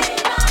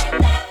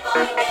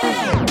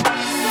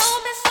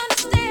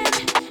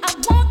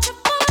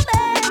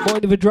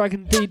 Mind of a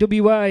Dragon,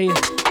 DWA.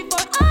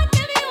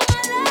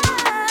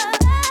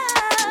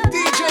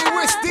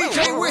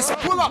 DJ Whisk,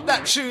 pull up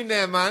that tune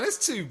there, man.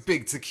 It's too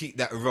big to keep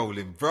that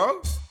rolling,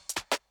 bro.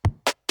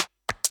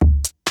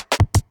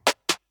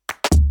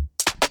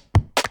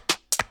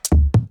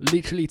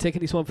 Literally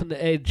taking this one from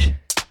the edge.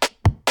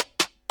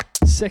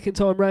 Second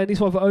time round, this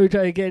one for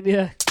OJ again,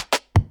 yeah.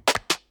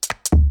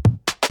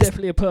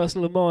 Definitely a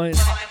personal of mine.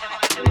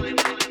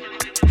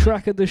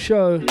 Track of the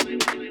show.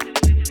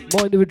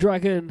 Mind of a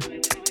Dragon.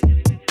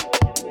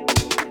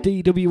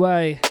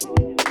 DWA.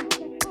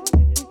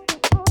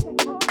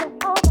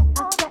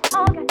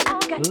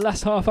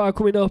 Last half hour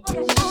coming up.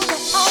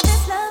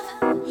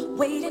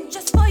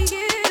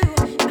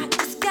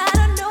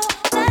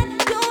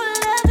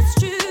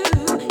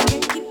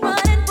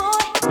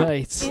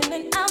 Mate.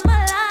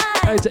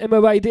 Out to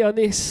MOAD on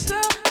this.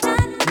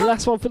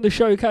 Last one from the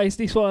showcase,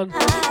 this one.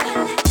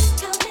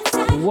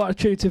 What a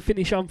tune to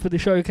finish on for the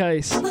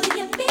showcase.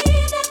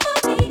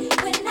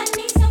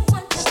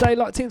 Stay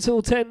locked in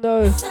till 10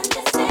 though.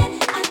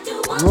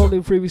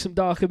 Rolling through with some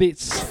darker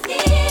bits.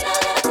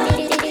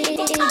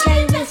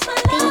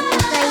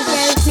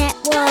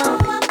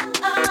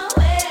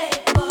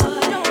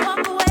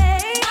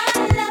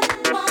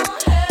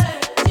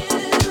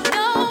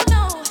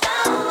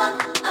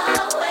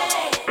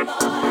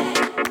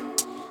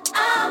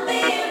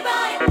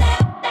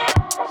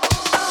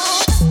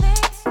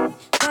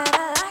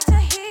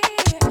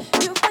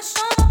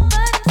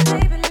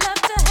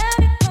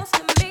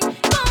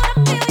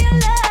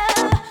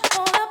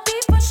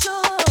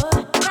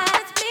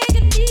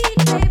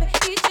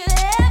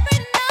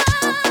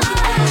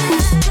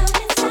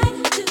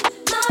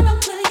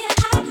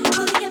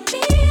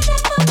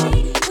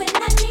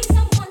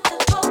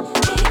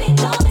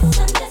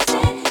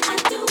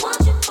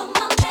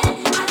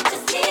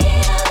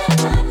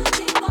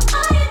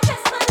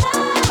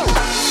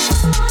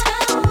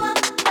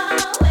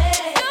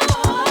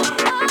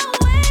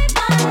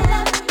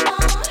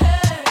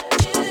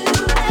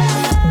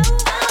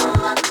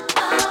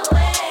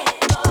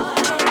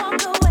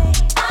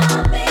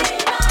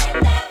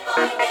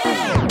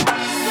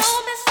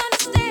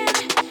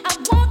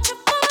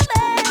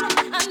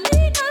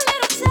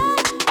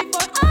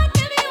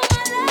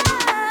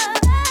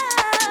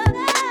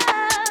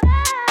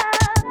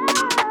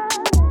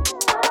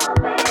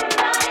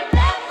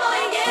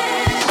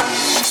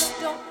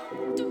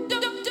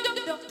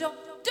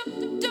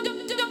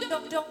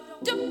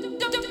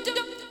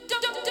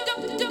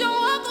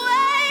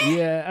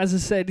 Yeah, as I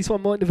said, this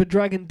one Mind of a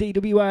Dragon,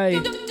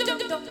 DWA.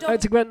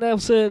 Out to Grant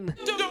Nelson.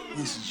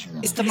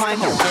 It's the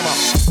mind of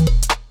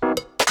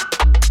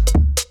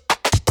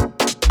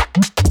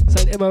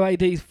Saying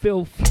MOAD's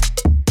filth.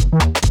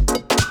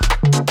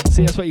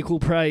 See, that's what you call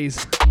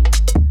praise.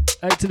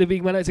 Out to the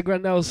big man, out to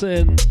Grant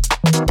Nelson.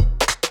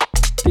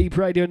 Deep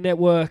Radio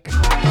Network.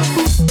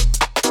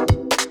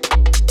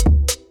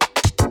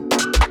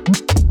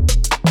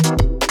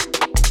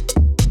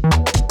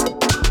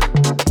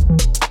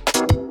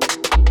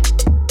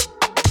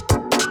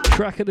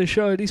 Track of the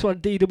show, this one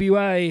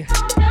DWA.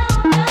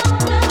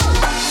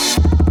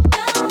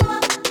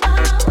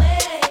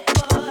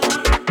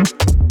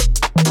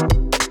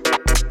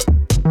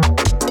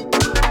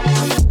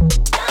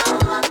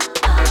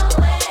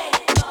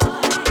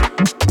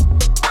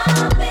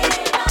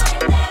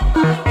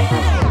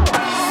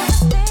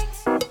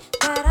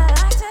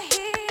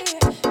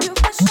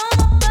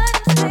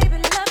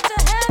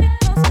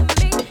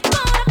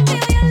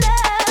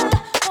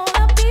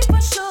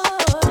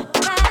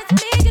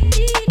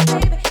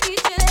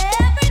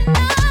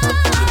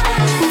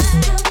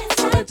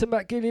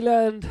 Matt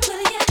Gilliland.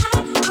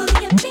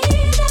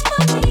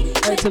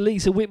 Out to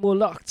Lisa Whitmore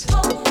Locked.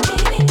 Out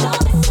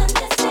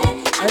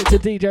to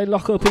DJ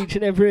Lock Up each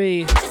and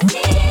every.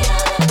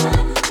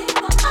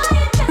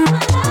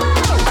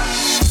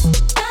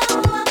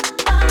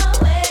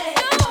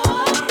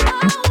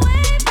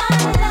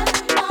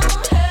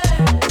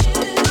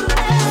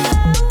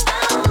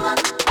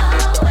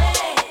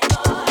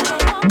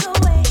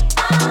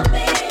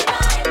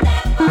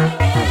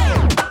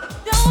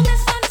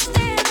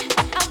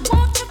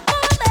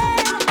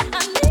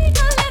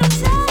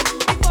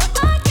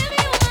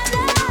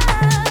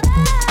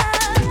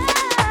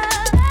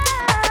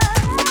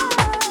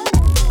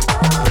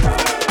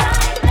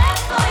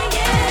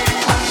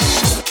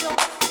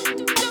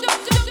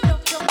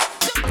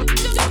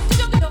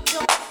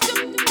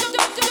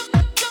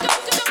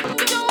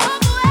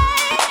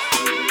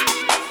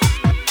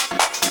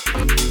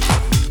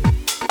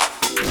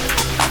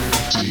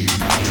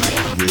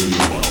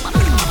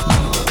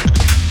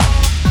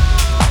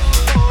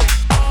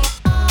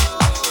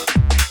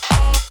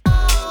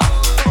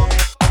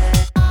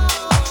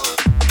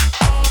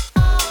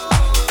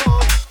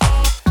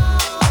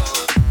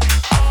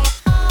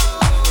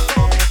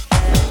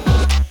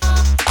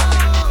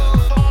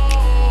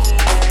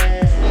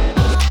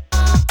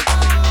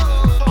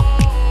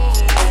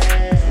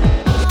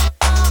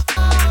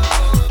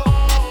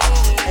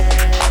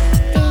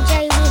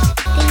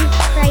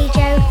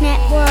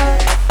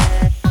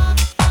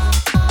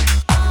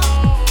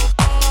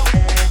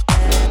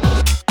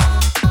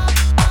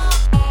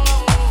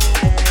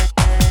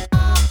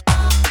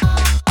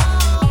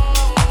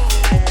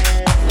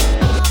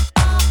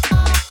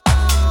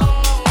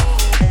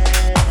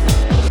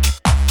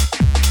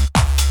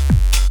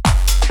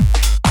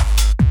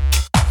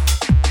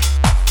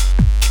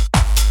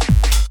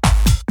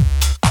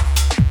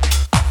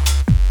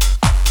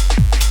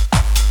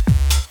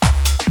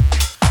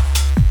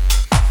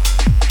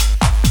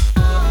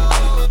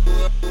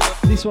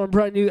 This one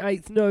brand new,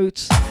 Eighth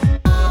Notes.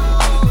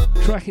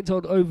 Track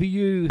entitled Over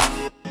You.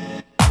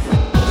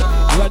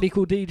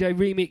 Radical DJ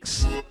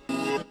remix.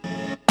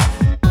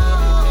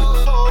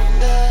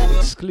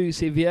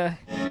 Exclusive, yeah.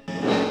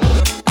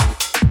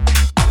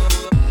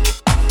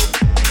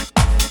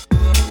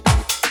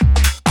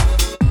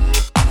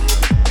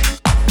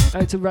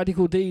 Out to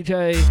Radical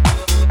DJ.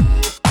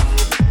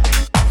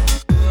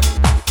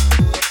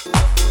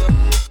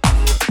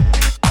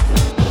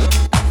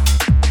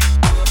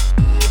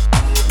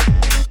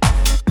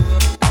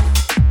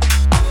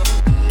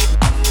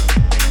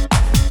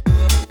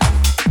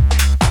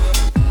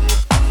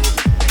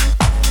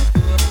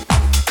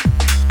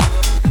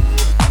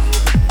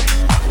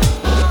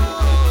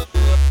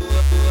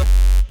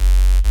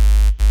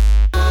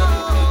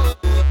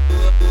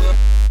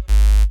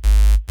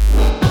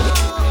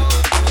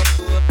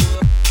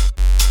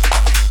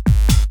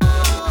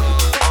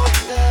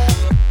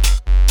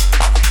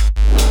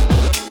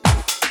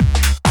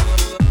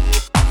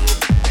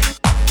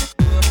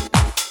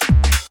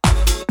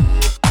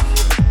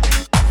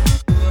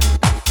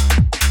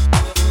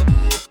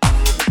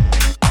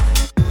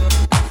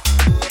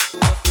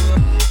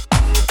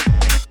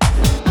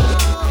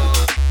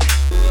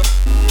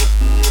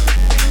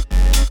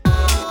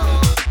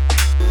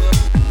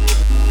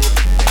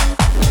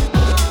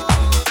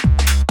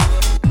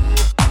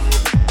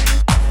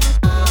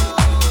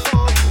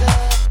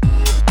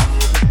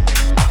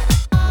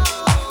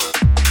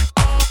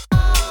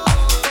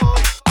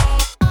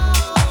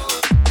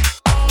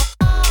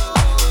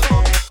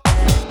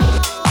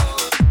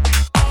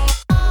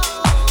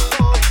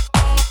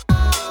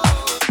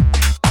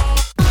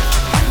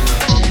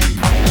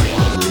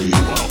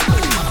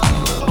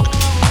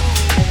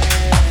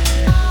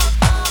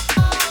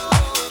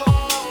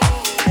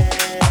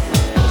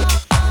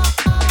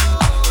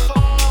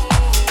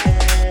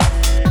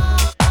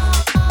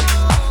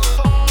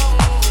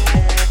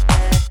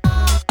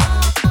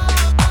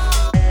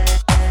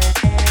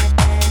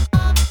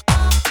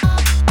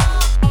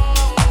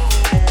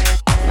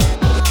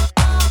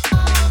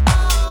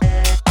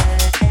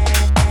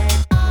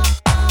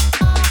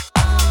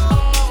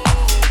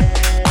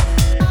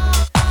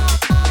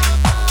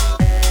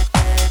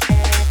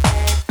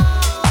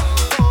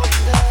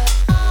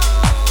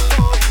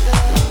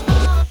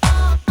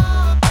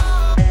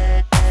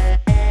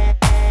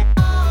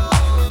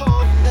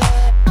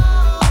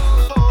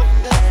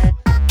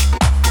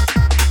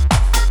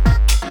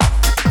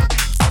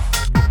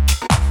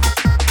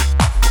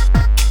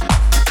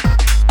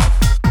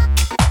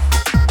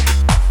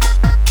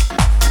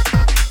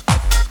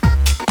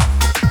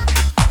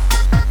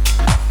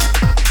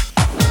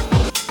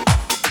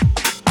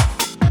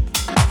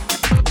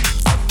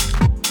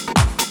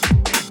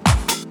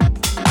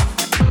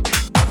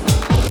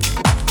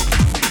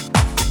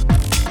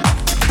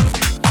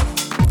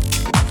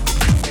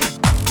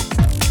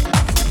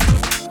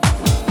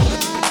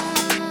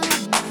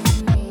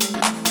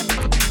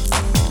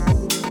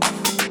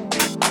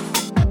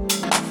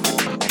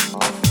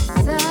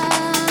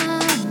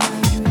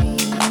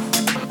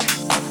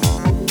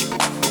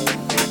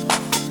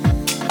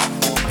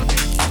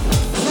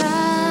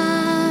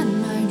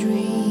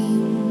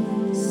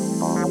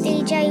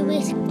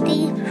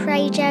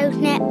 Radio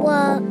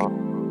Network.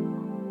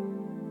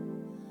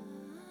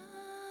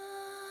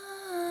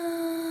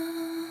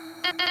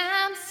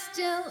 I'm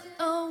still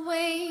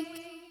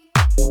awake.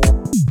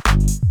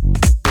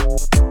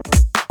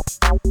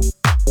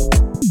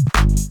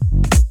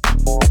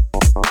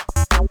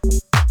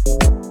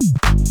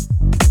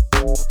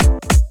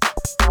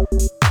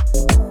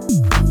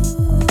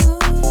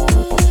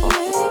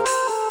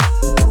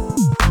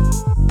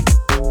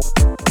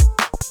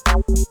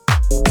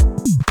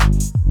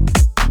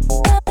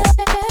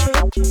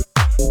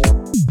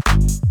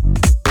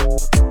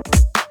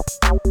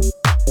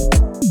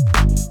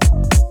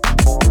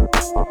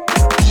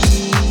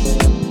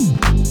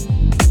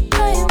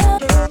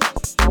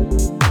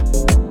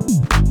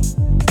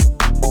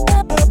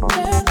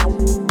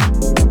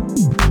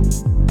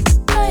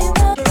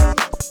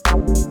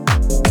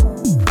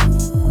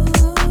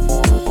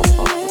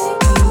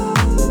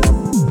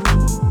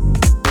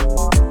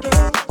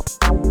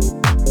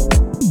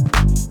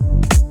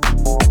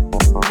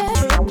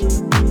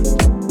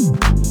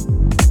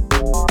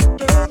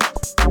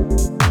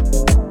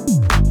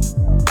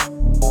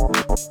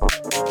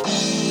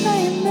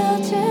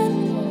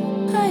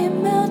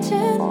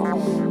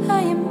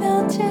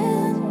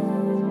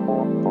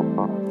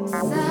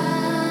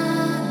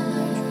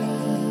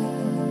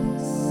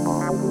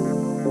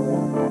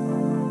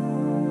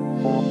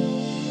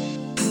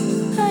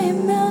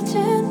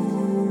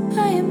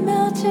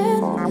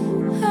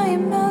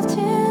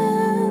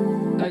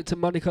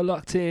 Monica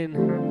locked in.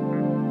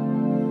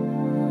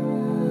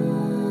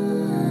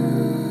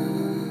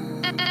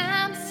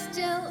 I'm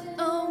still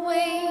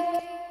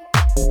awake.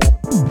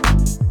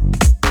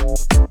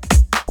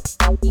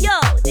 Yo,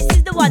 this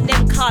is the one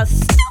them call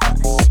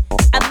Stush.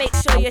 And make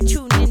sure you're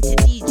tuned into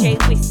DJ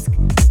Whisk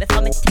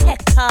before me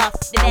take off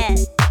the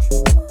bed.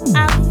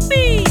 I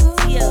beat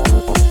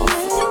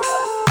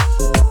you.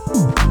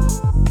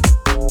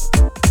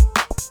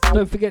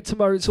 Don't forget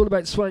tomorrow it's all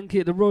about Swanky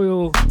at the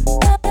Royal.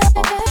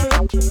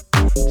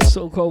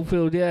 Salt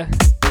Coldfield, yeah.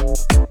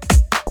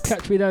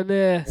 Catch me down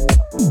there.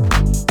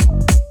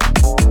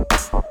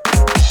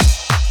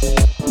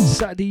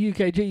 Saturday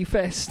UKG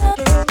Fest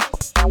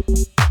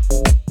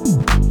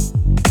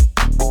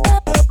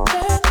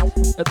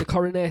at the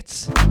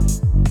Coronets.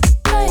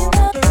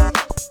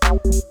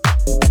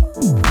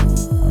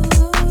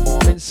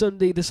 Then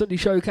Sunday, the Sunday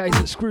Showcase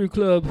at Screw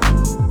Club.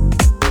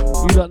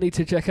 You lot need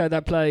to check out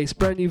that place.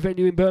 Brand new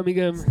venue in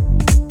Birmingham.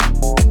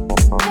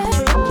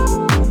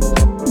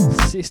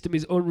 System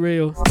is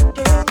unreal.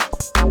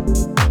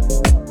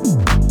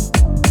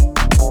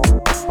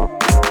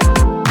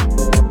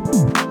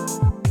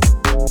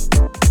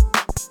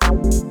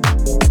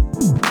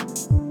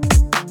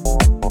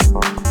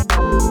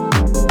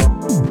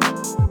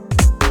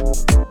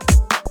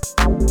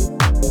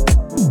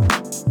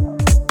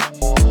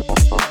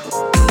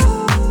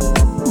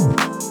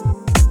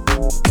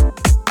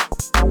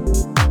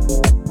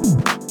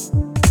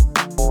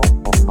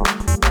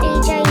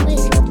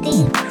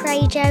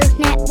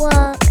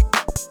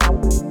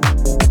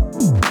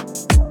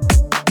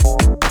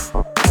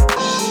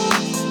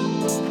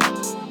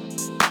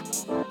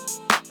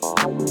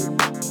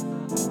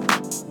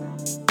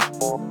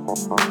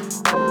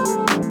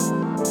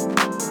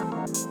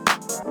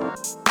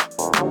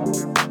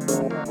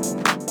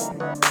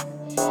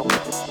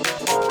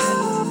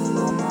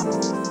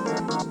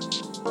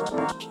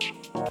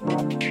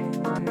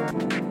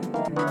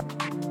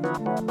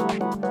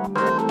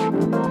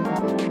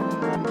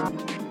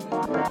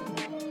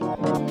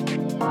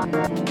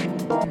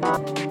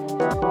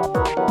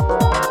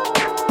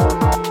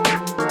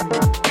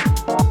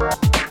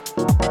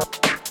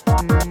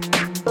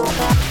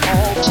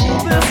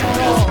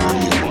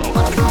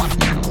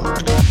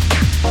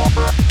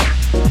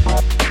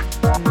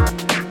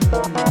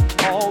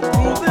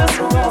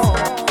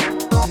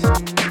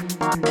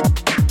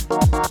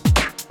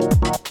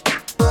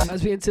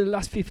 As we enter the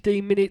last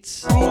 15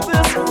 minutes,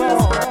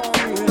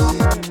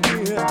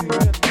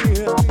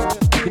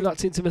 you're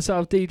locked into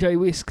myself, DJ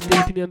Whisk,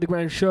 Deep in the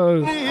Underground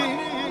show.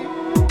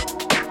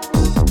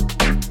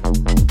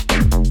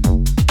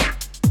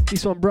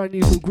 This one brand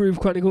new from Groove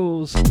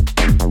Chronicles.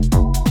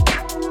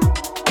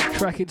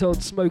 Track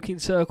entitled Smoking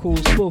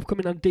Circles,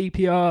 forthcoming on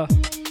DPR.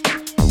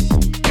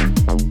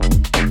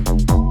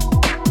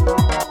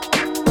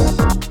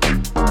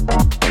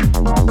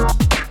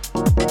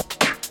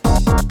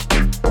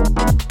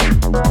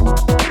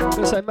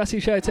 So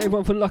massive shout out to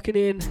everyone for locking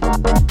in,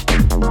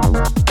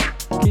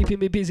 keeping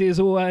me busy as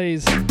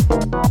always. If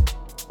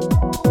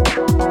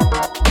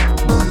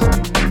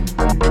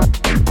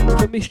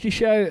I missed your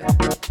shout,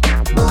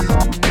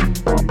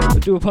 I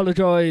do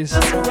apologise.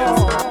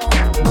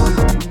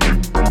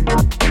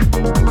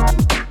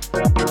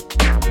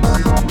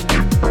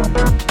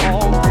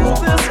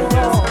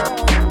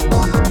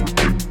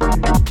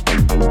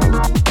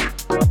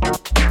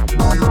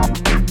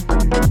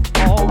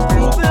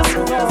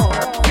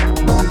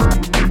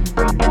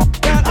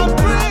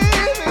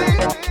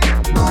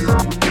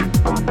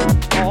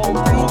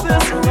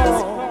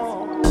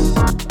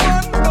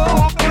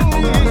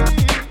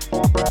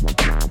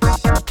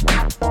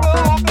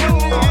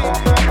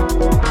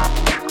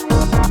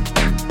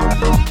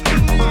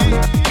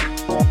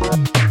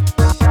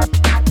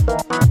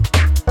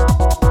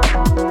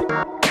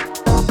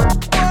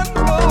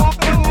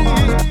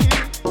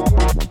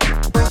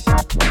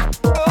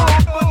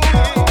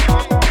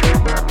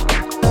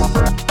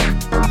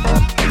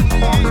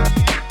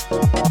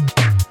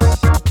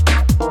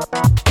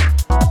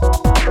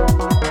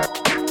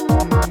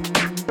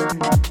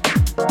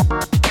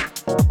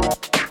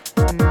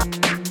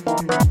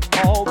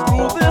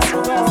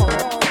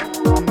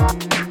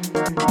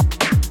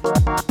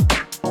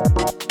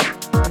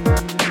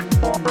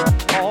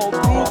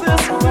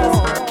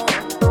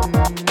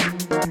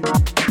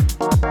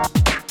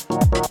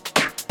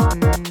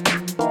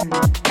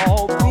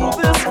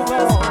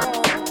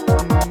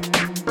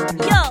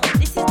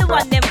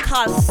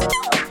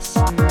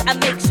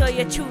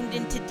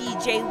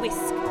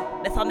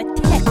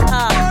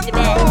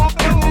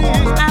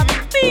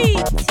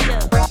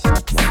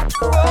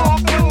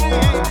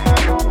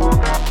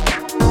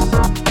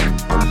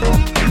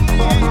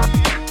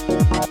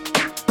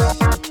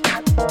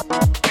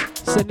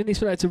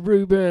 This one out to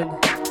Ruben.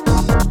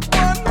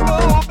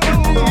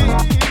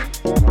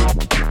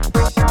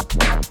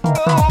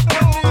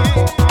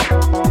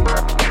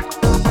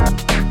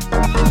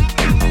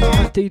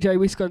 At DJ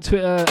Whisk on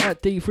Twitter,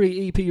 at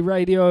D3EP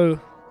Radio.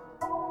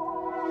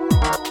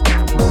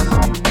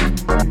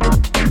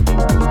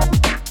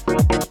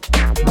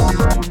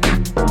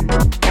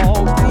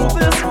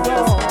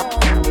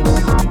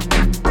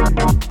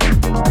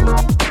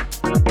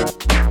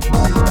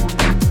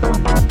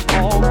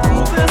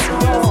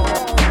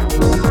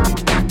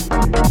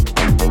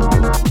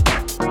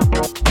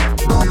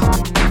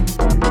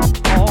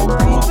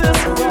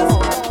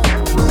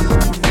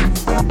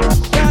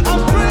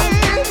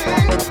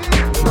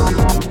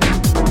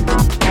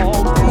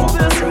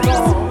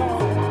 This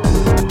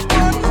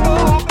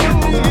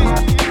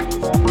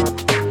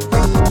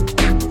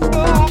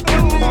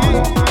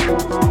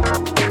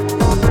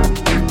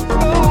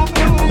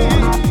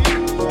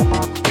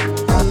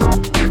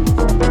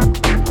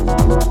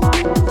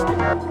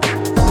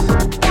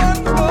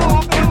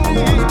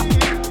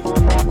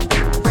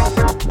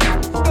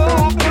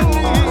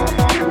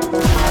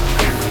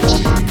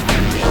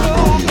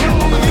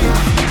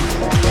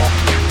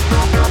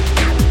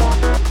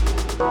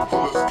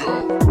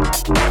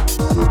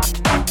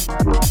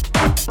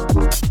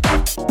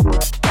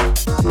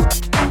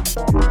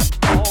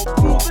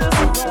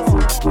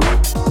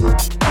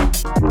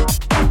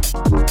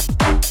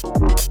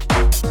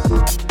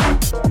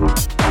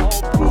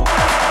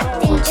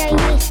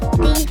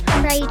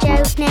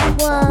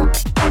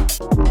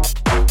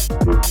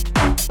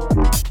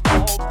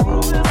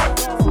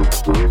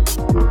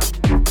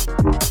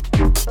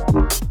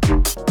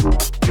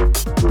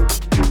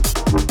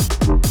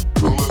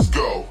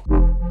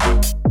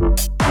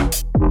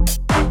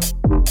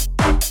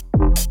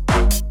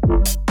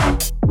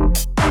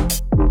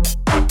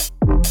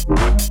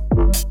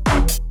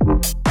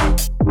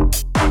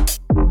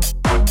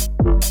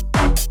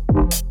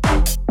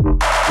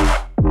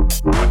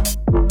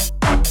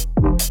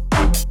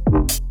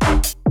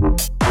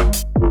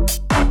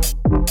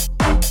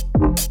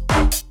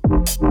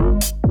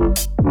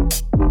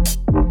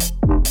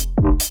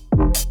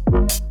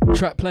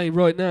Track playing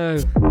right now.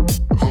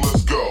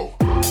 Let's go.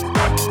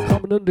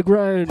 Coming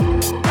underground.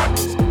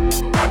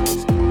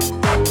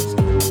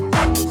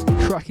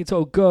 Track it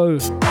all go.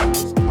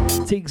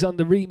 Tiggs on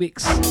the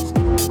remix.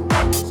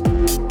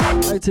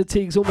 Out to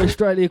Tiggs on the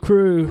Australia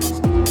crew.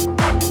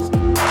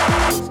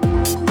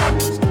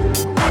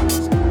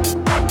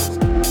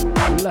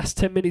 Last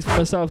 10 minutes for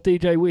myself,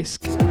 DJ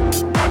Whisk.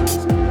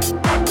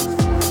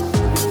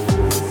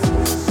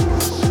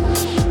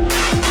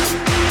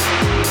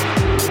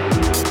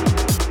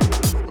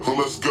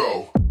 Let's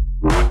go.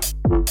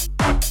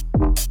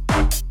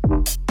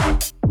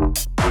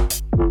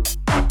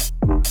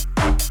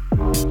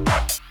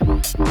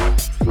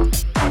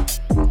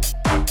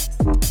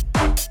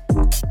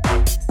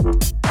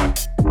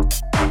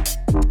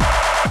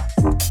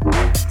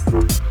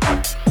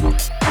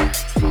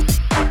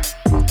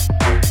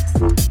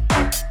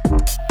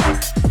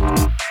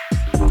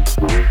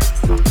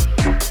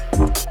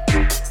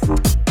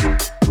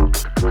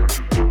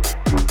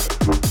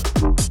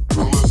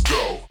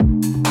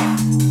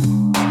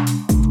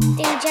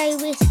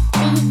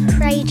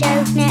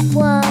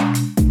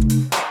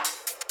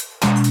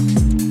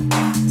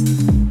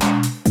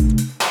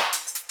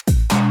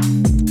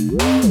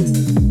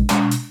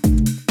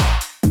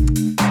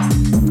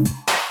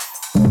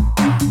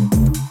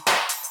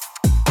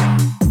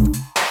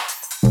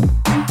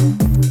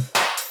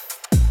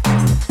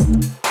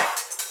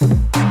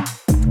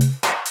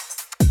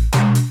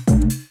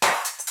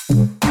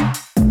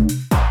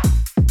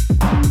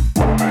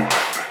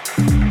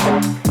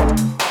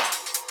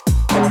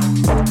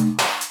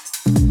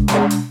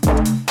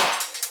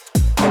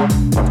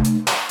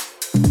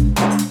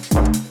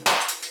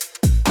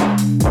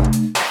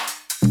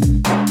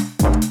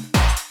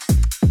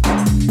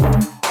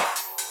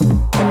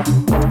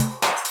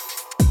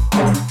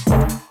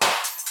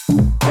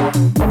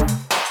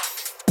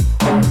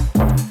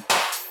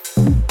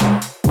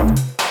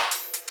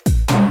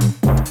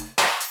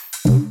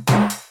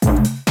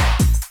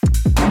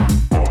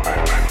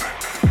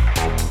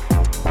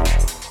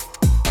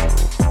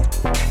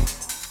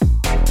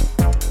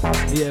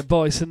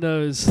 Bison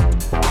knows.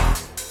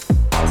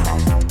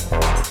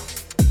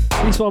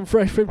 This one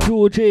fresh from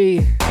Georgie.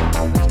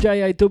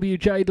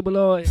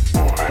 JAWJII.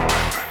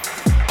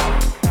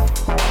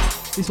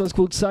 This one's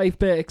called Safe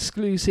Bet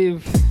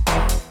exclusive.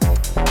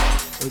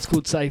 Well, it's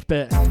called Safe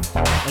Bet,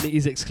 and it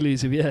is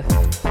exclusive, yeah.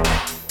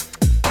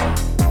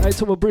 Out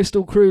to my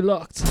Bristol crew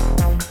locked.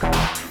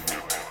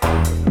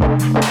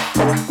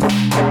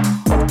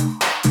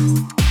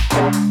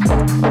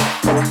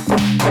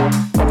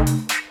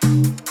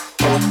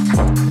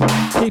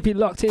 Keep it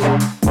locked in.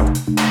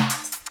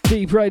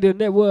 Deep Radio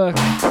Network.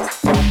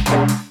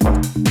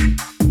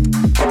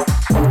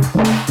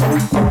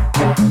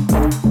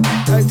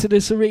 Out to the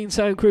Serene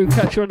Sound crew.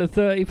 Catch you on the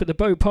 30 for the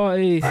boat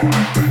party.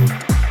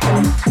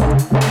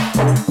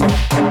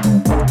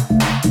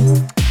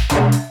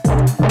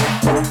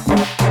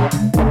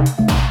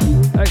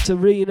 Out to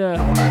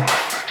Rena.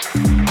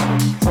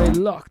 Stay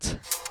locked.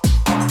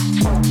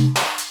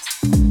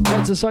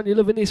 Out to Son, you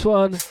loving this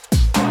one.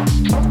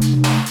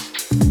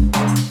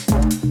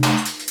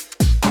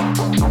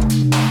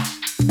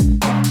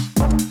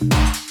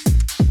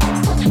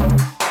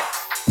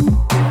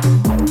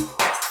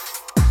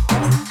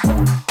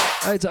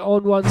 Out to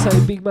On One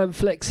saying big man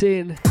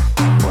flexing.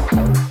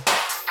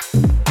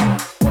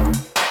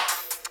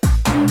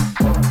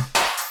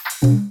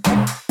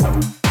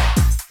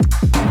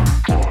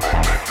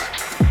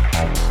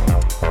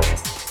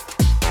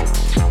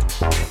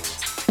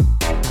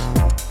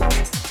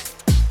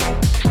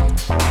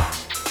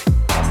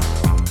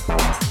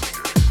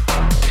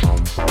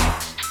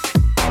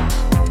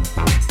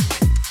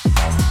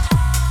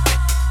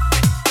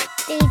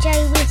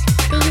 DJ with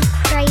the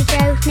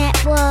Radio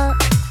Network.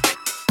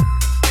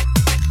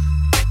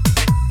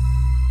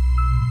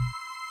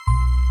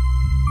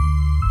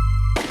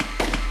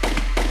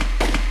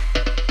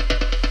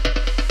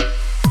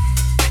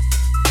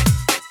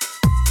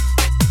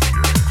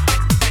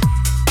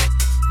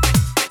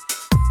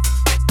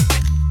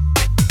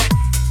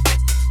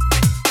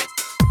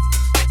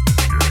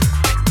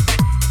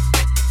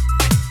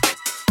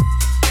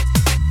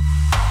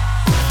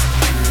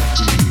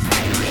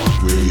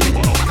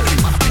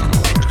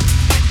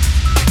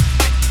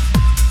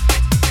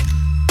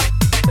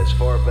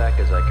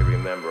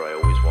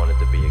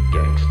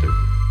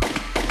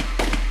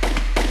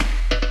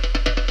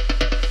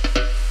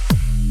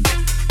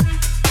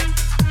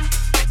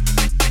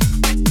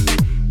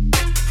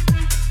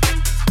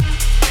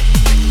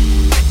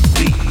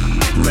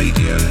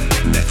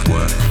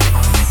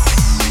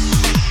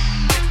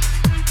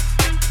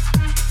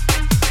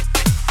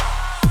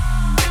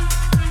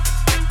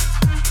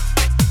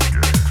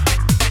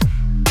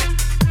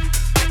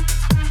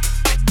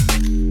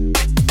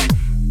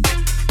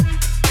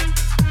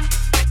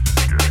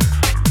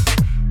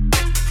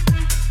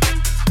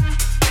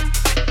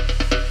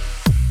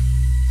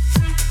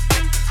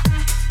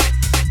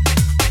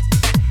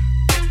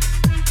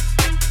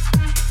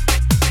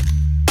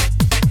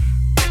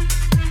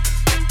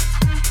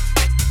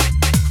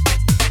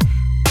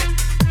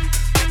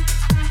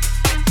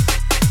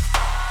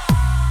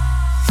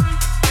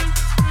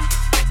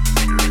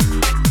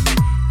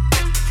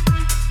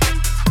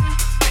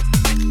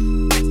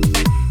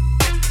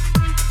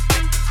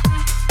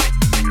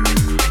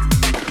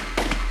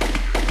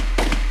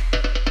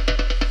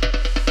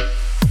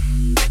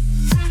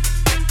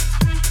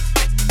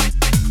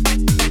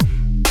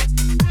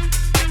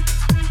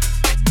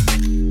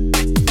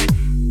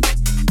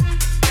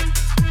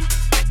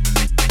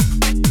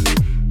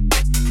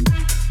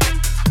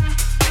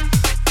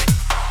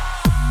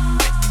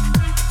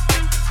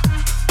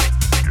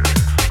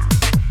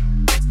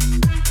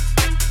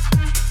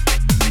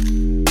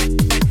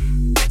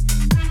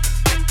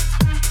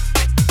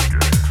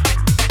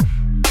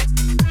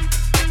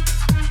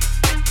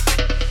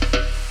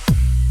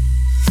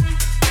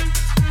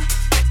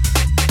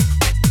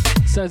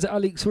 Sounds of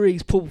Alex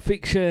Ree's Pulp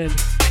Fiction.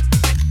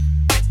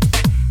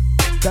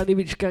 Danny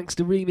Rich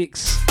Gangster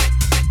remix.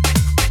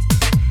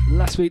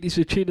 Last week this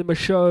was Tune in my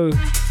show.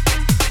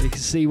 You can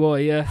see why,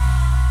 yeah.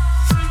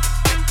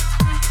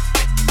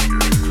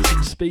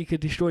 Some speaker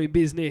destroying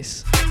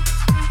business.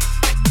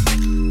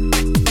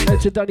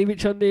 Out to Danny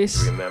Rich on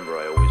this. Remember,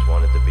 I always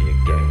wanted to be a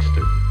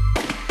gangster.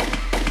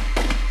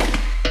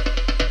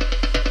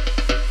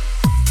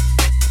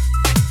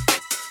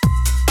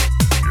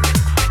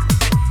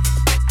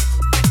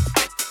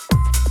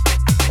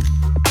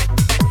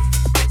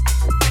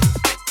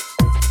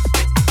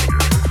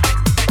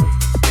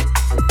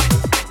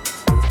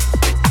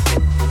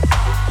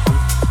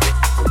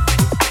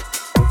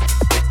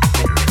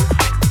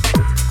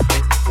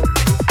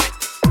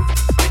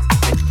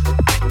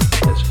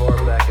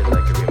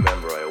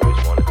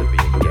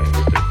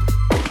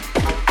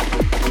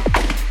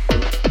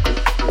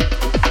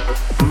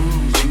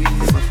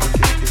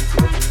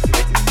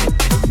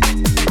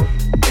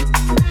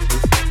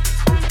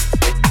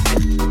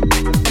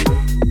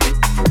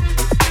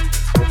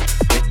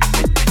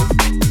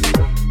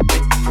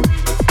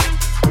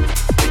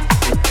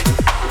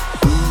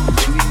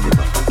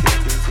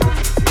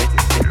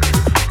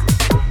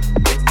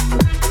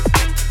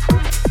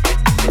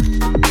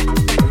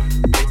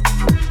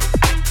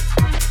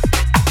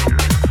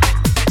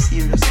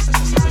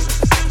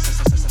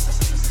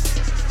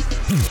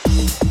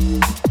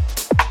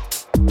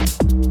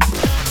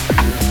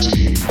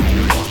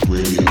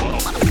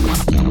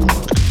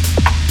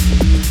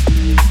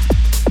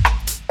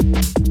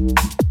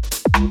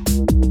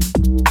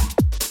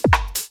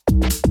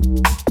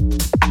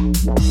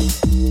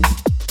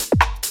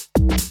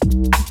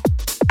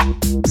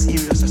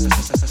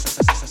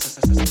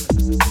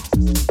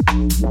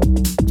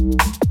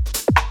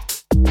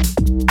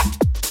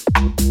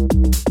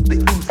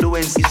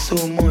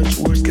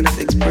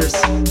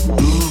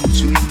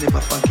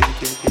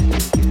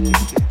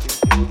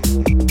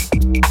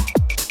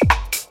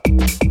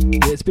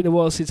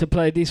 Since I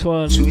played this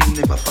one.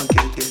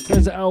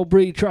 There's an Al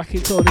Bree track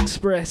in Tone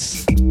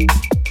Express.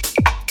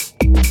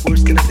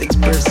 Words cannot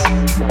express.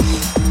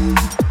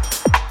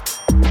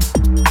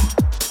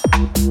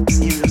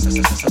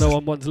 I know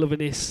one's loving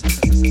this.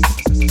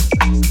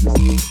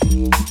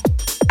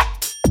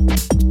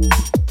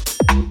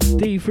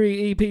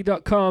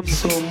 D3EP.com.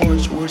 So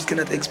much words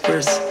cannot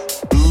express.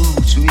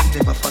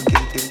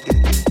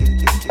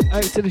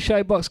 Out to the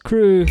Shadebox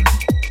crew.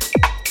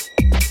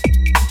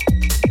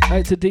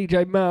 Out to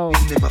DJ Mel.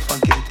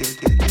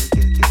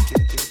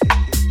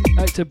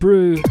 Out to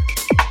Brew.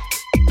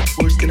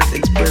 Words cannot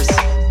express.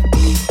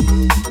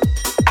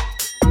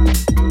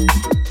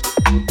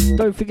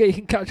 Don't forget you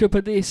can catch up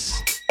on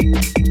this.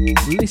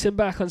 Listen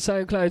back on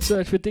SoundCloud,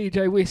 search for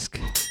DJ Whisk,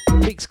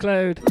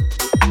 Mixcloud,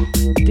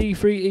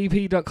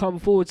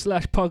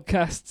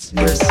 d3ep.com/podcasts.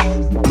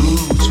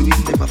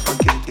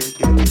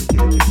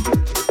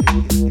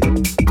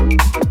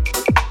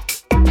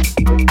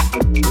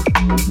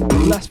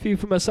 Last few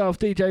for myself,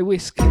 DJ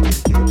Whisk.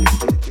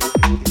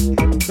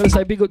 Gotta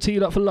say big up to you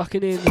lot for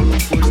locking in.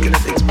 Words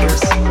cannot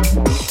express.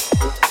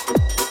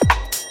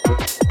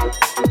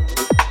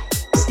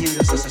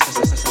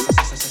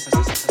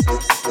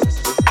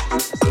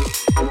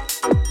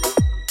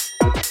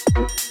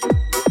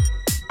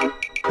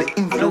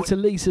 Out to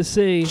Lisa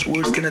C.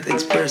 Words cannot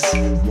express.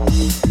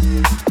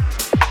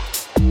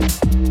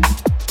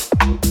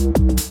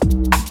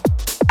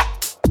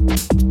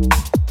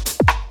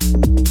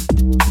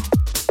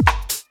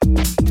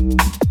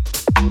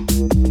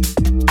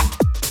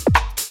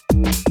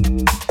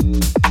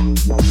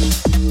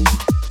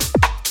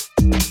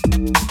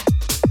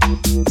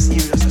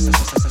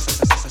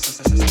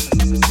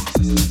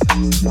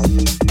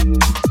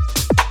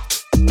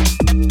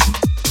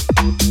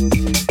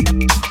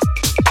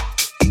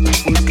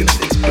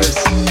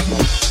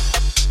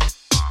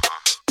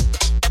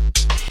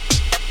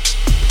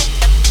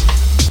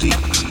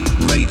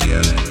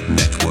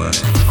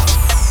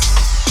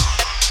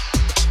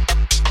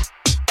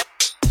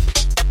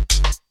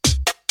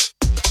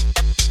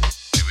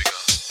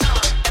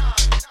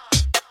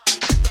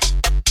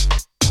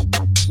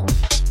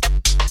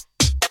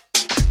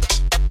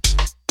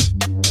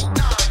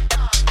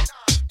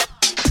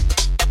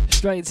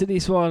 Straight into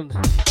this one.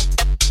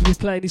 We've been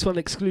playing this one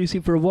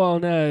exclusive for a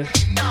while now.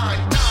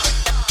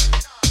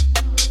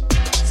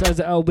 Sounds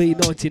at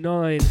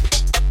LB99.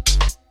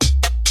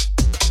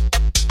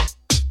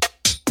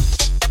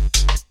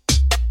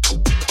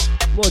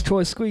 Might try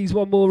to squeeze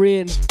one more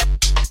in.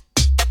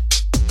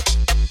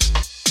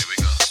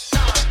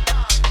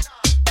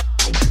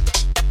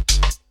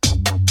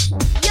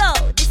 Yo,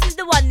 this is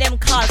the one them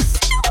called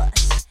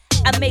Stush.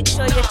 And make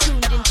sure you're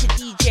tuned into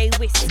DJ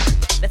Whisk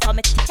before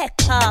me take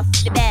off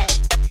the bed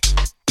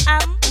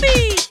and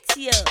beat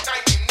you.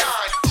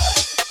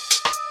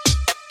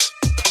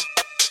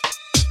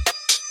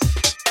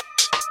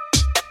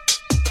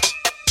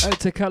 Out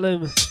to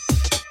Callum.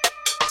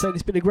 Saying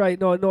it's been a great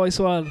night, nice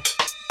one.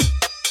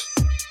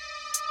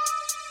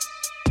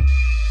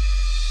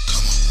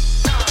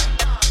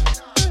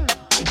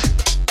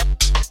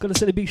 Gonna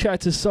send a big shout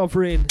out to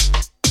Sovereign.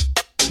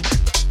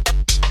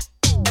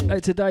 Hey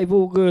to Dave,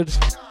 all good.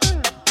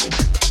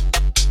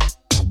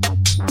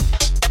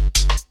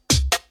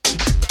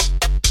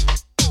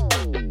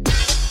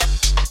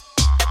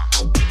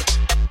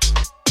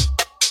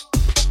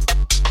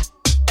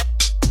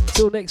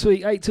 Till next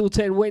week, 8 till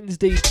 10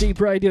 Wednesdays,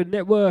 Deep Radio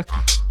Network.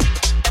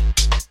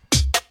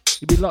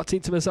 You've been locked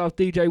into myself,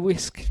 DJ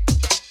Whisk.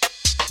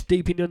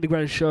 Deep in the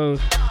Underground Show.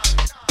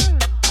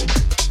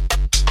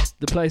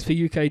 The place for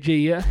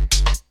UKG, yeah?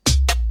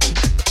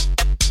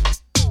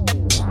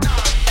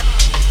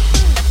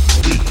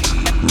 Deep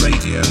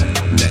Radio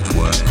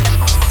Network.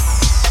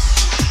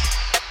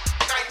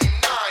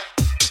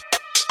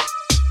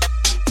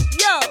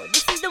 Yo,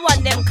 this is the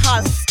one them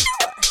called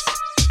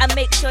Stush. And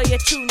make sure you're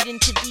tuned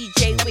into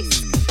DJ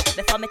Whisk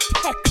before me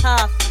take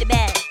off the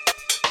bed.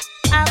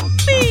 I'll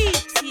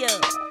beat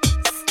you.